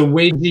 So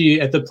Weiji,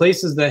 at the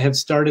places that have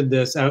started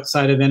this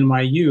outside of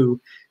NYU,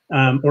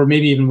 or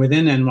maybe even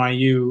within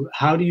NYU,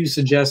 how do you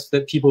suggest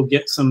that people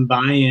get some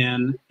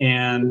buy-in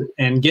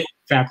and get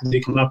faculty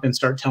to come up and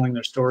start telling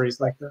their stories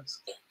like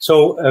this?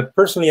 So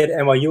personally at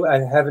NYU, I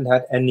haven't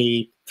had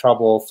any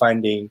trouble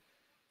finding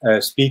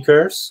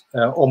speakers.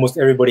 Almost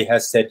everybody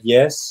has said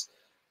yes.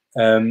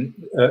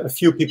 A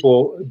few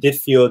people did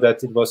feel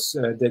that it was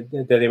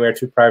that they were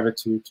too private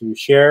to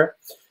share,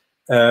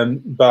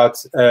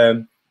 but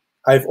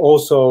I've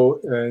also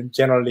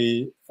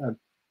generally,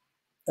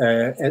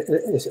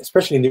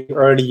 especially in the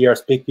early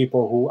years, picked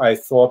people who I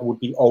thought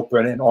would be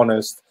open and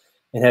honest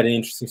and had an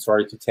interesting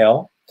story to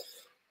tell.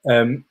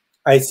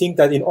 I think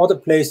that in other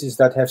places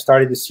that have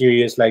started a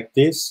series like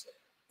this,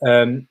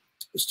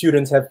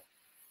 students have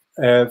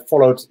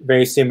followed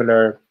very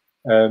similar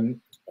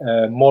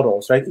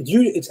models, right?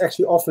 It's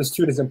actually often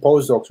students and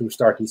postdocs who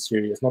start these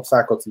series, not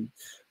faculty.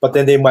 But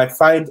then they might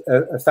find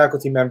a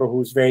faculty member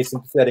who's very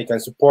sympathetic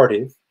and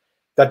supportive.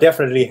 That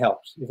definitely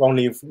helps, if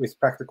only with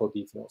practical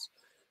details,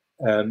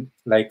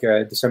 like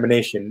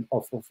dissemination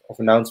of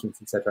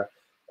announcements, etc.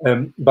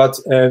 But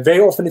very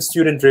often it's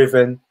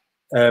student-driven,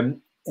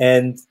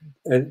 and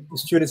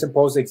students and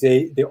postdocs,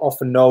 they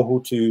often know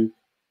who to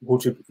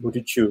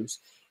choose.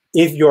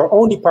 If your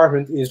own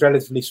department is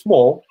relatively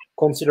small,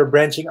 consider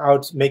branching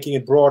out, making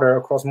it broader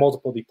across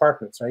multiple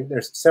departments, right?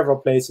 There's several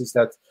places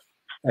that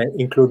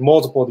include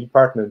multiple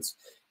departments.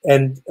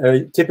 And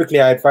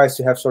typically I advise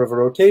to have sort of a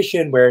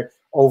rotation where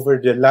over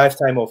the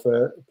lifetime of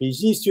a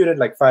PhD student,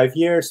 like 5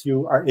 years,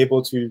 you are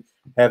able to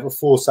have a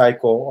full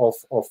cycle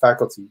of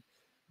faculty.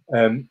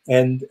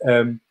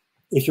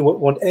 If you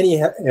want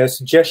any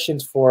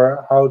suggestions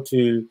for how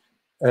to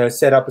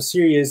set up a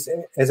series,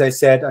 as I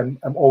said,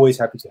 I'm always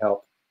happy to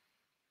help.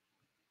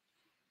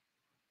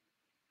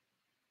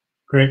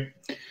 Great.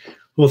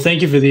 Well,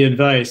 thank you for the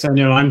advice. I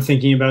know I'm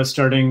thinking about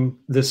starting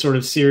this sort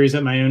of series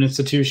at my own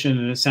institution,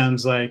 and it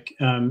sounds like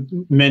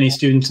many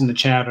students in the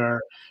chat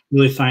are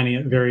really finding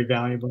it very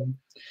valuable.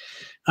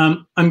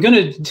 I'm going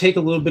to take a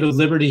little bit of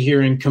liberty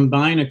here and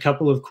combine a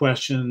couple of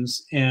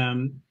questions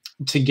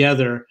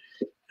together.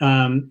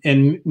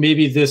 And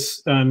maybe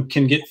this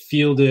can get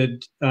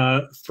fielded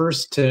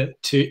first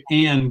to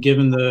Anne,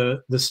 given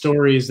the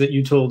stories that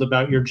you told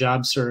about your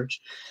job search.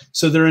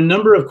 So there are a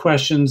number of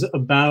questions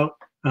about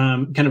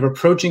kind of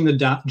approaching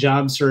the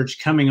job search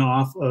coming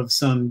off of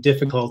some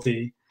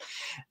difficulty.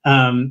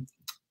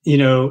 You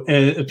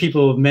know,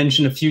 people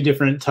mention a few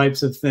different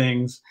types of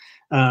things,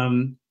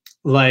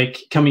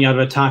 like coming out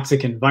of a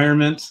toxic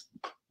environment.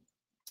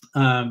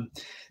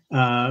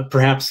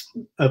 Perhaps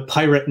a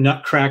pirate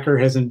nutcracker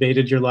has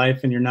invaded your life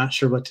and you're not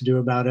sure what to do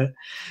about it.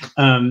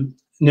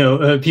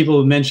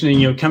 People mentioning,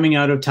 you know, coming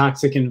out of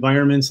toxic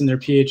environments in their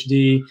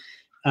PhD.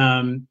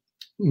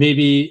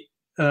 Maybe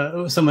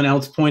someone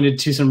else pointed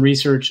to some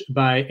research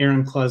by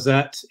Aaron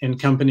Clausette and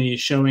company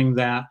showing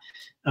that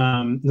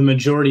the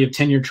majority of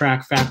tenure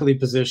track faculty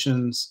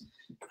positions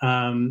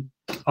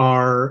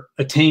are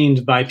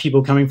attained by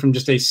people coming from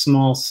just a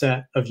small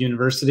set of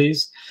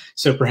universities.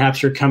 So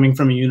perhaps you're coming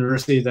from a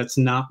university that's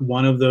not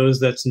one of those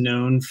that's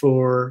known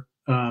for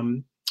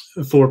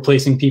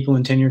placing people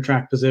in tenure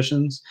track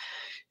positions.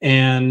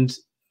 And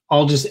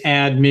I'll just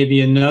add maybe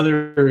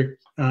another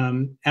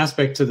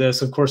aspect to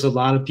this. Of course, a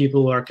lot of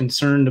people are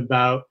concerned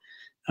about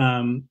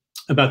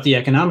the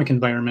economic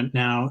environment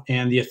now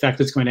and the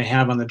effect it's going to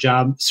have on the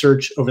job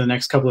search over the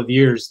next couple of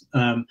years,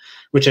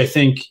 which I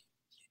think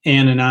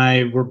Anne and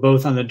I were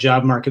both on the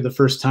job market the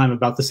first time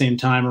about the same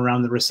time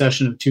around the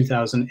recession of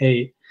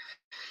 2008.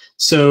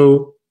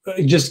 So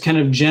just kind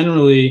of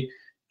generally,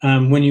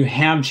 when you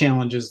have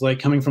challenges like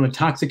coming from a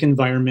toxic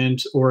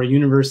environment or a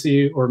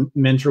university or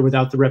mentor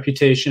without the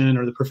reputation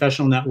or the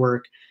professional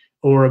network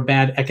or a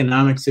bad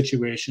economic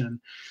situation,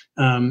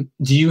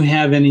 do you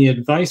have any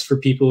advice for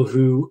people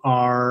who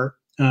are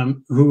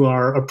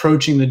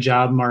approaching the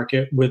job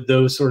market with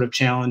those sort of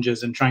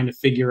challenges and trying to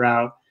figure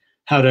out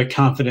how to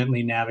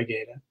confidently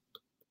navigate it?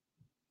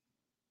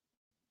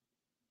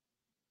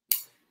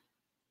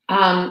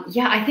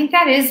 Yeah, I think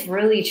that is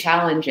really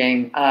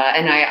challenging,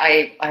 and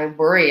I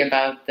worry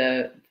about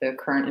the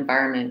current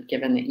environment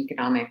given the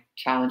economic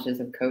challenges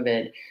of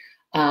COVID.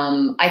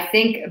 I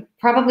think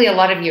probably a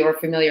lot of you are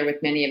familiar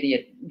with many of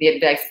the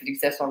advice that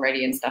exists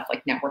already and stuff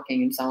like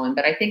networking and so on.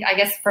 But I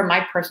guess from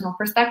my personal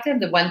perspective,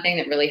 the one thing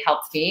that really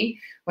helped me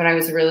when I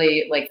was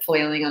really like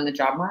flailing on the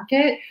job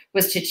market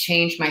was to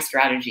change my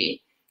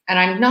strategy. And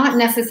I'm not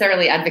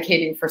necessarily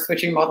advocating for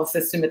switching model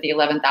system at the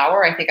 11th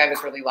hour. I think I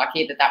was really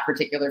lucky that that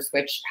particular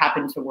switch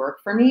happened to work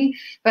for me.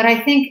 But I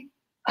think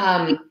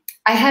I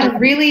had a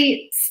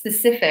really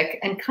specific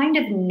and kind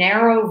of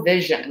narrow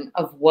vision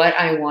of what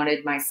I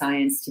wanted my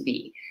science to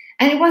be.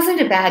 And it wasn't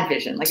a bad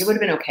vision. Like, it would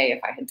have been okay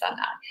if I had done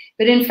that.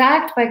 But in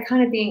fact, by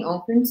kind of being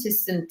open to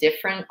some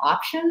different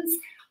options,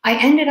 I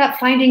ended up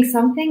finding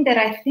something that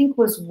I think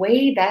was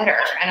way better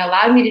and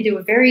allowed me to do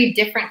a very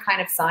different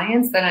kind of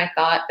science than I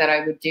thought that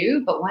I would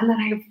do, but one that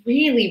I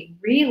really,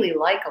 really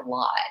like a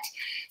lot.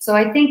 So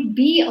I think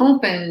be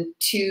open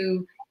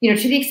to,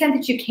 to the extent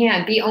that you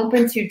can, be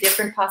open to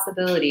different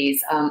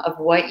possibilities of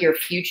what your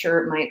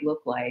future might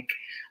look like.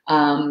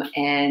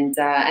 And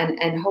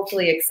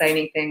hopefully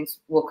exciting things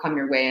will come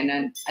your way.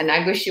 And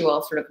I wish you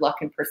all sort of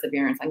luck and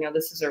perseverance. I know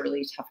this is a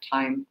really tough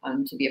time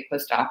to be a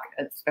postdoc,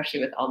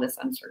 especially with all this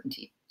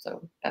uncertainty.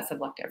 So best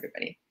of luck to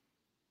everybody.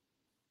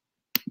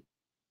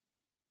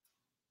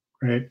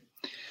 Great.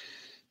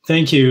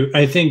 Thank you.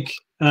 I think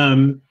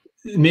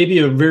maybe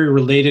a very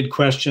related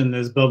question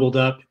that's bubbled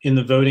up in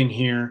the voting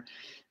here,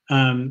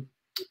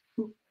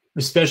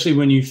 especially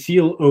when you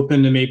feel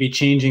open to maybe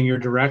changing your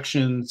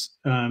directions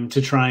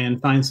to try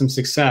and find some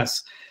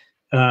success.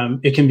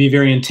 It can be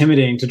very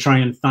intimidating to try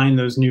and find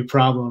those new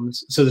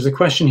problems. So there's a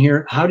question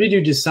here: how did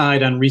you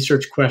decide on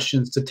research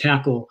questions to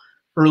tackle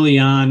early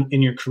on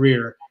in your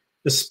career,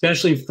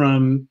 especially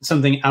from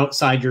something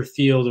outside your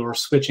field or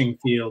switching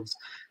fields?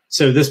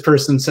 So this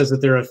person says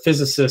that they're a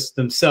physicist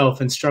themselves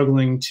and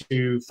struggling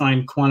to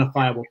find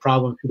quantifiable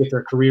problems to get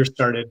their career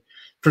started,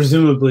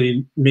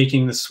 presumably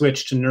making the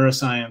switch to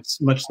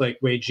neuroscience, much like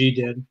Wei Ji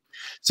did.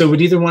 So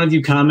would either one of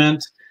you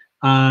comment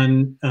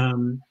on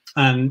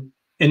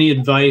any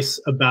advice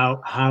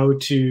about how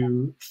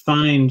to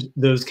find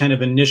those kind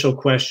of initial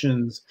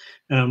questions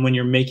when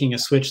you're making a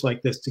switch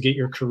like this to get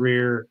your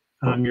career,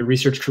 your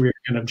research career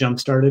kind of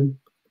jump-started?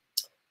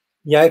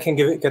 Yeah, I can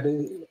give that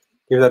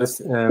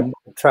a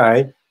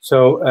try.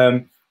 So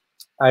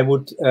I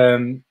would,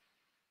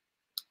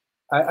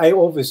 I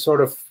always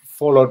sort of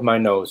followed my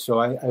nose. So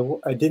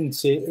I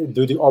didn't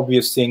do the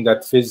obvious thing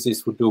that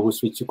physicists would do who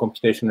switch to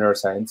computational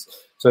neuroscience.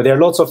 So there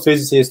are lots of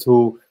physicists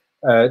who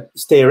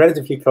stay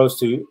relatively close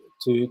to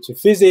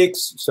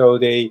physics. So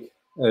they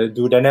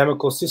do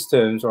dynamical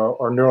systems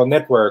or neural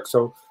networks.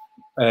 So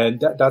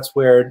that's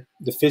where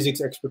the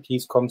physics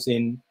expertise comes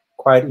in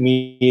quite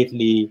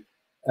immediately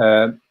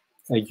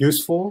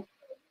useful.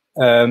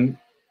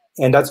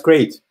 And that's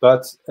great,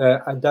 but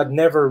that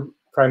never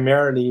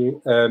primarily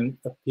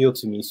appealed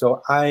to me.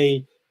 So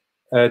I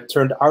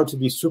turned out to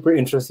be super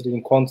interested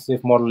in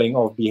quantitative modeling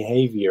of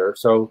behavior.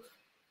 So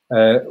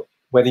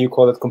whether you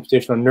call it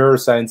computational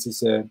neuroscience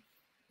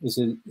is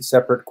a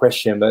separate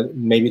question, but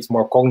maybe it's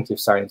more cognitive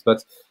science.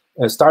 But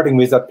starting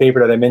with that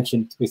paper that I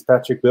mentioned with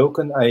Patrick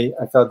Wilken,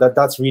 I felt that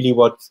that's really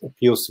what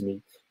appeals to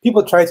me.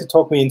 People tried to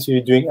talk me into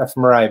doing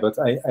fMRI, but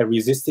I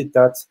resisted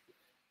that,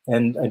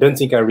 and I don't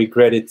think I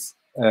regretted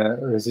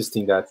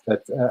resisting that.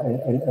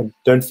 I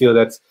don't feel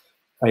that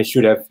I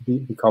should have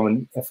become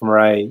an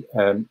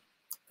fMRI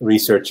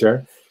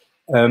researcher.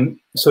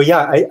 So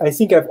yeah, I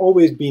think I've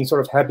always been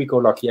sort of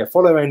happy-go-lucky. I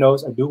follow my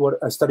nose.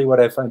 I study what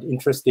I find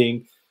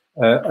interesting.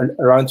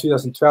 Around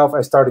 2012,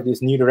 I started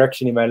this new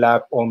direction in my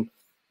lab on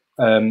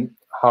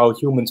how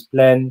humans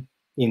plan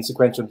in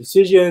sequential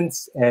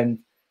decisions, and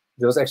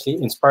it was actually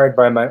inspired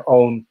by my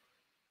own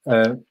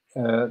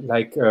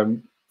like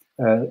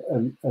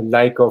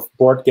of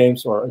board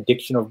games or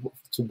addiction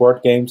to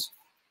board games.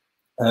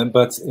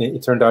 But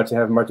it turned out to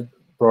have much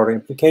broader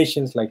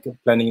implications. Like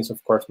planning is,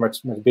 of course,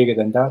 much bigger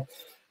than that.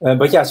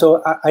 But yeah,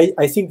 so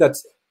I think that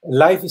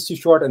life is too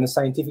short and the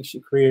scientific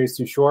career is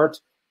too short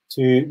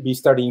to be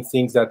studying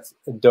things that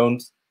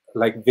don't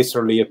like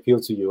viscerally appeal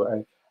to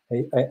you.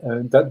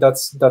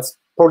 That's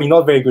probably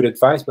not very good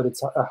advice, but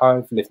it's how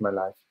I've lived my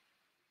life.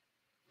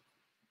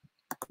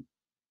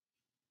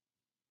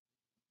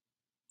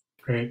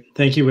 Great,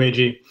 thank you, Wei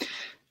Ji.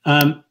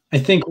 I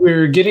think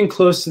we're getting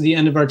close to the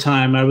end of our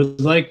time. I would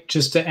like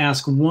just to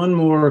ask one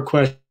more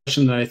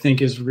question that I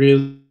think is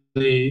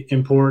really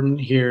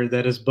important here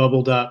that has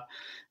bubbled up.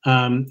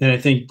 And I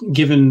think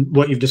given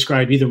what you've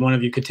described, either one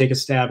of you could take a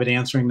stab at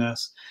answering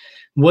this.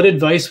 What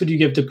advice would you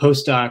give to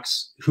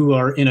postdocs who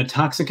are in a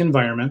toxic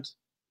environment,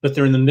 but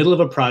they're in the middle of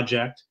a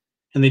project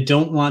and they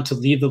don't want to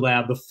leave the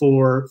lab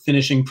before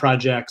finishing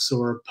projects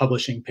or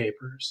publishing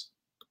papers?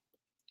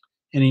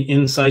 Any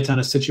insights on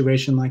a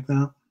situation like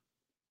that?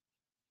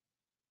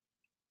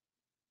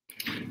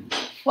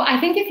 Well,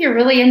 I think if you're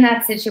really in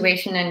that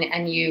situation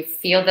and you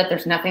feel that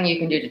there's nothing you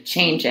can do to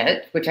change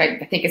it, which I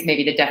think is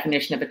maybe the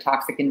definition of a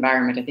toxic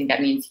environment, I think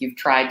that means you've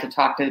tried to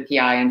talk to the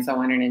PI and so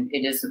on, and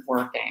it isn't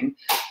working.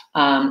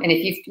 And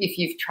if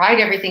you've tried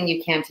everything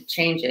you can to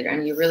change it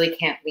and you really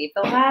can't leave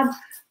the lab,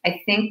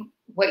 I think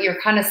what you're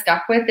kind of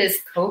stuck with is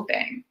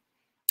coping.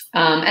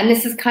 And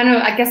this is kind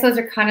of, I guess those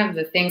are kind of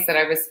the things that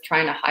I was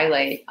trying to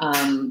highlight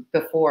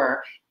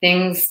before.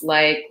 Things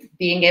like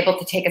being able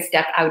to take a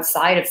step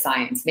outside of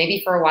science. Maybe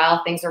for a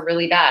while things are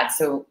really bad.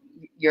 So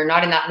you're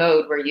not in that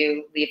mode where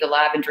you leave the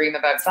lab and dream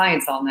about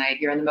science all night.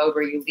 You're in the mode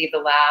where you leave the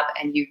lab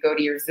and you go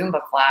to your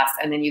Zumba class,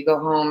 and then you go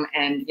home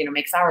and, you know,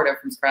 make sourdough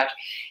from scratch,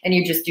 and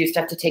you just do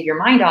stuff to take your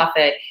mind off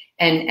it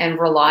and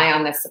rely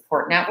on the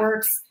support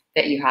networks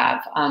that you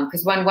have.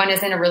 Because when one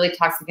is in a really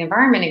toxic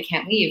environment and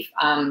can't leave,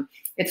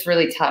 it's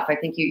really tough. I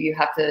think you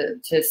have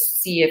to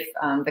see if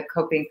the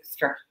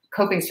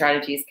coping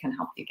strategies can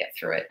help you get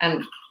through it.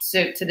 And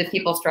so to the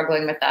people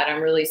struggling with that,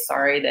 I'm really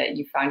sorry that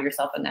you found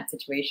yourself in that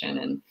situation,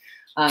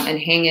 and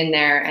hang in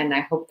there. And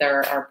I hope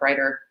there are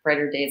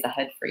brighter days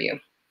ahead for you.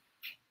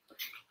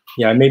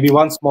 Yeah, maybe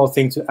one small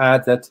thing to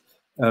add, that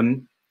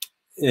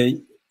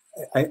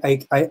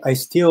I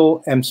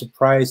still am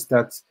surprised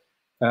that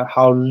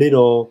how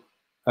little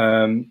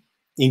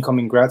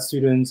incoming grad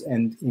students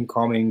and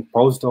incoming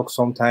postdocs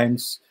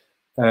sometimes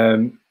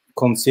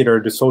consider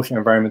the social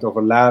environment of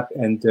a lab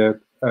and the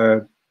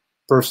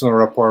personal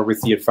rapport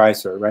with the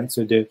advisor, right?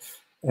 So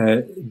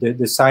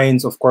the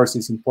science, of course,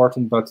 is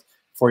important, but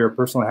for your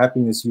personal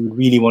happiness, you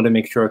really want to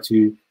make sure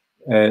to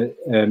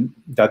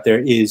that there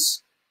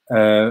is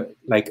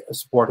like a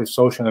supportive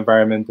social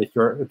environment, that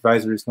your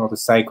advisor is not a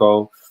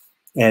psycho.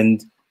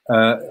 And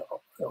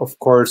of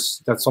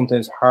course, that's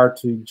sometimes hard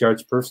to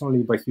judge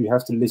personally, but you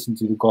have to listen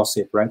to the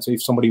gossip, right? So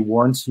if somebody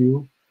warns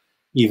you,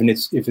 even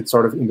if it's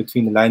sort of in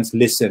between the lines,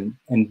 listen,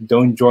 and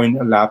don't join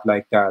a lab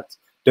like that.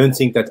 Don't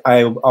think that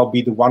I'll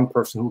be the one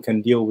person who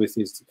can deal with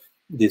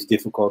this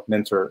difficult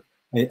mentor.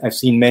 I've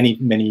seen many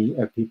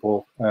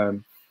people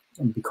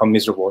become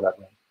miserable that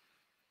way.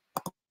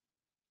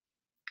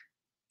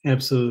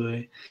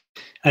 Absolutely.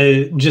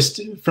 I just,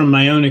 from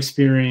my own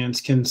experience,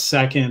 can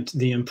second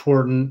the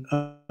importance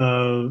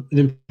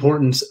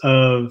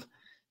of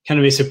kind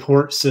of a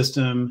support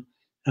system,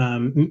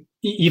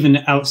 even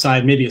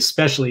outside, maybe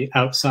especially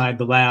outside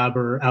the lab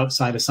or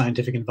outside a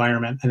scientific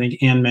environment. I think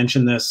Anne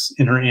mentioned this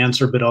in her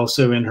answer, but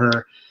also in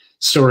her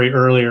story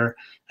earlier.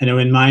 I know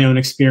in my own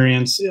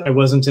experience, I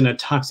wasn't in a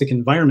toxic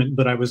environment,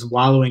 but I was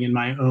wallowing in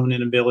my own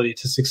inability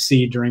to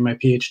succeed during my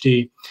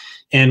PhD.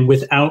 And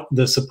without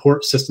the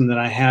support system that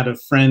I had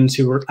of friends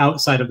who were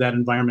outside of that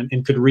environment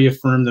and could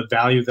reaffirm the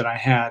value that I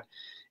had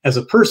as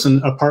a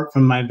person, apart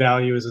from my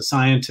value as a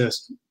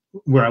scientist,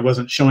 where I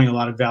wasn't showing a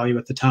lot of value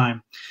at the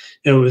time,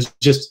 it was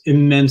just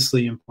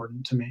immensely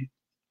important to me.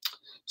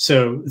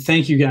 So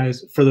thank you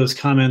guys for those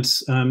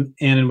comments, Anne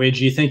and Wei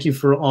Ji. Thank you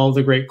for all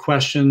the great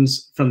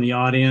questions from the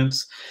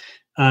audience.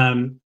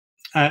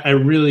 I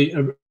really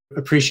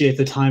appreciate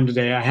the time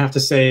today. I have to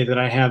say that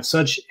I have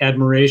such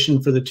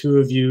admiration for the two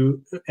of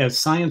you as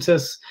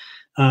scientists,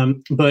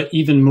 but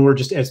even more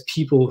just as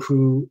people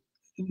who,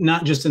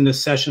 not just in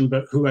this session,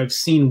 but who I've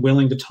seen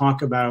willing to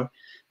talk about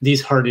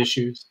these hard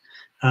issues.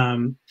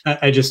 I'm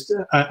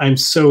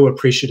so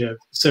appreciative.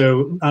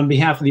 So on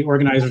behalf of the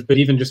organizers, but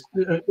even just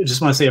want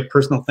to say a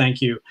personal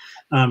thank you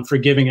for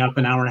giving up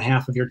an hour and a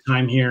half of your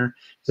time here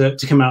to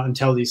come out and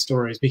tell these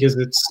stories, because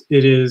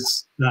it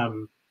is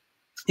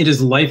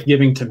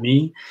life-giving to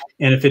me.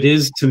 And if it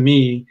is to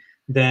me,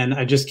 then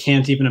I just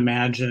can't even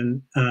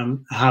imagine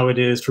how it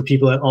is for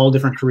people at all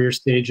different career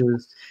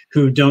stages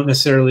who don't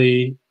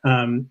necessarily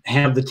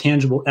have the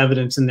tangible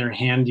evidence in their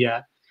hand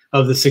yet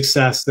of the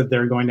success that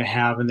they're going to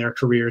have in their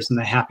careers and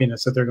the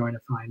happiness that they're going to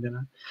find in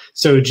it.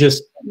 So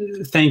just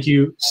thank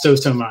you so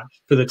much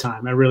for the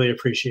time. I really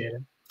appreciate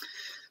it.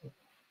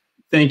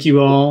 Thank you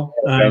all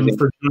for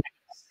joining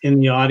us in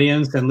the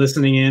audience and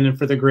listening in, and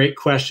for the great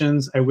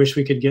questions. I wish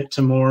we could get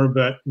to more,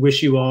 but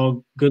wish you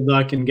all good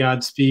luck and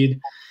Godspeed,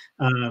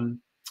 and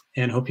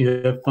hope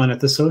you have fun at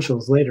the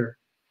socials later.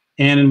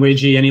 Anne and Wei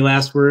Ji, any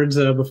last words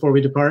before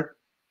we depart?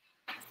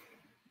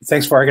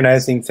 Thanks for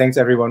organizing. Thanks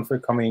everyone for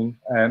coming.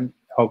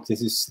 Hope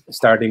this is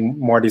starting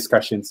more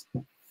discussions.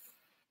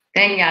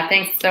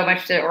 Thanks so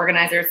much to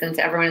organizers and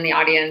to everyone in the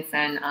audience.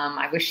 And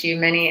I wish you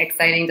many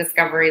exciting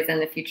discoveries in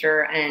the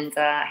future, and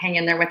hang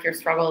in there with your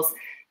struggles,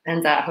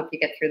 and hope you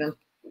get through them.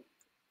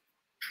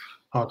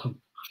 Awesome.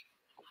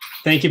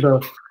 Thank you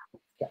both.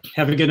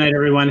 Have a good night,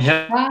 everyone.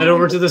 Head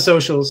over to the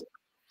socials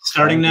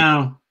starting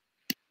now.